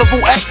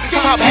carnival act.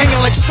 Top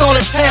hanging like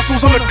scarlet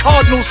tassels on the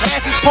Cardinals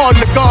hat. Pardon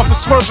the guard for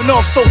swerving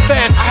off so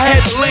fast, I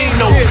had the lane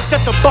though.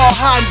 Set the bar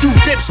high and do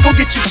dips, go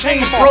get your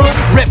change, bro.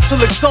 Rep till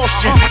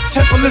exhaustion,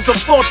 temple is a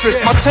fortress.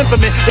 My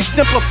temperament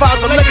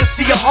exemplifies a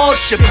legacy of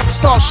hardship.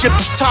 Starship,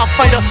 TIE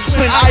fighter,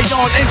 twin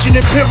ion engine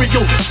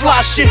imperial.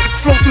 Fly shit,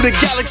 flow through the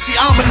galaxy,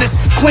 ominous.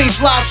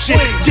 Queens live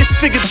shit,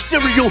 disfigured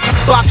cereal.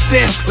 Boxed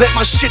in, let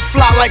my shit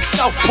fly like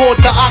Southport,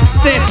 the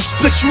Oxton.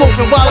 Split you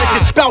open while like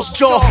your spouse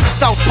jaw.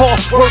 Southpaw,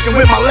 working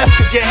with my left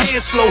cause your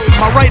hand's slow.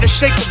 My right to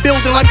shake the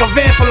building like a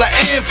van full of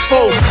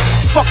info.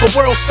 Fuck a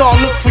world star,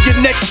 look for your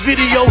next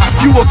video.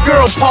 You a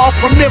girl, Paul,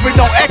 premiering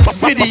on X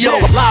video.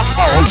 Live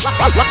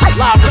respect,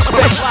 live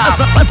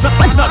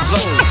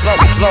NUTSO.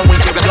 Blowing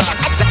nigga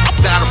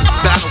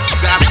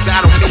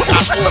battle me.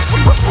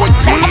 Boy,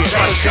 you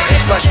flush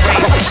and flush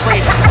reign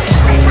supreme.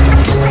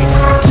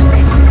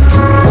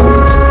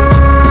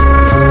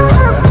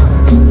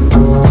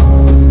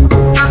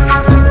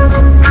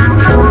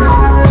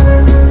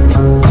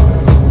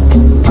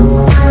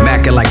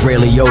 Like Ray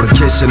Liotta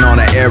kissing on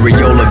an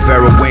areola.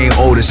 Vera Wayne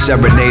older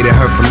serenaded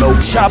her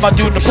fallopian. Shout out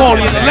to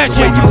Napoleon, the legend.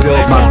 The way you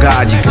built my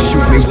God, you can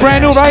shoot me. It's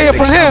brand new right here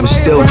from him.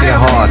 Still get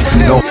hard.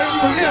 No.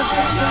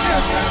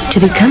 To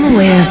become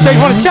aware of my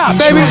own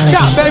sensuality,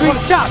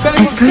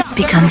 I first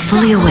become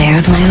fully aware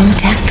of my own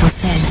tactile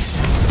sense.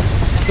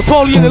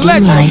 Napoleon, the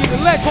legend.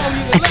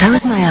 I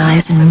close my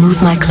eyes and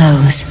remove my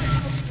clothes.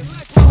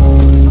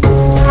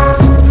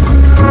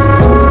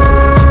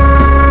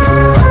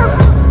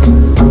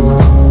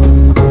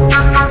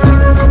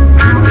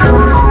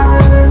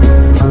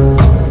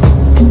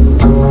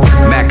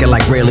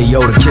 Like Ray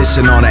Liotta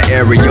kissing on an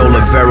areola.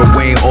 Vera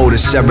Wayne older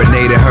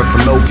serenaded her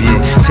fallopian.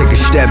 Take a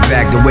step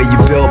back, the way you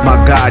built my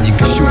God, you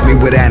can shoot me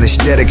with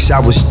anesthetics, I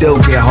would still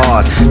get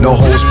hard. No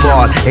holds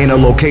barred, ain't a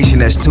location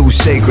that's too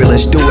sacred.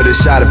 Let's do it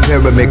inside a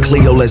pyramid,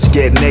 Cleo, let's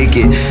get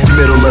naked.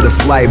 Middle of the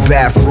flight,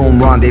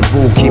 bathroom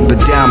rendezvous. Keep it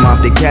down,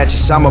 if they catch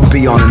us, I'ma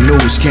be on the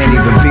news. Can't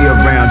even be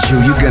around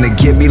you, you gonna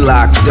get me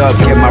locked up.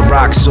 Get my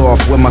rocks off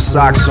with my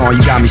socks on,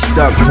 you got me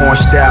stuck. Porn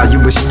style, you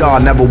a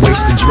star, never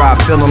waste a drop.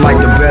 Feeling like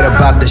the bed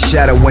about the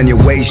shadow when your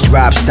waist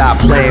drops. Stop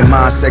playing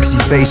my sexy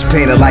face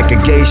painted like a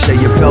geisha.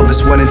 Your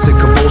pelvis went into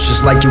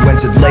convulsions like you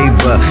entered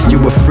labor.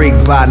 You a freak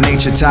by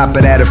nature, top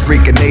of that a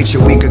freak of nature.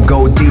 We could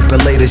go deeper,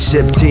 later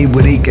ship tea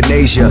with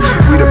echinacea.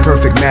 We the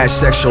perfect match,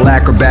 sexual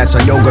acrobats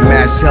on yoga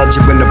mats. Held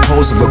you in the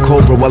pose of a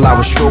cobra while I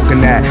was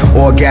stroking that.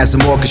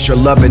 Orgasm orchestra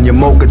loving your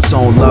mocha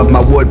tone. Love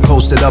my wood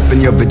posted up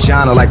in your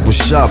vagina like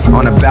what's up.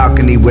 On a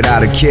balcony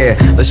without a care,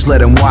 let's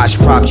let him watch.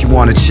 Propped you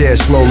on a chair,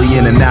 slowly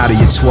in and out of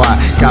your twat.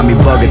 Got me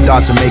bugging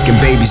thoughts of making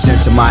babies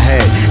into my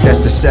head.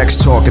 That's the sex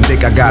talk and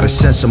think I got a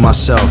sense of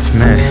myself.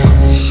 Man,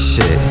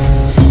 shit,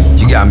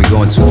 you got me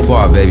going too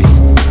far, baby.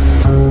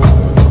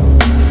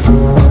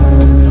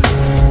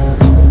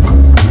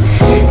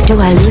 Do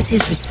I lose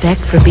his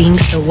respect for being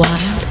so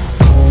wild?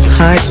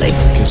 Hardly.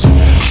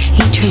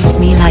 He treats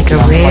me like a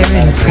rare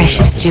and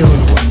precious jewel.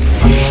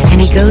 And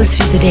he goes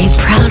through the day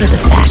proud of the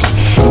fact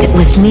that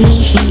with me,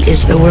 he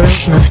is the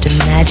world's most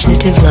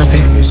imaginative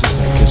lover.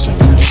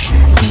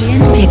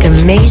 Men pick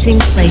amazing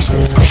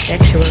places for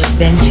sexual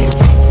adventure.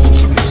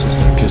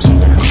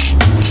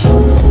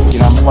 You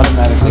know, I'm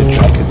automatically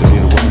attracted to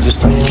beautiful women. Just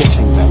start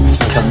kissing them.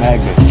 It's like a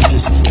magnet.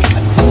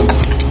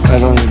 I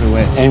don't even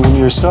wait. And when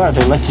you're a star,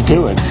 they let you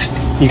do it.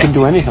 You can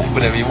do anything.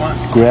 Whatever you want.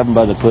 Grab them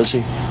by the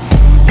pussy.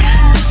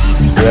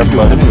 Grab them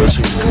by the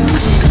pussy.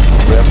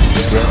 Grab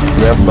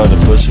them by the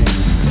pussy.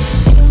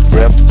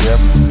 Grab them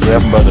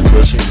by the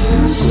pussy.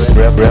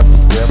 Grab them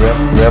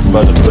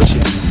by the pussy.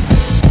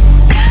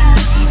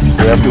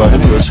 Grab them by the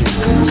pussy.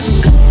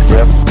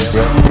 Grab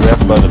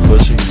them by the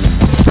pussy.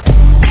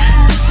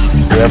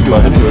 Grab by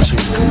the pussy.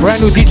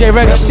 Brand new DJ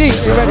Ready C.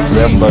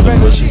 Grab by the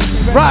pussy.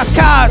 Ross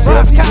Cars.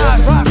 Grab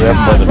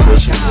by the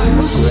pussy.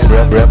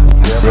 Grab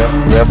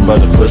by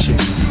the pussy.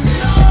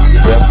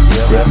 Grab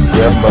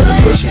by the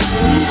pussy.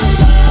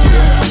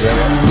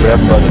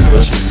 Grab by the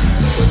pussy.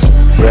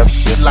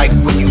 She like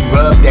when you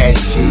rub that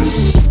shit.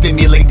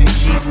 Stimulate the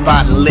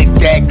G-spot and lick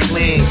that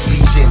clit. Be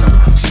gentle.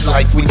 She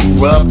like when you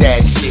rub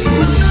that shit.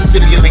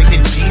 Stimulate the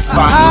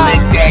G-spot and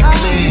lick that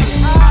clit.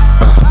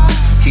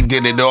 He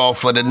did it all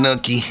for the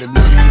nookie.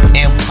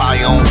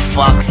 Empire on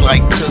Fox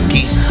like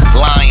Cookie.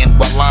 Lying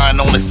but lying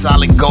on a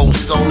solid gold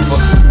sofa.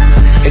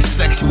 It's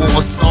sexual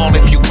assault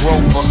if you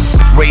grope her.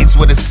 Raised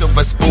with a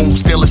silver spoon,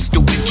 still a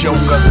stupid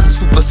joker.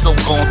 Super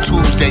soaker on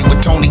Tuesday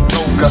with Tony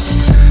Toka.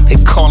 They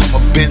call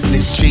him a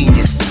business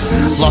genius.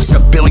 Lost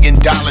 $1 billion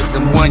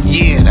in 1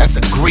 year, that's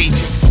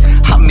egregious.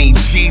 I mean,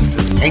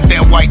 Jesus, ain't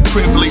that white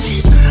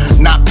privilege?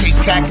 Not pay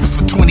taxes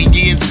for 20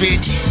 years,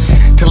 bitch.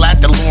 Till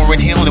after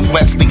Lauryn Hill and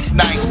Wesley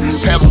Snipes.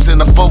 Pedals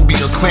in a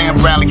phobia, clan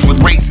rallies with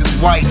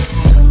racist whites.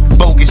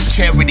 Bogus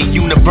charity,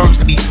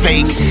 university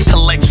fake.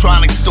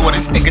 Electronics store,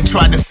 this nigga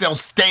tried to sell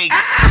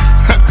steaks.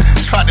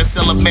 Tried to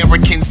sell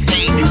Americans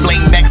hate.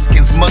 Blame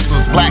Mexicans,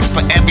 Muslims, blacks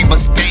for every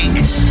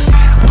mistake.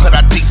 But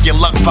I think your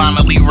luck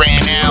finally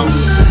ran out.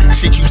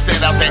 Shit you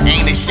said out there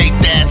ain't a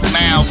shaped ass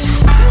mouth.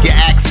 Your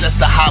access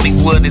to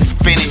Hollywood is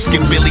finished.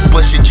 Give Billy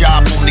Bush a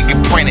job on the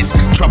apprentice.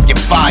 Trump, you're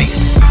fired.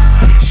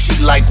 She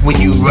like when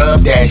you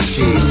rub that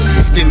shit.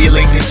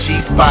 Stimulate the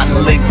G-spot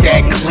and lick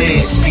that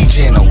clit. Be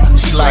gentle.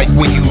 She like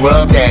when you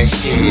rub that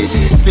shit.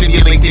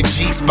 Stimulate the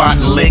G-spot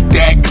and lick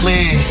that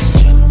clit.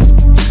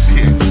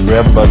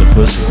 Grab by the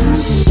pussy.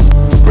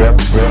 Grab by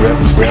the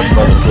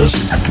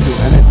pussy.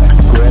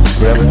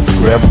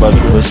 Grab by the pussy. Grab by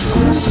the pussy.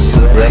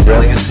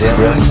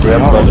 Grab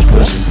by the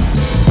pussy.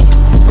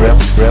 Grab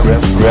by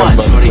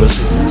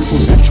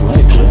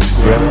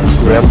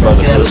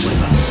the pussy.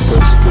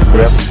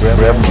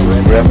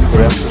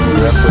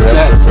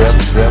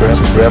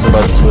 Grab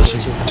by the pussy.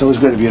 It's always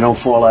good if you don't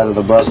fall out of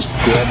the bus.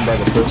 Grab by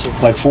the pussy.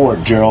 Like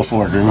Ford, Gerald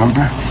Ford,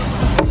 remember?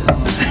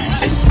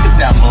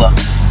 Down below.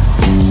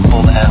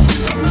 Pull the hell.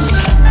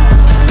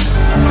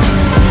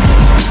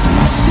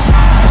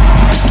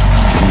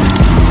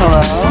 Hello,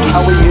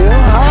 how are you?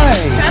 Hi.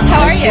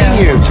 How are nice you?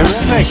 Seeing you.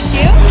 Terrific.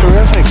 You?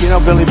 Terrific. You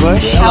know Billy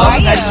Bush? How are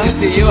you? Nice to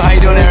see you. How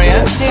you doing,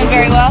 Ariane? Doing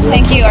very well,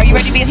 thank you. Are you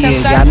ready to be a soap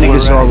star? Y'all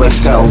niggas already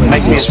know.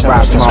 Make me a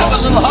spot small.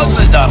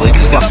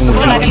 Fucking with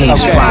We're not gonna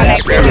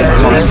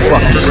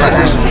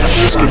Okay.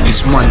 This could be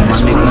some money,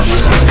 my nigga.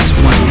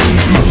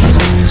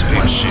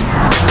 Big shit.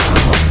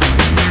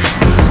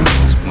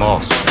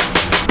 Moss.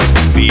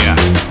 B.I.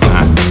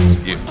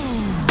 Yeah.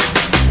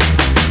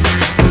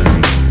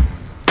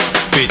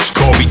 Bitch,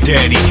 call me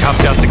daddy.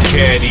 Hopped out the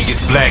caddy.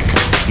 It's black.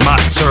 My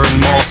turn,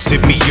 Moss.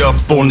 Hit me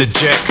up on the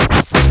jack.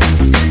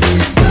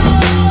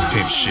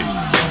 Pimp shit.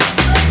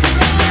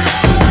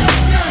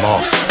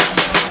 Moss.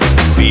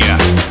 B.I.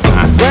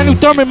 Brand new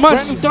THERMAN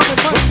MUnSiN.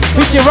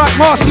 Featuring Rock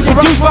Moss.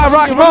 Produced by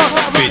Rock Moss.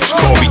 Bitch,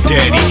 call me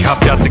daddy.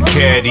 Hopped out the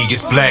caddy.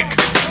 It's black.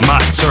 My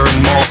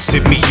turn, Moss.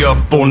 Hit me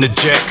up on the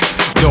jack.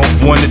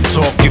 Don't wanna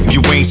talk if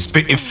you ain't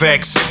spitting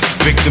facts.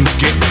 Victims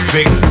get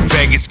evicted,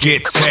 faggots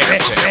get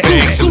taxed.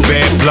 Bags of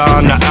bad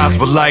blonde, her eyes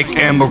were like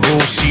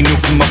emerald. She knew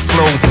from my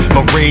flow,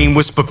 my reign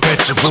was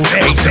perpetual.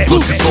 Ate the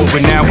pussy for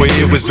an hour,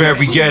 it was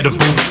very edible.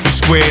 You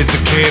squares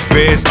and Care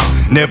Bears,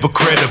 never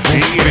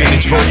credible.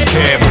 Vintage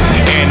vocab,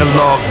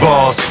 analog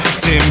bars.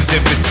 Tim's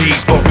and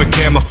fatigues, bumping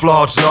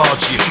camouflage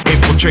large.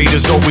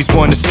 Infiltrators always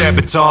wanna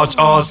sabotage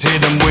ours. Hit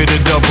them with a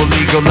double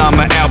eagle, I'm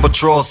an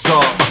albatross.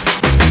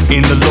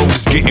 In the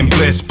Lotus, getting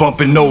blessed,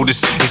 bumping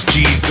notice. It's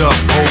G's up,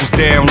 hoes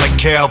down like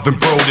Calvin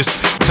Brodus.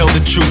 Tell the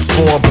truth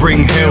before I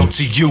bring hell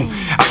to you.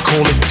 I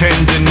call it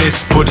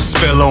tenderness, put a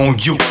spell on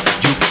you.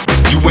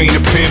 You ain't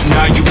a pimp,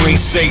 now you ain't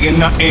saying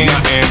nothing.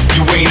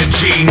 You ain't a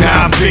G,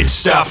 nah, bitch,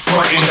 stop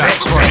frontin'.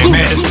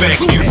 Matter of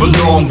fact, you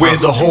belong where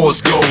the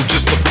whores go.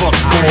 Just a fuck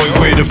boy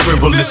with a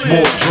frivolous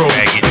wardrobe.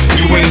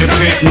 You ain't a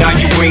pimp, now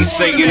you ain't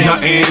saying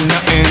nothing.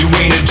 You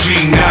ain't a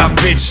G, nah,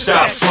 bitch,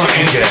 stop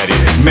frontin'.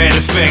 Matter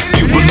of fact,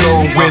 you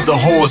belong where the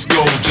whores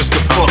go. Just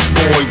a fuck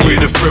boy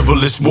with a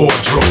frivolous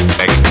wardrobe.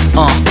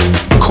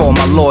 Call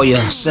my lawyer,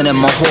 send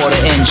him a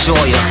order,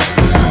 enjoy ya.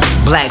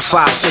 Black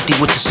 550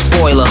 with the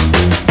spoiler.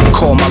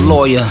 Call my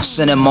lawyer,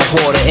 send him a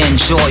order,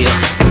 enjoy ya.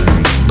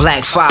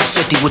 Black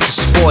 550 with the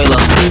spoiler.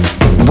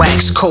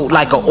 Wax coat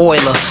like a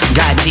oiler.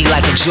 Got D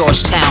like a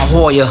Georgetown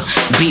Hoyer.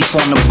 Beef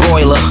on the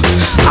broiler.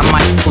 I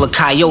might pull a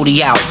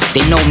coyote out,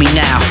 they know me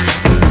now.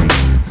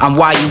 I'm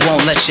why you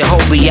won't let your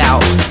hoe be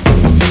out.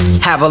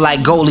 Have her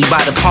like goalie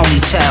by the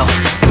ponytail.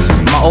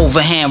 My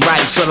overhand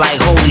right feel like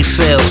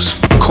Holyfields.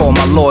 Call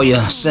my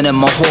lawyer, send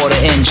him a order,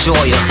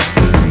 enjoy ya.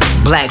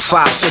 Black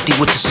 550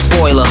 with the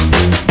spoiler.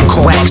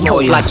 Call my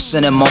lawyer,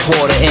 send him a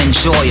order,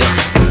 enjoy ya.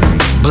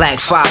 Black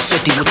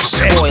 550 with the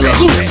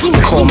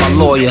spoiler. Call my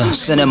lawyer,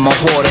 send him a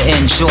order,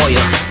 enjoy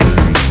ya.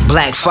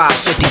 Black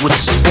 550 with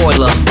the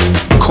spoiler.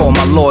 Call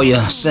my lawyer,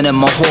 send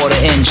him a order,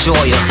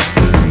 enjoy ya.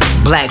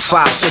 Black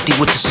 550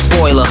 with the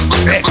spoiler.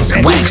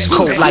 Wax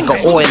coat like a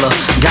oiler.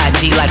 Got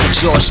D like a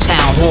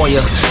Georgetown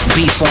Hoyer.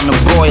 Beef on the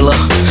broiler.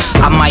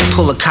 I might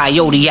pull a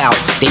coyote out,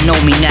 they know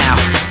me now.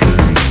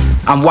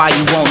 I'm why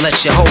you won't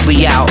let your hoe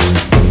be out.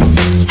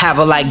 Have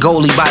her like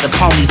goalie by the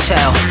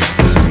ponytail.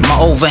 My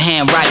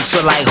overhand right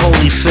feel like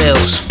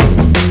Holyfields.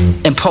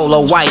 In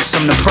polo whites,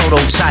 I'm the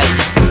prototype.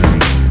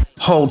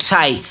 Hold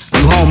tight,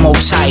 you homo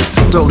type.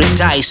 Throw the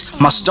dice,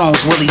 my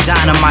stones Willie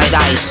Dynamite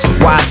ice.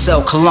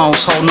 YSL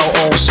colognes hold no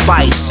Old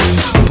Spice.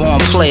 Born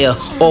player,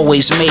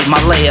 always made my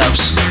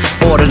layups.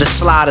 Order the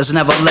sliders,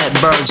 never let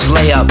birds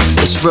lay up.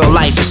 It's real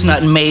life, it's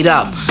nothing made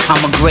up.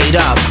 I'ma grade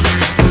up.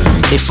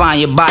 They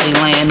find your body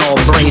laying all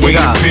braided you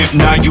ain't up. A pimp,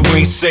 now you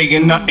ain't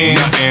saying nothing.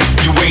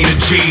 You ain't a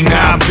G,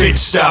 nah, bitch,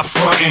 stop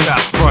frontin'.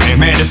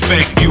 Matter of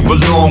fact, you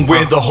belong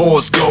where the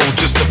whores go.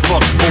 Just a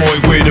fuck boy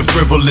with a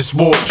frivolous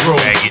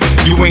wardrobe.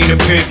 You ain't a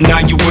pimp,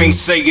 now you ain't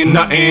saying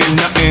nothing.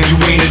 You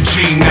ain't a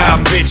G, nah,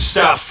 bitch,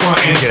 stop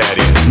frontin'. Get out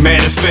of here.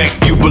 Matter of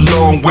fact, you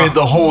belong where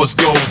the whores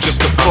go.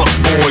 Just a fuck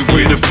boy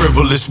with a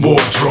frivolous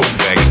wardrobe.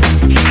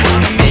 We're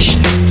on a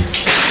mission.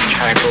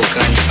 Try to go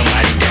gun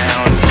somebody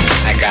down.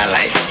 I got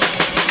like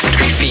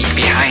 3 feet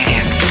behind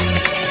him,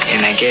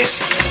 and I guess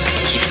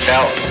he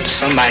felt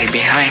somebody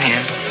behind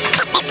him.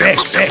 Then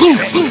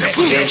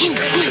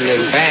to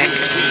look back,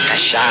 I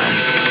shot him.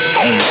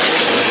 Boom.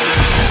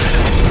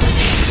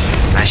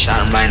 I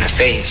shot him right in the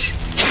face.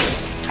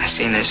 I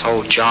seen his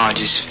whole jaw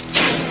just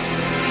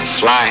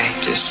fly.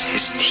 Just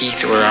his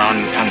teeth were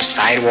on the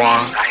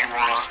sidewalk.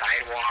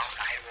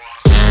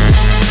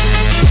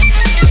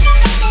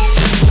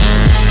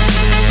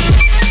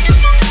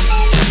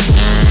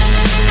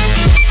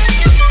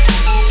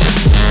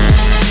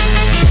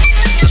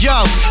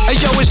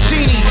 Yo, it's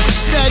Dini,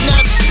 Staten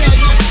Island.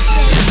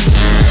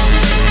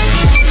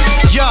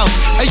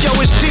 Yo,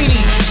 it's Dini,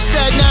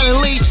 Staten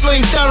Island lead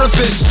sling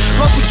therapist.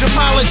 Local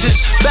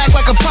gemologist, back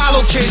like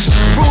Apollo kids.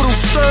 Brutal,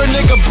 stir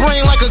nigga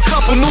brain like a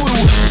cup of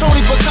noodle.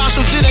 Tony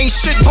Picasso did ain't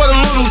shit but a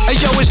little.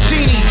 Yo, it's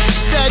Dini,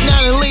 Staten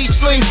Island lead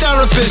sling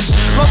therapist.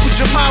 Local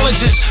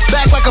gemologist,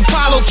 back like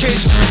Apollo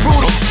kids.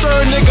 Brutal,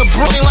 stir nigga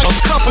brain like a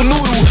cup of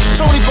noodle.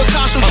 Tony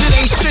Picasso did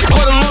ain't shit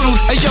but a little.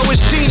 Yo,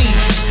 it's Dini,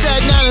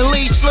 Staten Island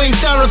lead sling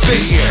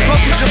therapist.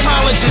 Local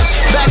gemologist,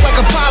 back like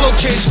Apollo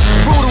kids.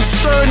 Brutal,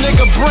 stir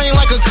nigga brain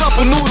like a cup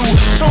of noodle.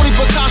 Tony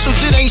Picasso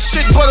did ain't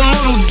shit but a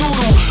little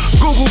doodle.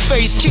 Google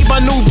face, keep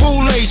my new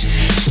boo lace.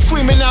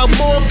 Screaming out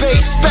more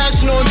bass,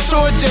 spazzing on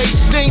tour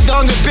dates. Ding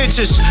donging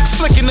bitches,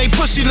 flicking they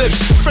pussy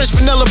lips. Fresh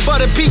vanilla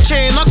butter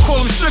pecan, I call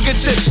them sugar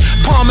tips.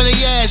 Palm in they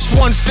ass,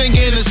 one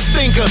finger in a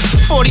stinker.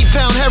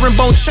 40-pound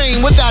herringbone chain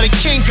without a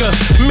kinker.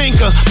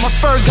 Minka, my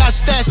fur got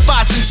stat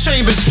spots and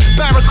chambers.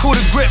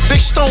 Barracuda grip,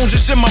 big stones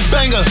is in my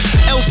banger.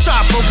 El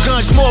Chapo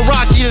guns, more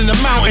rocky than the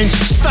mountains.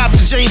 Stop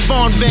the James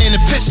Bond van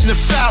and piss in the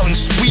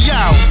fountains. We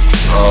out.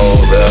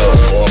 Oh,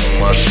 therefore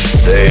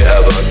must they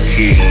have a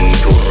king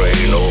to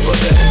reign over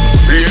them.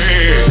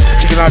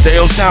 Checking out the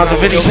ill sounds of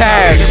Vinnie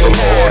Paz.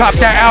 Cop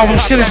that album,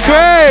 shit is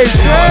crazy.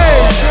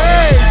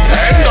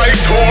 And I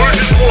told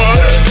his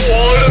words to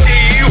all of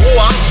ye who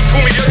ask to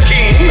me a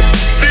king.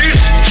 This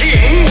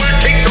king will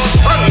take your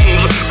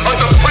sons and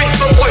appoint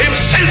them for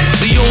himself.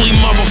 The only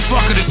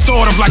motherfucker that's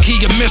thought of like he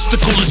a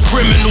mystical is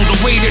criminal. The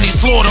way that he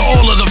slaughter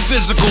all of the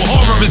physical.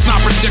 Horror is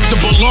not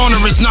predictable.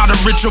 Honor is not a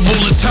ritual.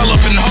 It's hell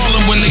up in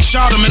Harlem when they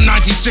shot him in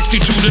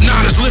 1962. The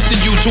nines lifted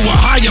you to a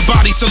higher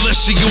body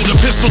celestial. The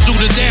pistol do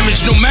the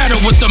damage no matter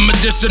what the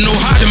medicinal.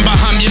 Hiding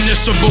behind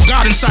municipal.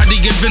 God inside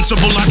the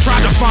invincible. I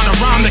tried to find a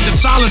rhyme that could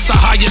silence the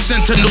higher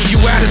sentinel. You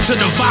added to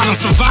the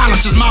violence. The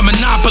violence is my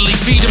monopoly.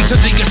 Feed him to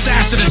the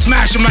assassin and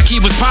smash him like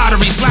he was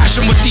pottery. Slash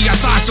him with the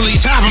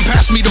isosceles. Have him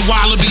pass me the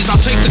wallabies.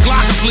 I'll take the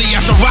Glock and flee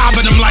after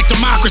robbing him like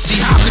democracy.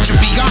 How could you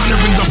be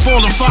honoring the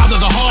fallen father,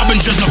 the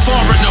harbinger, the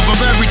foreigner of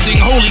everything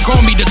holy?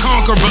 Call me the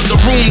conqueror, the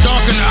room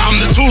darkener. I'm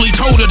the Thule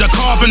Toter, the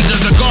carpenter,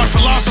 the god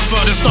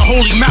philosopher. That's the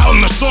holy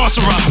mountain, the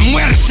sorcerer.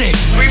 Muerte.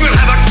 We will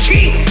have a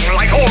king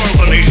like all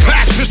the nations.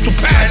 Back pistol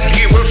pass. And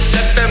he will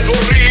set them to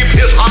reap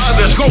his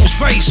harvest.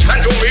 Ghostface.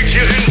 And to make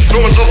his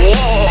instruments of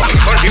war.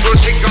 And he will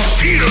take your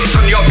fields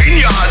and your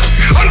vineyards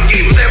and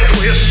give them to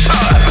his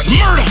son. It's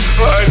murder.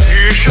 And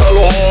ye shall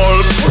all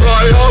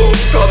cry out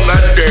on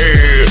that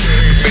day.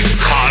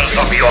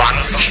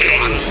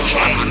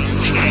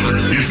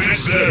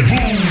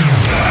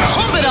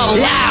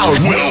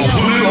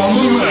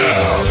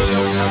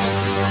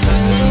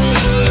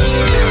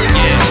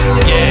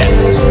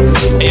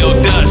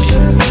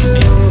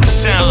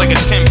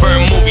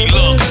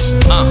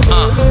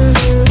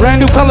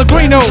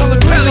 Pellegrino.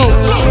 Adrenaline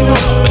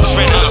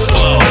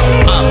flow.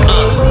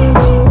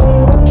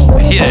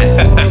 Yeah.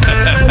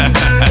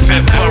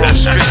 Fifth borough,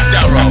 spit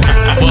thorough.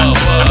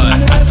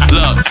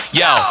 Look,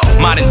 yo,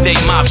 modern day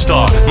mob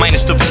star,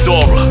 minus the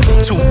fedora.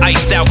 2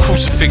 iced out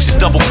crucifixes,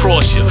 double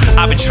cross you.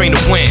 I've been trained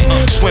to win,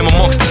 swim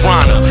amongst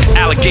piranha,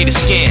 alligator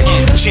skin,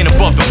 chin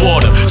above the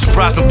water.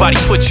 Surprised nobody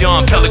put you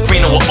on,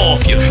 Pellegrino will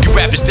off you. You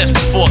rappers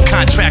desperate for a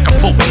contract, I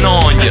put one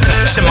on you.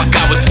 Send my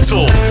guy with the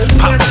tool,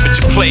 pop up at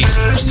your place.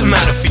 What's the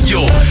matter for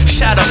you?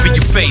 Shot up in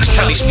your face,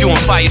 Kelly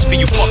spewing fires for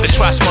you. Fucker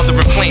try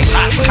smothering flames.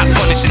 Hot, cop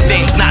punishing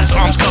dames, knots,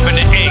 arms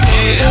covered in ink.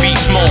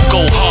 Beast mode,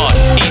 go hard,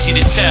 easy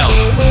to tell.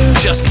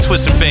 Just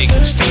twist and bake,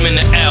 steam in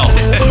the L.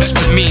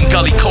 Spit mean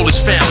gully, cold is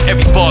found.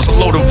 Every bar's a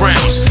load of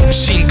rounds.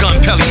 Machine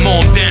gun, Pelly,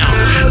 mow him down.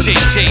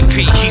 JJP,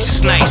 he's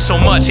just nice so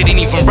much it ain't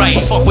even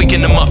right. Fuck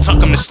waking him up,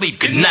 tuck him to sleep,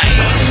 good night.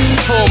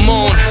 Full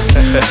moon,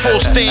 full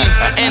steam,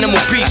 animal,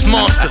 beast,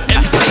 monster,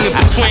 everything in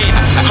between.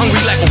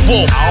 Hungry like a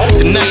wolf,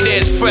 the night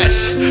air's fresh.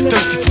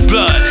 Thirsty for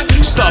blood,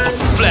 starving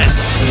for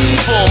flesh.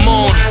 Full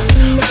moon,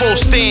 full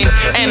steam,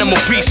 animal,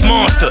 beast,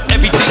 monster,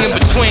 everything in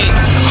between.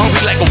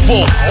 Hungry like a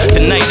wolf,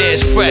 the night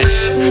air's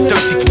fresh.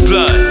 Thirsty for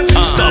blood,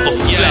 starving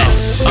for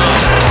flesh.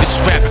 This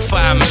rapid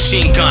fire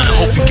machine gun, I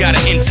hope you got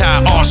an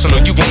entire arsenal,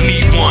 you gon'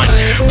 need one.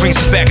 Brings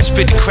it back and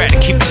spit the crack to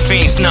keep the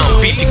fiends numb.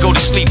 Beef, you go to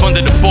sleep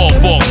under the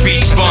boardwalk,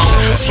 beach bum.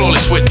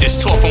 Flawless with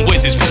this, taught from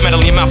wizards. Put metal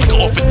in your mouth like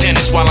an orphan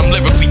dentist while I'm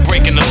lyrically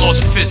breaking the laws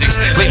of physics.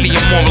 Lately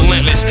I'm more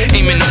relentless,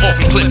 aiming the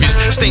orphan clippers.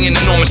 Staying in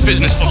enormous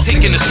business, fuck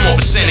taking a small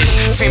percentage.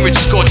 Fame rich,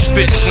 gorgeous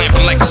bitches,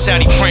 lamping like a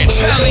Saudi prince.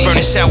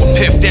 Burning sour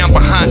piff down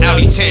behind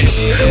Audi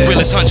tents.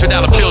 Realest $100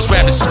 bills,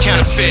 rappers is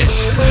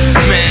counterfeits.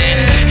 Man,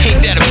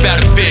 ain't that about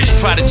a bitch?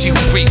 Prodigy who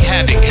wreak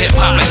havoc, hip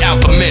hop like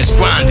alchemist,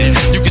 grinding.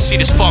 You can see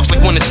the sparks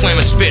like when the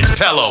slammer spits.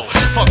 Pello,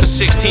 fuck a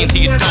 16 to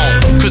your dome.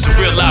 Cause a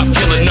real life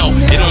killer, no,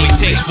 it only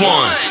takes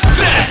one.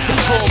 Blast,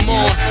 full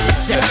moon,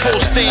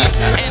 full steam,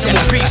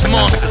 animal, beast,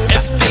 monster,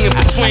 everything in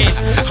between.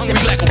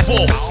 Hungry like a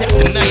wolf,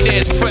 the night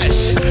air's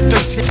fresh.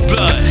 Thirsty for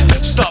blood,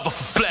 starving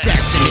for flesh.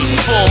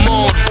 Full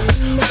moon,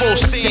 full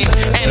steam,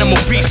 animal,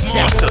 beast,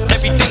 monster,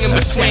 everything in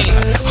between.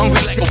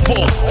 Hungry like a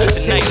wolf, the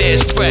night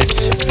air's fresh.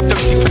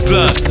 Thirsty for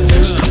blood.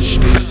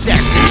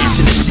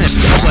 Assassination attempt,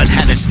 the blood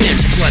had a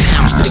stench.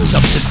 Bloodhounds picked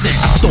up the scent,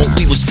 I thought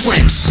we was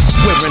friends.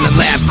 Wearing a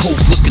lab coat,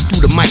 looking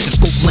through the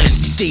microscope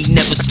lens. He say he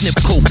never sniff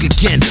coke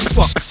again.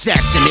 Fuck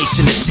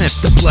assassination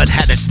attempt, the blood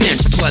had a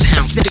stench.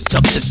 Bloodhounds picked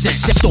up the scent,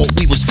 I thought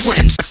we was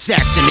friends.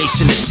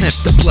 Assassination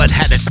attempt, the blood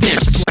had a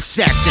stench.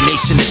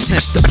 Assassination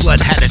attempt, the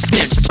blood had a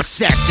stench.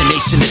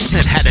 Assassination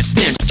attempt had a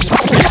stench.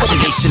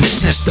 Assassination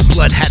attempt, the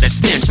blood had a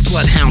stench.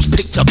 Bloodhounds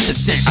picked up the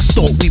scent, I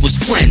thought we was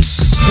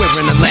friends.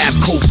 Wearing a lab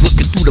coat,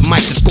 looking through the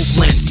microscope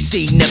lens. He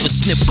say he never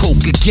sniff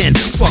coke again.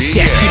 Fuck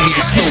that, give me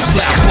the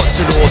snowplow, bust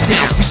it all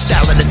down.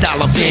 Freestyle in a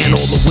dollar van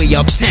all the way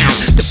uptown.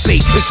 The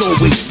bait is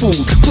always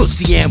food,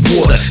 pussy and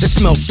water. It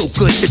smells so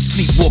good, it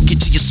sleepwalk you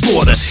to your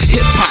slaughter.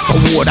 Hip hop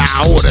award I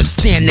order.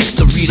 Stand next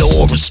to Rita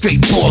Ora,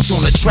 straight balls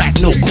on the track,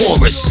 no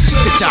chorus.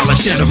 The Dollar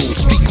General,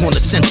 street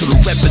corner central,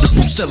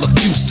 reputable. Sell a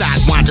few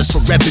sidewinders for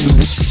revenue.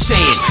 What you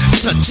saying?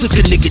 Took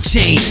a nigga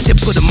chain, then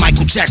put a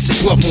Michael Jackson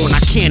glove on.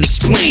 I can't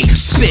explain.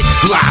 Spit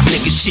live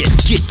nigga shit.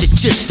 Get the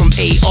gist from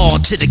AR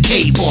to the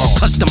K-bar.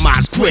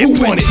 Customized grip. Who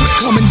want it?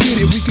 Come and get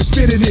it. We can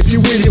spit it if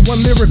you win it.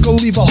 One lyric will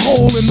leave a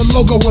hole in the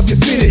logo of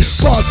your fitted.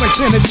 Bars like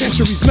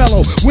penitentiaries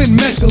mellow. Win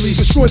mentally.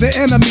 Destroy the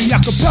enemy.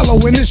 Acapello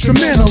and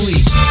instrumentally.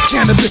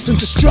 Cannabis and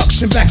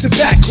destruction back to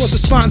back. Cause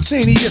a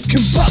spontaneous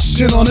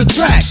combustion on the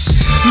track.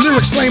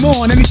 Lyrics flame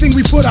on. Anything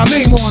we put our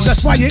name on.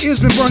 That's why your ears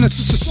been burning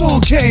since the song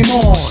came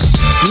on.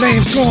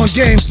 Lames gone,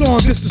 games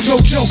on. This is no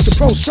joke. The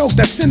pros choke.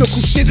 That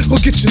cynical shit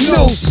will get your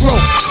nose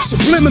broke.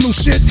 Subliminal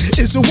shit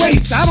is a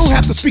waste. I don't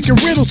have to speak in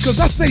riddles cause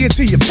I say it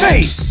to your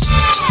face.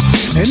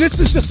 And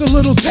this is just a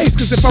little taste,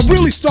 cause if I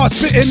really start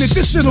spitting it,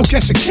 this shit'll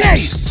catch a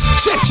case.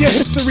 Check your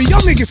history,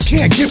 y'all niggas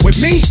can't get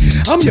with me.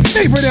 I'm your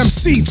favorite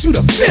MC to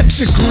the 5th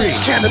degree.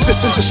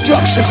 Cannabis and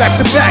destruction back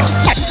to back.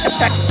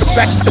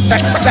 Back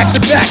to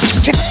back.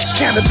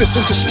 Cannabis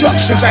and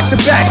destruction back to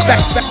back.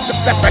 Back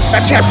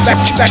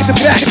to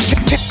back.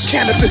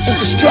 Cannabis and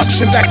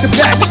destruction back to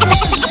back.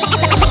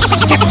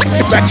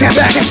 Back to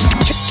back.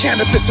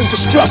 Cannabis and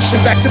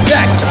destruction back to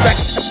back.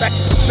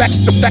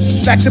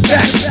 Back to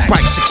back.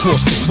 Spikes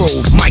across the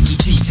road. Mikey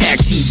D tag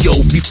team, yo.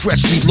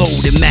 Refresh,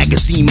 reload in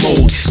magazine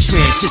mode.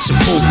 Transition,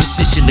 pole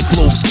position, the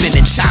globe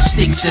spinning.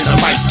 Chopsticks in a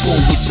rice bowl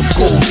with some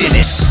gold in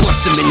it.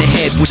 Bust him in the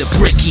head with a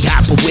brick. He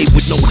hop away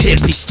with no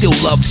hip. He still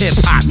love hip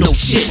hop, no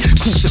shit.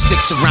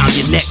 Crucifix around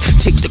your neck.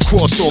 Take the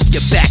cross off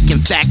your back.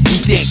 In fact, we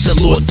thank the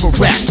Lord for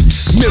rap.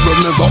 Mirror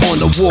on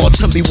the wall,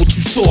 tell me what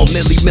you saw.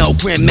 Millie Mel,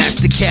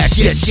 Grandmaster Cash,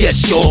 yes,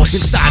 y'all.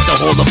 Inside the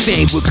Hall of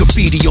Fame with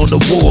graffiti on the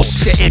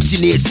walls. The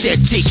engineer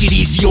said, take it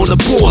easy on the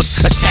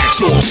boards.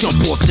 Attack doors, jump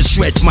off the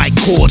shred mic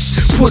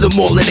cords. Put them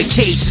all in a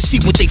cage to see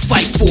what they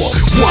fight for.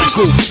 1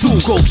 goes, 2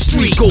 goes,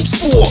 3 goes,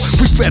 4.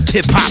 We rep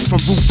hip-hop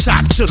from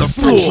rooftop to the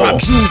floor. I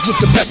drop jewels with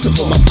the best of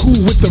them, I'm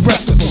cool with the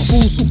rest of them.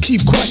 Fools who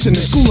keep questioning,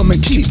 school them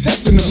and keep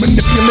testing them.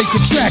 Manipulate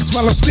the tracks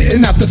while I'm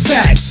spitting out the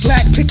facts.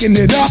 Slack picking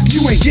it up,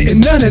 you ain't getting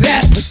none of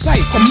that.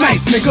 Precise, I'm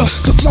nice, nigga.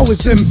 The flow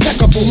is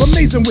impeccable,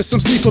 amazing with some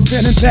sleeper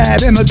pen and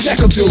pad and a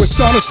checker do. It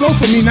started slow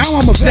for me, now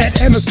I'm a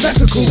vet and a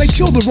spectacle. They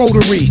killed the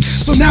rotary,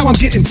 so now I'm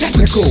getting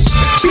technical.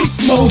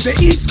 Beast mode, the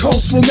East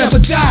Coast will never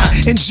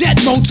die. In jet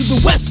mode to the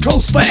West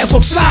Coast, forever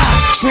fly.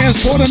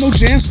 Transporter, no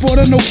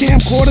transporter, no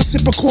camcorder.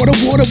 Sip a quart of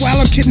water while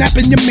I'm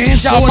kidnapping your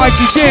man's daughter.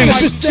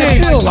 Cannabis said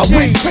ill, I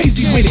went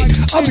crazy with it.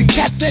 Other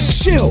cats said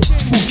chill,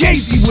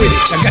 fugazi with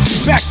it. I got you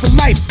back for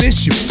life,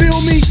 bitch, you feel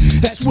me?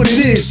 That's what it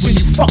is when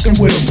you fucking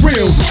with a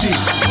real G.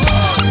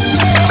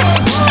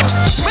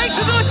 Make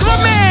the noise for my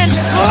man,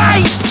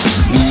 Slice.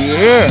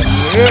 Yeah.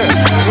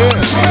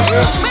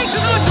 Make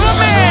the noise for my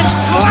man,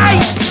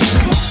 Slice.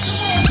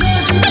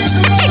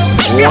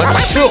 1, 2. Make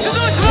the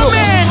noise for my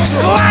man,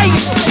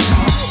 Slice.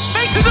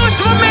 Make the noise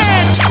for my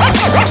man.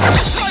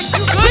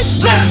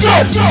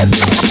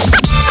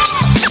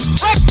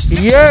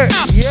 Yeah.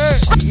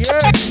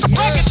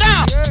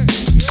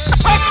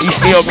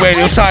 East New York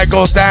Radio, that's how it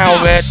goes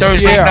down, man.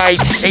 Thursday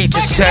nights, 8 to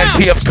 10,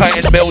 PF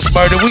Cuttin, Mills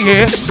Murder. We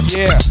here.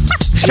 Yeah.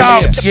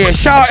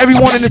 Shout out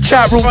everyone in the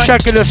chat room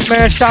checking us,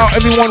 man. Shout out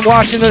everyone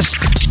watching us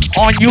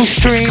on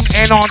Ustream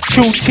and on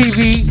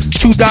TV,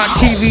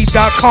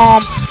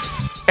 2.tv.com.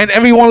 And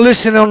everyone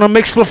listening on the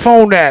Mixler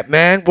phone app,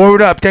 man.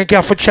 Word up. Thank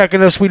y'all for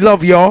checking us. We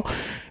love y'all.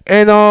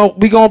 And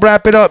we gonna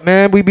wrap it up,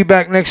 man. We be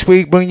back next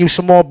week bringing you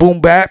some more boom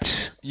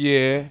baps.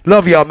 Yeah.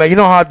 Love y'all, man. You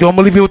know how I do. I'm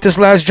gonna leave you with this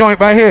last joint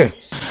right here.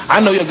 I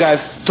know you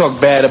guys talk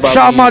bad about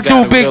Shout me. out my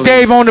dude Big really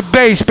Dave on the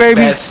bass, baby.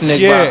 Bad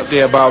snake out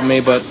there about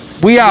me, but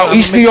we out.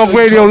 East New York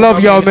Radio. Love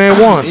y'all, man.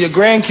 One. Your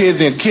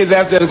grandkids and kids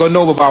after that are gonna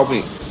know about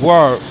me.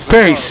 Word.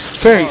 Peace.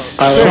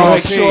 I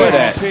make sure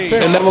that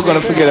they're never gonna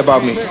forget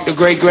about me. The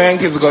great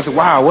grandkids are gonna say,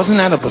 "Wow, wasn't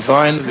that a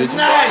bizarre individual?"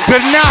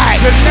 Good night.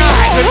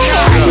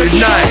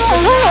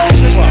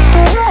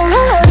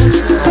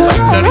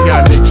 None of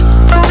y'all niggas.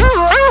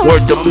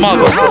 Word the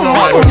mother.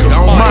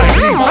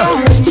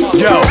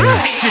 Yo,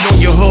 shit on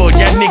your hood.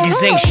 Y'all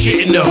niggas ain't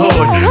shit in the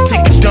hood.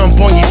 Take a dump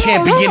on your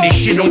champion and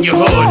shit on your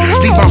hood.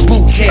 Leave my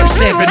boot camp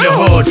stamp in the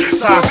hood.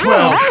 Size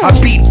 12. I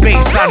beat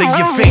bass out of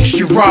your face,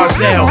 you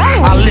Rozelle.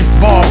 I lift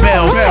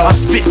barbells. I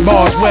spit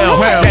bars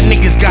well. That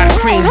niggas got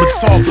cream but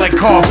soft like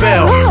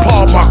Carvel.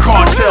 Paul my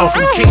cartel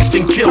from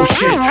Kingston kill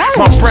shit.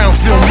 My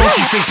Brownsville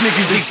monkey face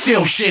niggas, they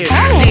steal shit.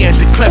 Yeah,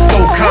 the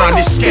klepto con,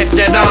 this scat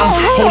that I'm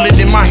holding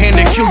in my hand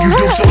to kill you,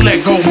 dude, so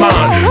let go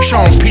mine.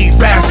 Sean P.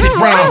 Bastard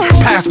rhyme,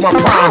 past my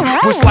prime.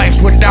 What's life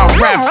without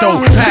rap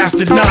though? Past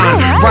the 9,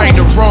 right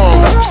or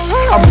wrong?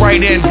 I'm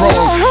right and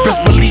wrong.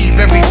 Best believe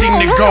everything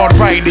that God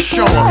right is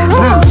shown.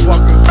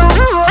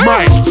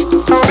 Mike.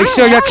 Make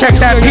sure y'all check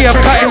that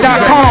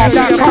pfcuttin.com.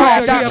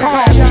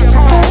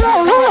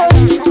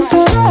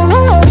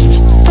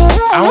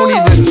 I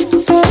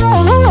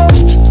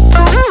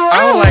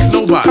don't like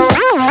nobody.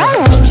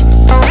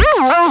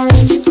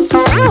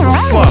 Give a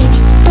fuck.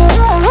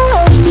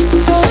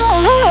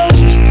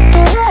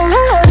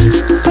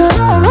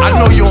 I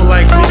know you don't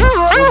like me.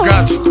 Who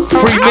got you?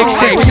 Free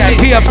mixtapes at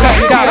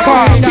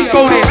pfcuttin.com. Just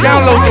go there,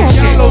 download this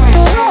shit.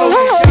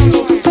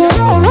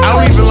 I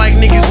don't even like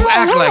niggas who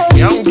act like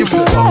me. I don't give a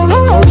fuck.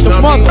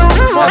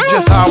 That's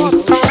just how I was.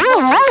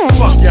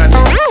 Fuck y'all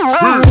niggas.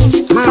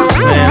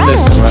 Man,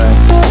 listen, right?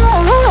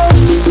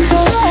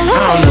 I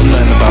don't know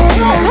nothing about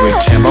being that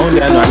rich champ. Only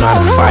I know how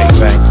to fight,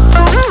 right?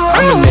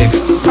 I'm a nigga,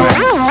 right?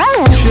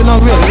 Shit, no,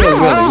 really.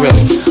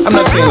 I'm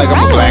not saying like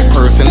I'm a black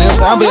person.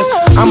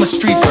 I'm a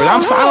street person.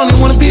 I don't even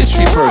want to be a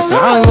street person.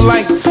 I don't even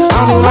like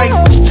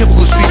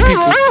typical street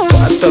people.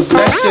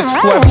 That's just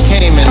who I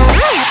became and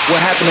what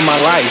happened in my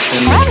life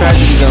and the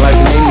tragedies in life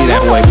made me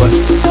that way. But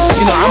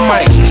I'm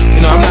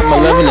not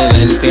malevolent or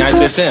anything. I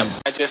just am.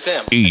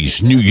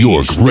 East New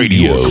York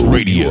Radio.